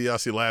Ted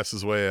DiBiase laughs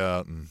his way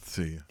out and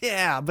see.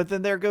 Yeah, but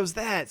then there goes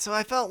that. So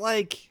I felt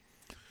like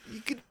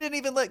you didn't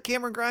even let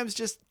Cameron Grimes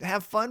just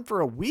have fun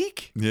for a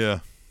week. Yeah.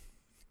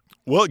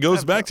 Well, it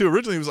goes back to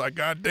originally, he was like,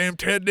 goddamn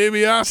Ted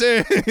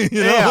DiBiase.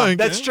 you know, yeah, like,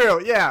 that's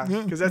true. Yeah,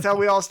 because that's how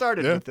we all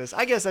started with this.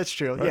 I guess that's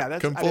true. Right. Yeah,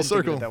 that's come full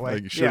circle. That way.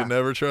 Like, you should have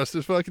never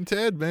trusted fucking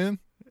Ted, man.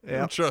 Yeah.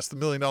 Don't trust the $1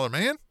 Million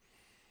Man.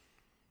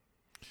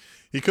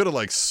 He could have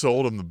like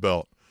sold him the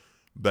belt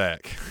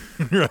back,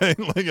 right?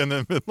 Like, and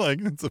then been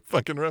like, it's a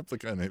fucking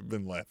replica, and they've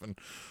been laughing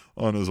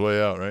on his way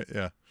out, right?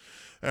 Yeah.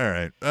 All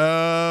right.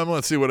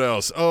 Let's see what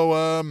else.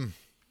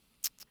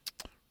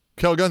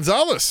 Kel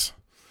Gonzalez,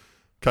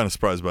 kind of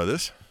surprised by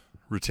this,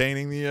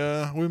 retaining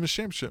the women's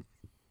championship.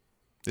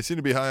 They seem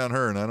to be high on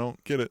her, and I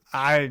don't get it.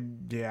 I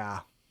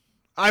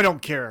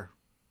don't care.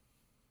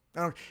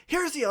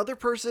 Here's the other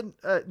person,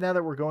 now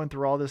that we're going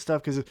through all this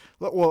stuff, because,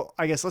 well,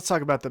 I guess let's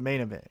talk about the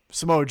main event.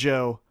 Samoa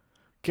Joe,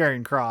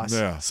 Karrion Kross.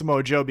 Yeah.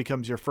 Samoa Joe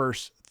becomes your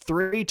first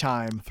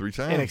three-time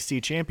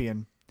NXT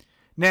champion.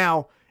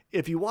 Now,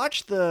 if you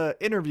watch the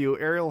interview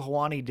Ariel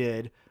Helwani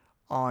did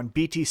on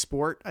BT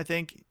Sport, I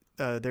think,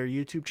 their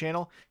YouTube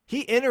channel,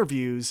 he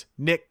interviews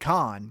Nick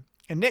Khan,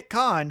 and Nick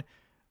Khan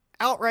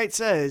outright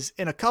says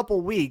in a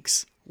couple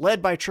weeks,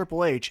 led by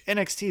Triple H,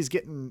 NXT is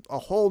getting a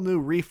whole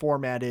new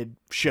reformatted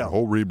show. A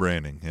whole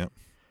rebranding, yep.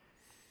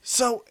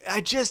 So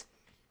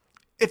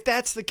if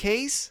that's the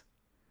case,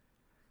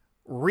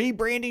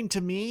 rebranding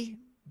to me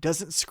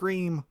doesn't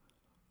scream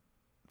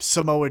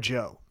Samoa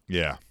Joe.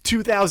 Yeah.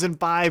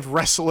 2005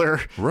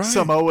 wrestler right.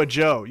 Samoa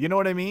Joe. You know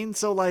what I mean?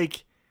 So,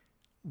 like,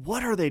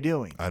 what are they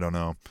doing? I don't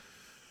know.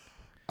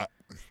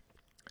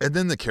 And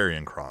then the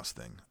Karrion Kross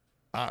thing.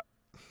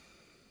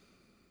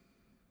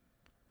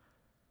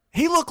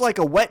 He looked like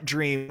a wet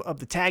dream of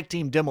the tag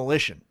team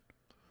Demolition.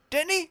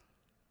 Didn't he?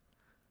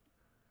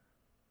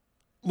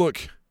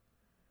 Look,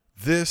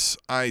 this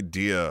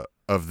idea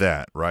of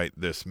that, right?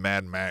 This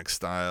Mad Max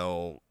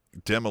style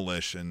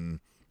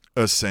Demolition,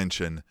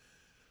 Ascension.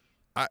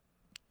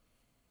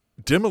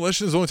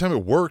 Demolition is the only time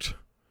it worked.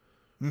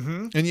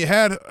 Mm-hmm. And you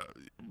had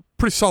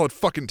pretty solid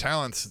fucking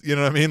talents, you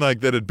know what I mean?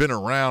 Like, that had been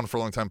around for a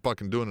long time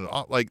fucking doing it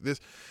all, like this.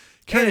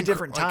 In a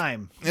different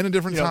time. In a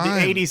different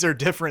time. The 80s are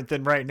different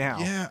than right now.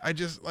 Yeah, I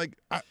just, like,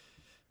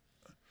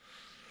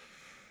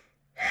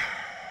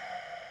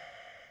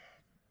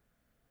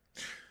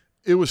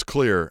 it was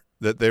clear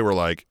that they were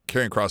like,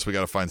 Karrion Kross, we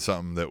got to find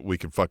something that we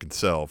can fucking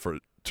sell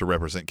to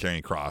represent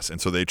Karrion Kross.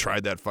 And so they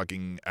tried that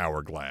fucking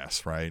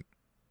hourglass, right?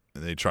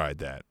 And they tried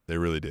that. They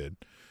really did.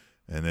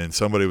 And then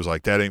somebody was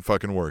like, that ain't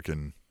fucking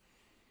working.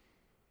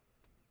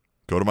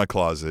 Go to my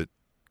closet,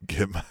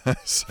 get my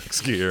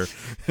sex gear,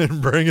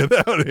 and bring it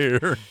out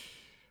here.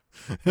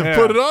 And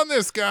put it on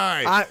this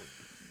guy.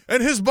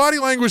 And his body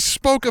language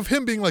spoke of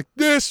him being like,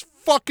 this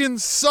fucking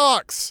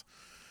sucks.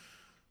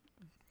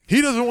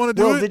 He doesn't want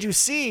to do it. Did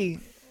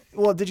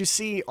you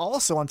see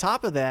also on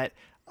top of that,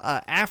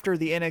 after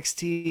the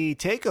NXT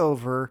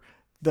takeover,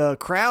 the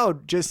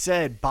crowd just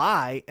said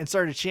bye and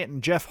started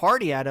chanting Jeff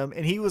Hardy at him,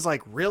 and he was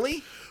like,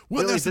 really?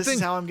 Well, really? that's This the thing.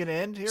 Is how I'm going to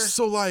end here?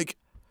 So, like,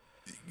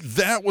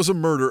 that was a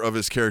murder of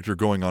his character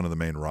going on in the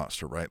main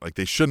roster, right? Like,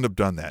 they shouldn't have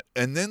done that.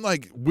 And then,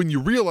 like, when you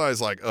realize,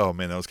 like, oh,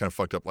 man, that was kind of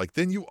fucked up, like,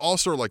 then you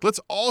also are like,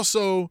 let's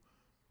also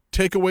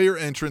take away your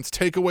entrance,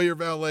 take away your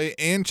valet,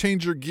 and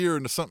change your gear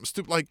into something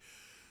stupid. Like,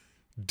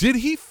 did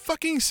he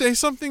fucking say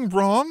something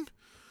wrong?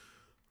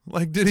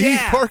 Like, did he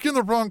park in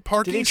the wrong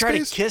parking space? Did he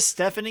try to kiss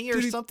Stephanie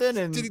or something?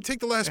 And did he take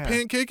the last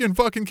pancake in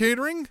fucking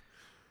catering?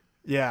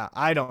 Yeah,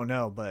 I don't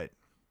know, but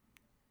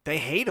they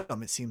hate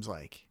him, it seems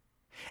like.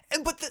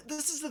 But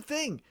this is the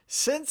thing.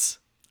 Since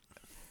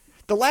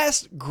the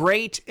last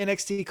great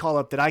NXT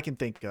call-up that I can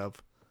think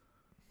of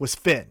was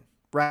Finn,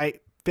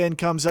 right? Finn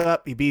comes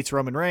up, he beats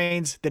Roman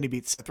Reigns, then he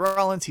beats Seth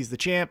Rollins, he's the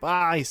champ.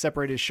 He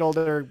separated his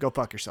shoulder, go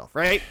fuck yourself,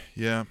 right?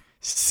 Yeah.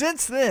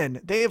 Since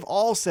then, they have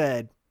all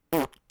said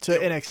to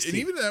NXT. And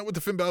even that with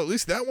the Finn Balor, at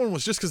least that one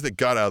was just because they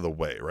got out of the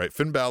way, right?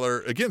 Finn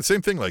Balor, again,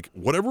 same thing. Like,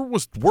 whatever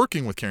was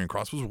working with Karrion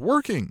Kross was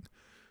working,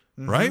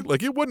 right?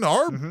 Like, it wasn't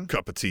our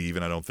cup of tea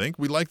even, I don't think.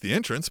 We liked the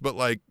entrance, but,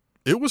 like,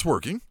 it was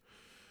working.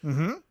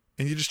 Mm-hmm.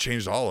 And you just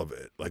changed all of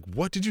it. Like,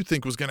 what did you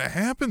think was going to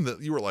happen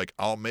that you were like,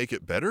 I'll make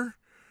it better?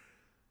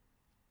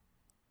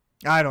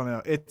 I don't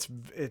know. It's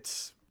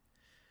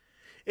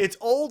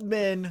old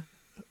men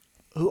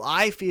who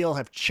I feel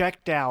have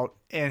checked out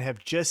and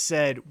have just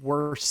said,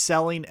 we're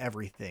selling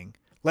everything.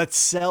 Let's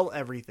sell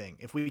everything.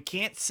 If we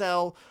can't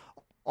sell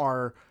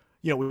our,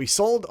 we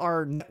sold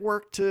our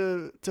network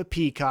to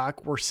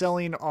Peacock. We're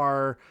selling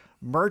our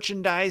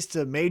merchandise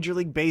to Major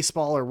League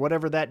Baseball or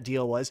whatever that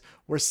deal was.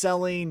 We're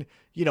selling,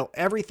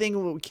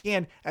 everything we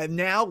can. And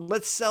now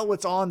let's sell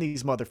what's on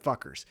these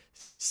motherfuckers.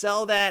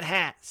 Sell that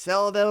hat,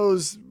 sell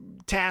those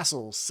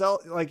tassels,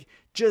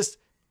 just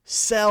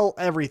sell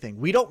everything.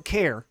 We don't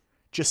care.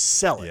 Just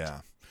sell it.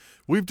 Yeah.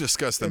 We've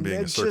discussed them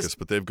being a circus, just,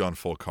 but they've gone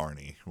full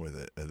carny with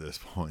it at this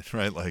point,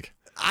 right? Like,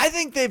 I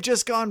think they've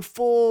just gone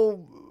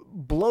full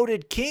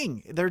bloated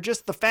king. They're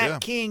just the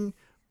fat king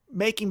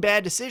making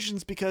bad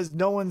decisions because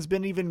no one's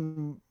been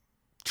even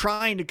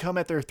trying to come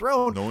at their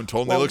throne. No one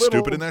told them they look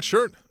stupid in that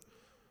shirt.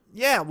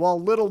 Yeah, while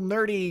little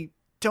nerdy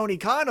Tony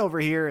Khan over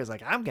here is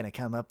like, I'm going to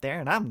come up there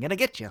and I'm going to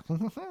get you.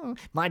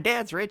 My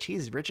dad's rich.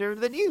 He's richer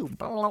than you.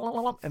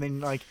 And then,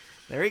 like,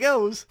 there he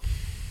goes.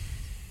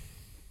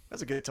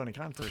 That's a good Tony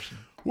Khan person.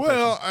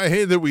 Well, I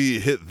hate that we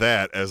hit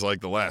that as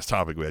like the last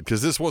topic we had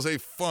because this was a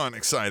fun,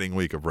 exciting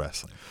week of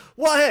wrestling.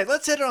 Well, hey,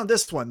 let's hit it on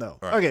this one though.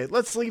 Right. Okay,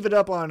 let's leave it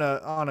up on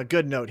a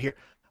good note here.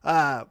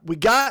 We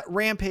got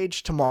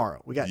Rampage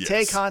tomorrow. We got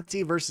Tay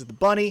Conti versus the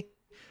Bunny.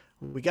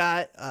 We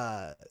got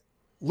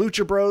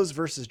Lucha Bros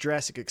versus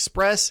Jurassic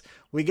Express.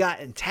 We got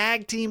in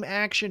tag team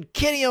action,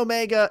 Kenny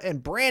Omega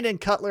and Brandon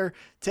Cutler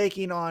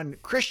taking on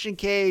Christian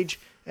Cage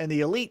and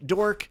the Elite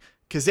Dork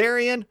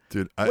Kazarian.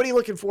 Dude, what are you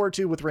looking forward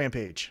to with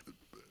Rampage?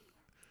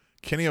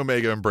 Kenny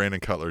Omega and Brandon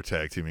Cutler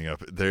tag teaming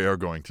up. They are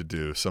going to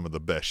do some of the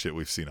best shit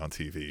we've seen on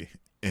TV,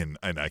 and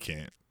I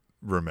can't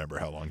remember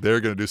how long. They're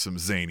going to do some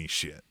zany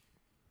shit.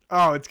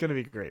 Oh, it's going to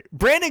be great.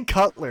 Brandon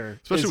Cutler,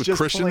 especially with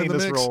Christian in the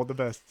mix, role the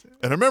best.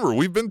 And remember,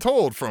 we've been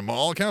told from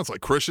all accounts, like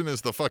Christian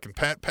is the fucking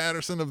Pat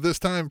Patterson of this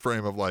time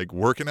frame of like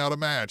working out a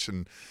match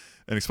and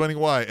explaining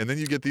why. And then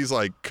you get these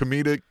like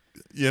comedic,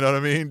 you know what I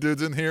mean,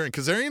 dudes in here. And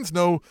Kazarian's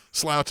no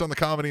slouch on the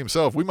comedy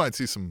himself. We might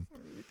see some,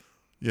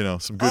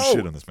 some good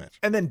shit in this match.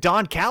 And then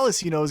Don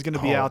Callis, is going to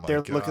be out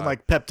there looking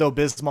like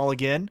Pepto-Bismol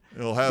again.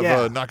 He'll have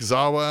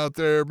Nakazawa out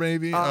there,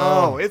 maybe.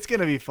 It's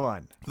going to be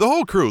fun. The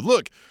whole crew.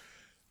 Look.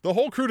 The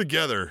whole crew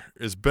together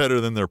is better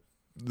than the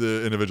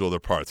individual of their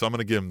parts. I'm going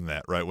to give them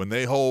that, right? When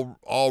they all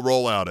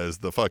roll out as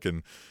the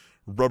fucking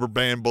Rubber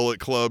Band Bullet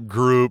Club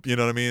group, you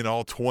know what I mean?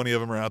 All 20 of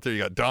them are out there. You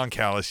got Don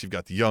Callis, you've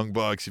got the Young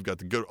Bucks, you've got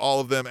the good, all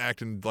of them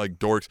acting like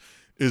dorks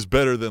is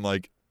better than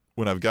like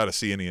when I've got to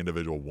see any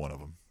individual one of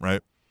them,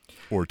 right?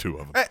 Or two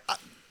of them.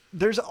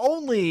 There's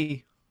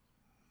only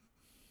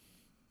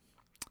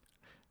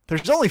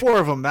 4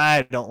 of them that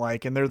I don't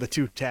like, and they're the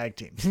 2 tag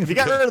teams. If you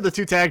got rid of the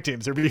 2 tag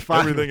teams, there'd be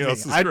fine. Everything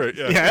else is great.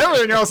 Yeah.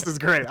 Everything else is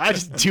great. I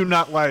just do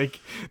not like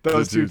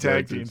those 2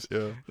 tag teams.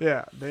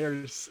 Yeah, they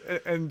are just,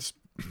 and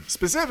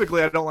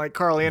specifically, I don't like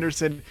Carl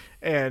Anderson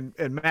and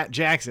Matt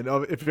Jackson.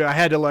 If I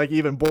had to like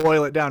even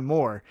boil it down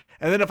more,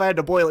 and then if I had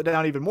to boil it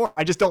down even more,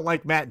 I just don't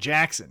like Matt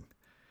Jackson.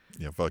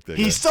 Yeah, fuck that.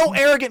 He's so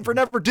arrogant for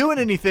never doing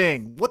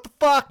anything. What the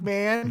fuck,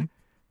 man?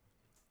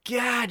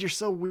 God, you're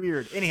so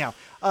weird. Anyhow,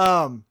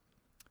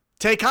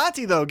 Tay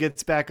Conti, though,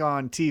 gets back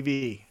on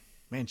TV.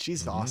 Man,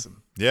 she's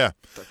awesome. Yeah,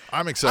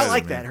 I'm excited. I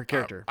like that, her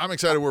character. I'm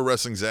excited where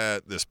wrestling's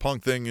at. This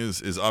Punk thing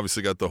is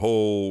obviously got the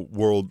whole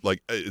world,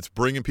 like, it's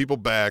bringing people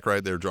back,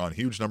 right? They're drawing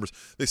huge numbers.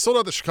 They sold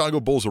out the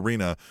Chicago Bulls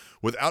Arena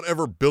without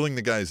ever billing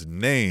the guy's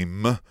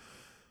name.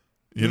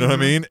 You know what I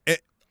mean?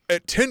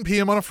 At 10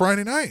 p.m. on a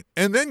Friday night.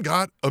 And then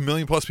got 1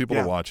 million plus people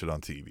to watch it on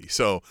TV.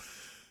 So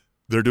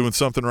they're doing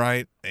something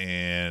right,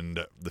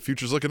 and the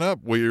future's looking up.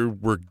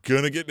 We're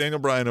gonna get Daniel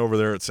Bryan over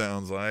there. It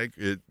sounds like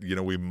it.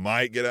 We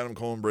might get Adam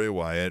Cole and Bray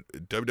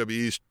Wyatt.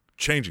 WWE's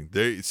changing.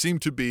 They seem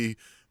to be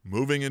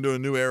moving into a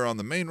new era on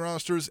the main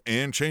rosters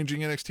and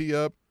changing NXT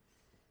up.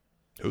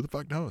 Who the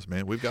fuck knows,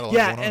 man? We've got a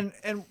lot going on.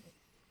 And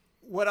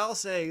what I'll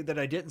say that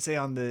I didn't say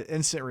on the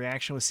instant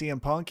reaction with CM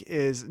Punk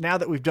is now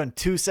that we've done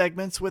 2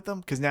 segments with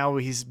him, because now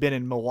he's been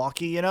in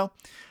Milwaukee,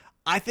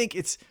 I think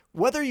it's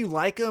whether you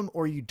like him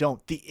or you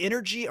don't, the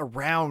energy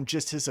around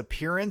just his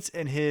appearance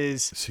and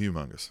it's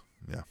humongous.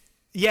 Yeah.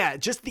 Yeah,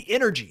 just the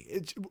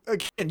energy.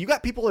 Again, you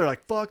got people that are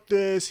like, fuck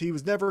this. He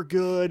was never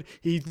good.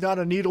 He's not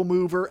a needle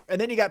mover.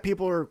 And then you got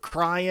people who are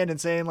crying and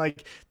saying,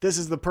 like, this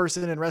is the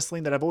person in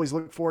wrestling that I've always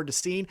looked forward to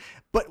seeing.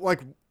 But,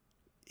 like,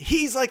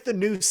 he's like the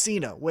new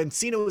Cena. When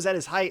Cena was at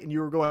his height and you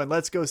were going,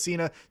 let's go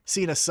Cena,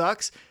 Cena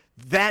sucks.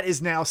 That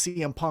is now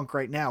CM Punk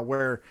right now,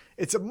 where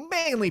it's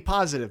mainly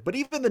positive, but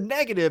even the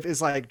negative is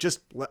like,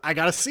 just, I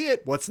got to see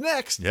it. What's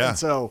next? Yeah. And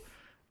so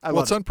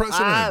it's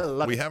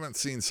unprecedented. We haven't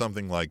seen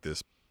something like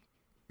this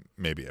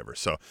maybe ever.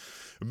 So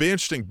it'd be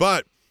interesting.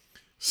 But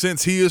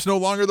since he is no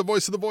longer the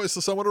voice of the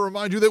voiceless, I want to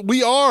remind you that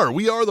we are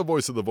the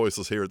voice of the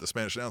voiceless here at the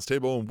Spanish Announce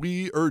Table. And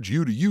we urge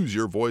you to use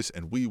your voice,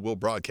 and we will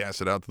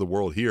broadcast it out to the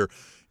world here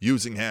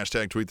using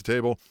hashtag Tweet the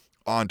Table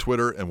on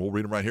Twitter, and we'll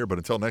read them right here. But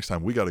until next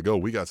time, we got to go.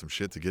 We got some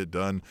shit to get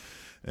done,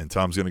 and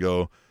Tom's going to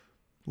go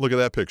look at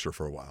that picture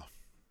for a while.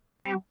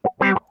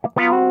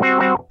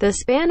 The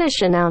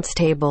Spanish Announce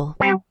Table.